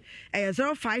frɛ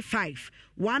 055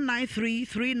 193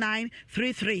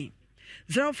 3933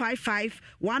 055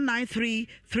 193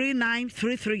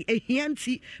 3933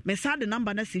 ehianti me sa de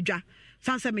number na sidwa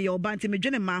sanse me your ba nti me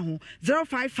dwene ma ho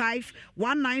 055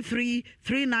 193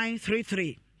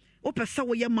 3933 opesa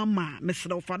wo ye mama me se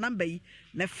fa number yi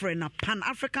na frɛ na Pan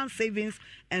African Savings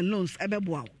and Loans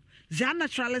ebeboa Zia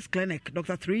Naturalist Clinic,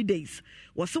 Dr. 3 days.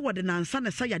 Was so what the Nansan and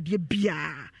Sayade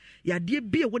Bia. Yadia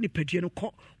Bia when the Pedino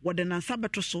caught what the Nansa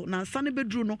Betroso, Nansani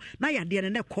Bedruno, Nayadia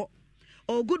and Eco.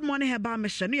 Oh, good morning, Heba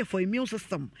Meshania for immune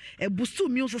system. A boostu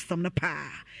immune system, na pa.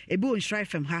 A boo and shrive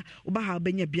from her, Ubaha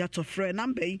Benya Biato Fre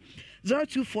number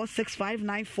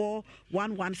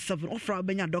 0246594117. Offer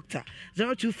Benya Doctor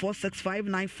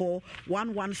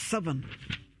 0246594117.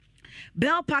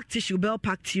 Bell Pack tissue, Bell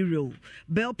Pack tea roll,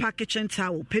 Bell Pack kitchen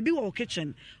towel, Pebi or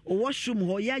kitchen, or washroom,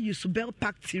 or yeah, use Bell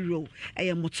Pack tea roll,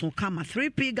 a moton kama,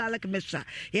 3P garlic mixture,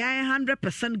 yeah,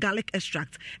 100% garlic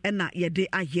extract, and not ye de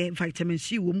aye vitamin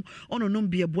C wom, on a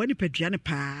numbi a buoni pediane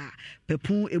pa,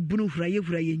 pepun, a bunu hraye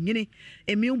yini,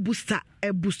 immune booster,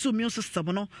 a boost immune system,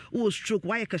 no, or stroke,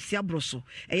 why a cassia broso,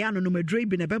 a yano no medre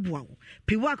bin a bebuau,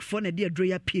 Piwak for a dear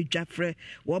Drea P. Jaffrey,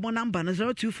 woman number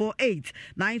 0248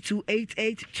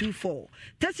 928824.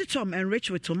 Tessie Tom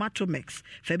enriched with tomato mix.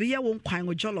 Fabia won't quine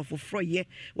with jollof for 4 year.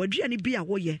 What do any be a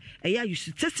warrior? A ya you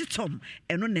should Tessie Tom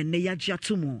and on a neya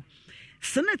jatumo.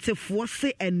 Senator for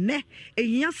say and ne a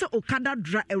yasa okada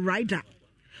rider.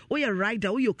 Or your rider,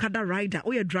 or your okada rider,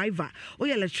 or your driver, or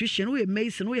your electrician, or your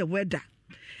mason, or your weather.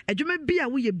 A you may be a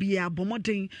we be a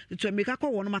bomoding to make a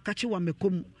call one makachi one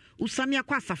mekum. Usania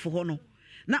kwasa for hono.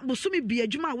 Na bosumi bia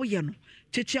adwuma wo ye no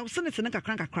cheche awse ne tene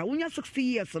kakra wonya 60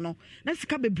 years no na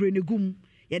sika bebre ne gum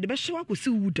ye de be hye wakosi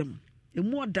wudam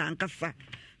emu oda ankasa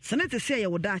sene te se ye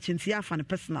woda achenti afa ne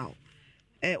personal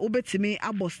obetimi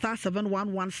abo star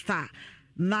 711 star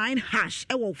 9 hash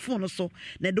wo phone so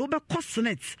na de obekọ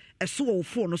senet eso wo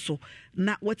phone so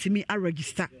na watimi a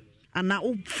register ana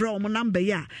o from number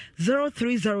ya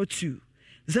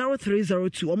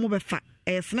 0302 omo befa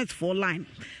senet for line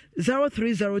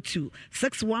 0302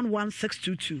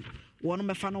 611622. One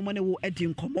me fa no money wo edi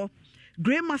nkomo.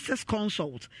 Grey Masters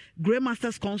Consult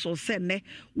said ne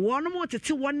one more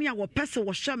tete one ya wo pese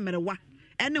wo hye merewa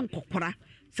ene nkokora.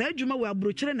 Sa adwuma we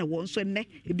abrochire ne won so ne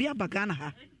e bia bagana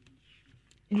ha.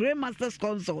 Grey Masters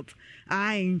Consult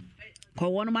ai ko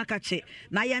one makache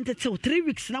na yentete 3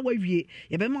 weeks na wawie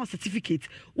ye be ma certificate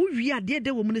wo wie ade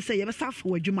de wo mu ne say ye be safa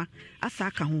wadwuma asa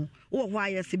aka ho wo ho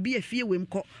aye se bia fie wem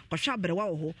ko hwa abrewa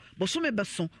wo ho bosome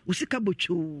beso usika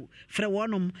bocho frɛ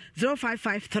wonom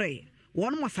 0553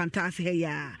 one more santase he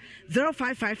ya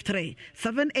 0553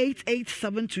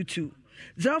 788722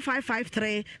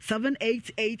 0553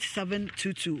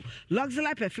 788722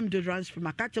 Luxury perfume deodorant from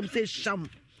Makacham say sham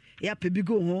ya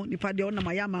pebigo ho nipa de ona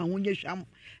mayama ho nye hwam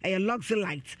e Luxury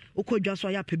light okodwa so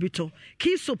ya pebito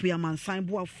key soap ya mansan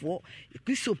boafo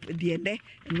key soap de ne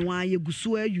no aye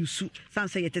gusu ayusu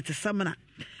sanse yetete samna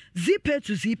Zipay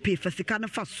to Zipay fasika na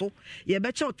faso ye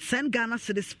becha 10 Ghana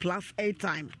cedis plus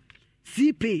airtime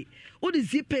Zipay o de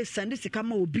Zipay send sika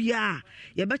ma obia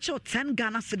ye becha 10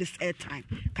 Ghana cedis airtime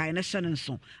kai na hye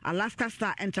nso Alaska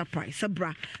Star Enterprise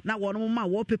sabra na wono ma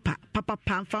wallpaper papa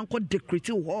pan fan ko decorate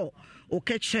wo o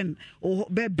kitchen o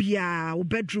bebia o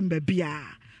bedroom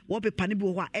bebia wallpaper ni bi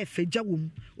wo a efeja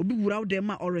wom obi wura dem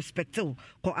ma or respectful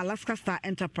ko Alaska Star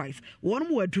Enterprise wono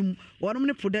mo adum wono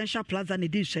ne Prudential Plaza ne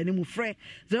di hye ne mu frɛ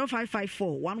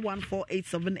 0554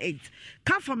 114878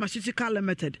 Car Pharmaceutical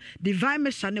Limited Divine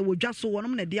Mission ne wodwa so wono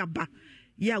ne de aba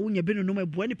ya wunya benu no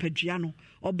mabua ni padua no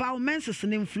oba o menses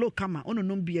ne flow kama ono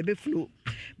no bia be flow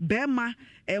bema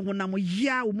honam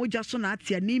ya o moja so na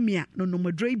atia anemia no no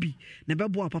madrai bi na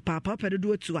bebo papa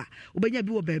pedo atu a obenya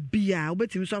bi wo ba bia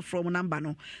obetimi so from number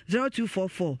no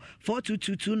 0244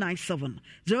 422297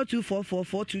 0244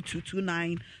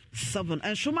 422297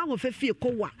 and shoma go fefie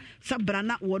kowa sabra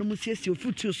na wono mu siesie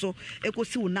ofutu so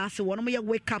ekosi wonase wono ye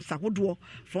wake up sahodo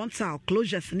frontal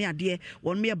closures ne ade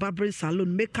wono ye barbering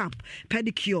salon makeup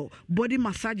pedicure body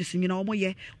massages nyina omo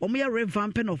ye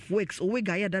revamping of wigs o wig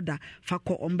aye dada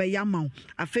fako ombe yamaw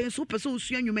afen so pese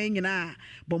osua nwuma nyina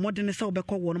bo modern se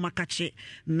obekọ wono makache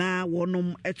na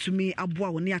wonom etumi aboa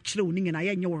woni akere woni nyina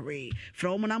ye nyewore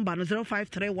from number no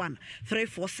 0531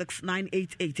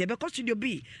 346988 ebekọ studio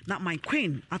B na my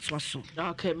queen atwaso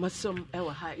okay masom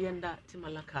ewa ha yenda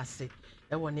timalakase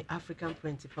ewo ni African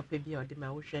print papa bi o de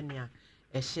ma wo hwene a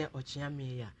ehye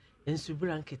ochiame ya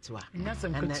ensubura nketwa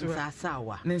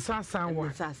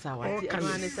nsasawa ti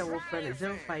amane se wo frɛ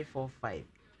 0545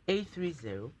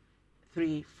 830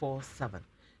 347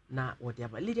 na wodi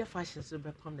aba Lydia Fashion so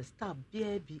be pam the star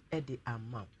baby edi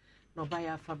amount no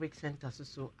buy fabric center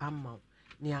so amount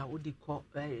nia wodi ko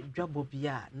dwabo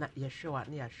bia na ye hwe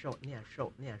na ya show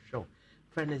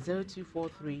friend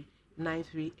 0243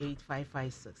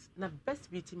 938556 na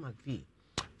best beauty McV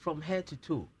from head to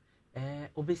toe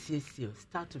obesiesio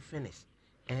start to finish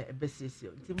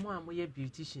obesiesio nti mo amoye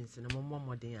beauticians na mo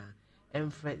modern a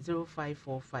emfre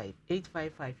 0545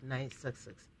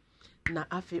 855966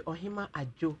 na afi ohima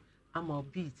ajo ama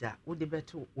obita wode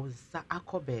beto onsa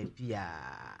akoba bia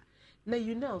na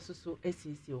you know so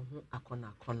esesio ho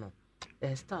akona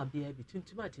star bia bi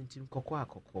tuntum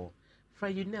kokko fra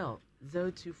you know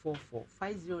 0244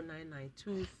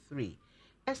 509923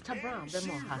 Esther Brown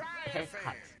bemo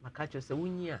haircut makacho se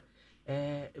wunya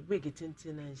wig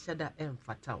tintin and shada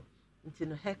fatal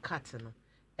ntino haircut no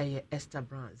Esther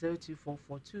Brown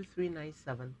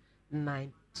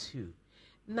 0244239792.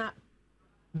 Now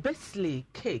Besley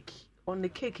cake on the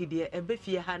cake dear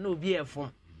ebefie ha no be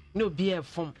from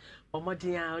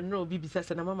omodia no be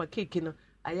bisa na mama cake no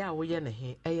aya wo ye ne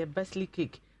he Besley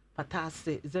cake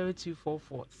patase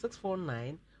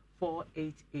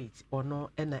 0244649488 or no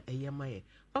ena maye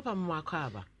papa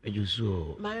mwakaba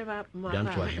ejuso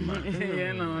danto ahema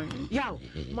yaw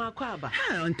mwakaba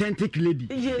authentic lady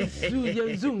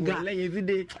yezunga wala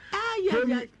yezide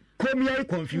yeah. Come here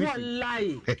confused.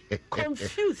 Wallahi.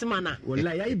 Confused mana.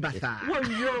 Wallahi ai basa.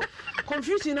 Woyo.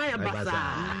 Confusion ai basa.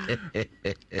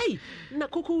 Hey, na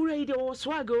koko ready or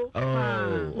swago.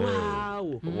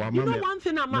 Wow. You know one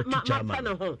thing I'm fan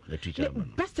home.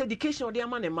 Best education or the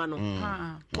man and man.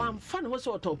 One fan was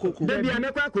sort of koko. Baby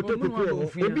amekwa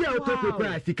kotoko. Obi a otoko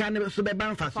a sika ne so be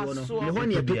ban faso no. Ne ho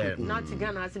ne etoko. Na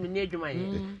tigana asem ne adwuma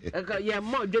ye. Ya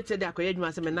mo dwete de akoye adwuma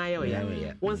asem na ye o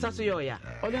ya. Won saso ye o ya.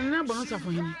 O de na bono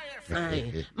safo hini.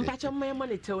 Mpacha my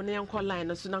money tell na yanko line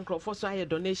no so na nkrofo so aye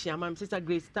donation am sister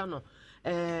Grace Tano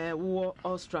wo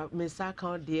Austria mesa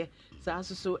account there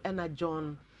so ena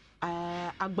John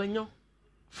Agbanyo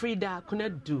Frida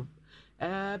Kunadu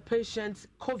patient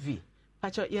Kovi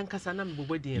pacha yankasa na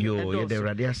mbobodi yo ye the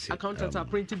radius accountant are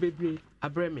printing baby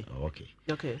abreme okay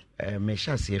me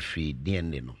sha se free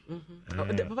DNA no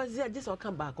the papa say just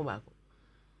come back okay.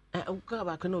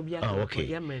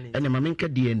 And my main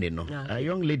DNA no. A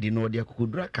young lady no dia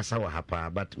kukudura kasa wa hapa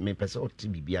but me pese oti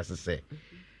bibia se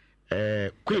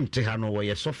Queen Tehano wo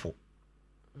ye sofo.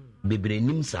 Bebre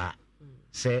nim sa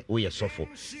se wo ye sofo.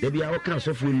 De bia wo kan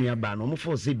sofo nua ba no mo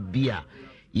fo se bia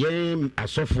ye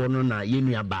asofo no na ye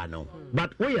nua ba no.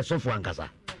 But wo ye sofo ankasa.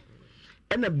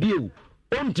 Ena bio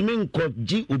ontimi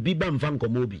nkoji obi ba mfa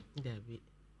nkomo obi.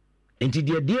 Enti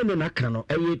de DNA na kan no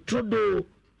eye trodo.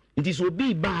 It is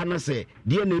obi ba na se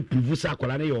de na privu sa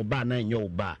akola na yo ba na enyo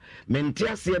ba mente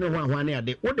ase ne hwan na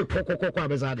ade wo de kokokoko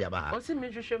abeza de aba ha o se me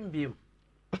hwehwem biem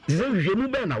ze hwehwemu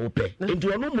be na wo pe enti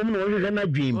ono mum na hwehwe na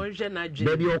dwem ba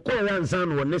bi okọ ya nsan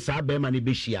no ne sa ba ma ne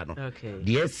be hia no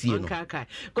de asie no kaka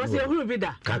cause you huru bi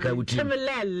da kaka wuti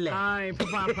ai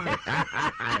papa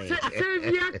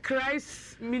Savior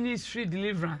Christ Ministry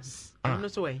Deliverance no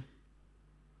so way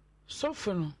so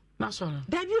for no National.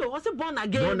 David was born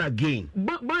again. Born again.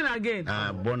 Born again.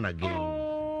 Born again.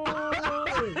 Oh.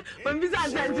 When we are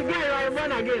together,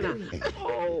 born again.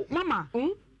 Oh, Mama.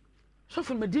 So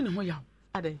for Medina, mo ya.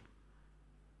 Ade.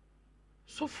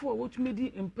 So for what medi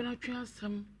impenatria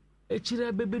sam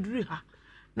echira bebeduri ha.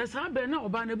 Na sa be na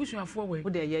oba na ebusuafo we.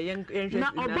 Wo de ye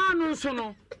na oba no so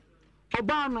no.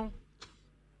 Oba no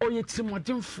oye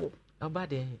timodimfo. Oba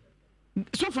de.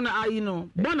 So for na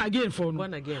born again for no.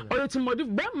 Born again. Oye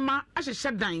timodif be ma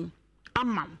ahye dan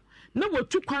amam. Na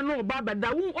wotu kwan no oba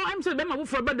bada wo am say be ma wo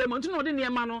for bada mo nti no de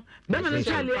niema no be ma no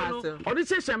chale no o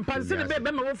de champagne say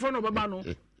be ma wo for no baba no.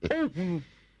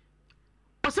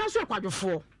 Osanso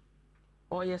kwadwofo.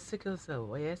 Oh yes, sickle cell.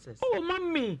 Oh yes. Oh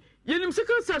mommy, you nim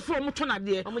sickle cell for mo tona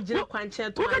de. Omo gina kwanche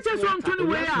to. What can so 20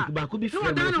 way ah? Ba ko bi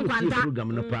from the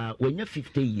program no pa when you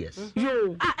 50 years.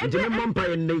 Yo. Nje me mompa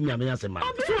ye nna nyame asema.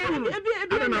 What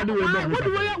do we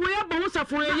ba wo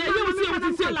safo ye wo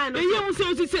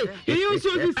se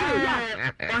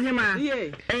ohema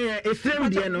esrem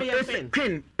die no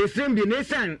queen esrem die ne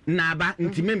san na aba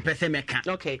ntime mpese meka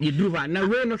ye duru ha na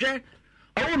we no hwe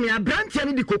oh me abrantia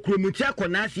ni di kokromuti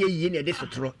akona ase yiye ne de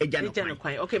sotoro eja no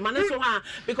kwan okay man so ha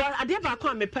because ade ba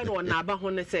kwa me pe no na aba ho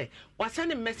ne se wa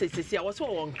send message sisi a wo so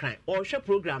won kran o hwe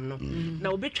program no na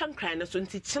obetwa kran no so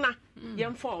nti kina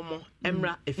yemfa omo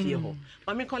emra efie ho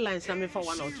ma me call lines na me fa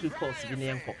 1 or 2 calls bi ne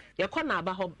yenko ye kwa na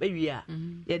aba ho ewi a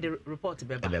ye de report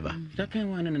beba second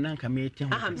one na nka me eti ho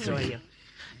I'm sorry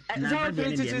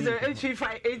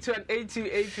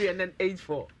 03208358818283 and then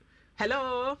 84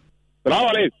 hello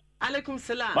Salaam alaikum. Alaikum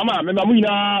salam. Mama, me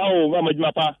mamuna o mama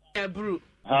juma pa. Ebru.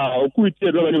 O ku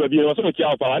tie do ni ba bi o so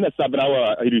kia pa na sabra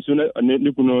wa irisu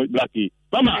ne kuno blackie.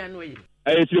 Mama.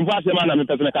 Sirimfa se ma na me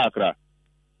pese ka akra.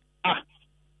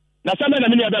 Na sama na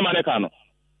me ni aba ma ne ka no.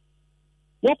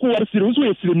 Wo ku war siru so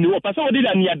esirim ni wo pa sa wo di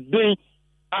da ni aden.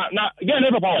 Na ge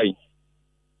ne papa wai.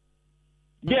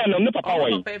 Ge no ne papa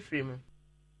wai. Papa efrim.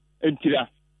 Entira.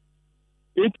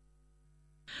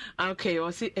 Okay,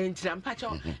 or see entram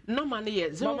pacho no money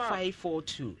yet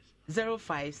 0542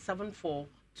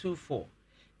 057424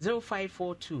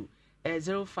 0542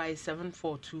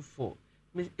 057424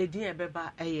 Miss Edina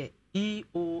Beba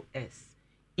EOS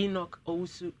Enoch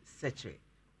Ousu Secretary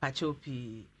Pacho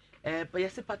P but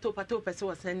yes pato person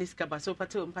was sending scabaso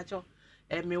pato pacho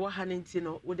me wa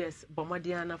hanintino wo des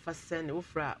bomadiana fa send wo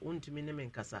fra untumi ne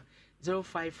menkasa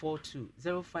 0542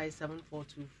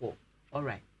 057424 All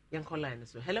right. Young line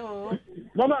so. Hello.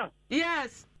 Mama.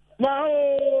 Yes.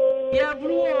 Yeah,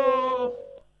 bro.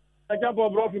 I can't go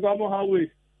bro from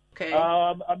highway. Okay.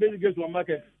 I basically get to a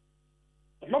market.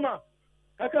 Mama,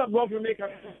 I can't go from make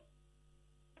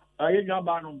I ain't not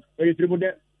banum. I triple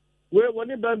that. Where when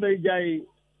you done the guy,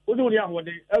 what do you want?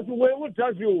 As to where would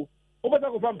tell you, over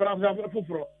the from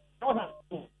Fufro.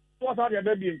 What's out your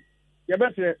baby? Your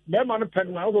best, man,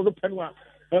 pen, I also pen one.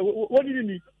 What do you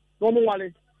need? No more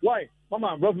wallet. Why?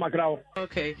 Mama, broke my crowd.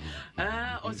 Okay.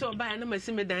 Also, by no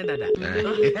messy dada.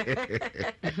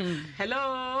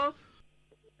 Hello.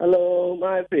 Hello,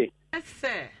 my FA. Yes,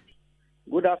 sir.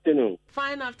 Good afternoon.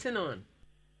 Fine afternoon.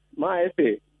 My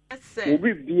FA. Yes, sir.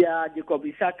 We be Jacob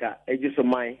Isaka, a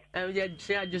Jusomai. Yeah,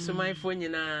 Jusomai phone, you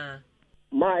know.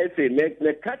 My FA, make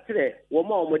the country,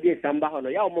 woman, with this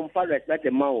Sambahono, your father, let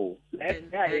the mouth.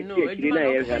 No,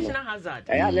 occupational hazard.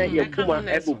 I am a Puma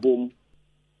Ebu Boom.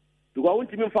 Do I want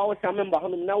to be for some member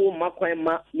now?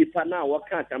 Makwa, Nipana, what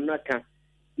can't, I'm not can.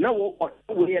 Now,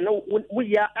 we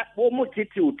are at almost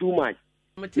too much.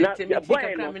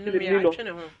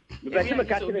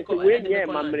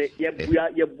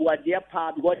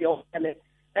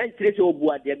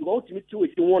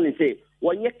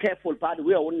 Careful part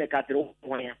we are only catching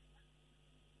one.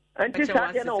 And this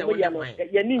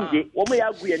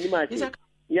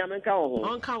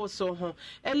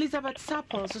Elizabeth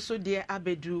Sapon so dear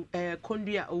Abedu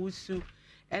Kondia Owusu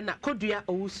ena Kodua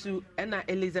Owusu ena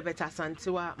Elizabeth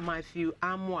Asantewa Matthew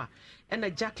Amwa ena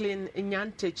Jacqueline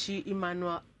Nyantechi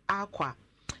Emmanuel Akwa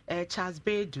Charles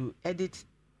Bedu Edith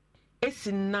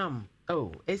Esinam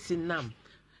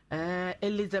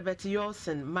Elizabeth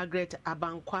Yolson Margaret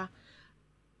Abankwa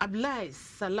Ablai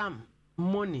Salam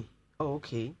Moni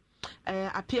okay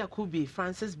Apia Kubi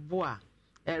Francis Boa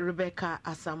Rebecca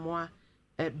Asamoah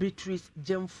Beatrice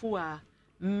Jemfua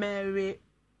Mary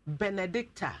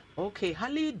Benedicta okay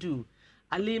Halidu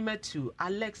Alimatu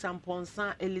Alex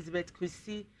Amponsan Elizabeth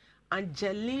Kusi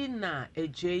Angelina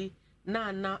Ej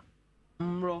Nana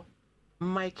Mro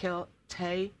Michael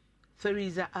Tay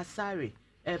Theresa Asari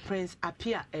Prince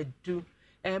Apia Edu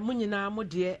munyina mo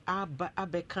de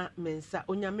abeka mensa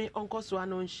onyame onkoso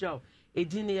anon show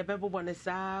edine ye bebo ne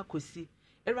saa kosi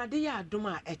erade ya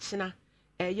adoma echina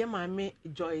ye maame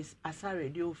Joyce Asare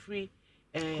de ofri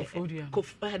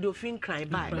de ofin cry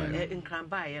by in cry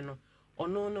by no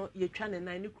ono no ye twa ne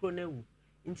nan ne kro na wu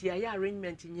nti ya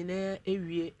arrangement nyina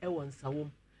ewie e won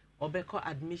sawom obeko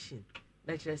admission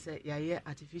na kire se ye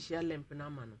artificial limp na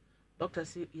ma no doctor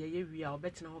say ye wi a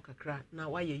obetena ho kakra na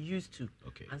why you used to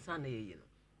ansa na ye no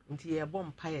nti ye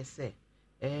bom paye se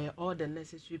all the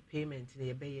necessary payment na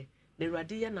ye beye na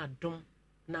Awurade ye na dom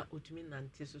na otumi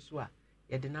nante so a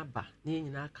ye de na ba na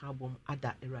nyina ka bom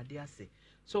ada Awurade ase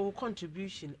so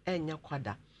contribution enya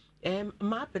kwada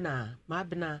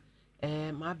mabena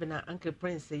Uncle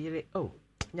Prince yere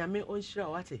nyame onhira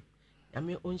wate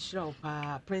nyame onhira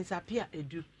pa Prince Apia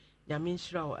Edu nyame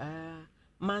onhira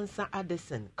Mansa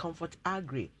Addison Comfort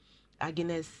Agri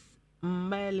Agnes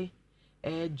Meli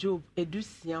Job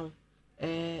Edusian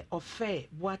Ofe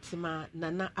Boatima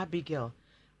Nana Abigail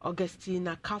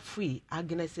Augustina Kafui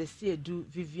Agnes Esiedu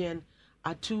Vivian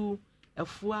Atu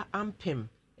Efua Ampem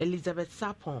Elizabeth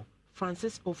Sapon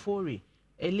Francis Ofori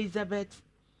Elizabeth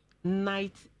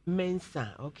Knight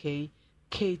Mensa okay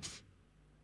Kate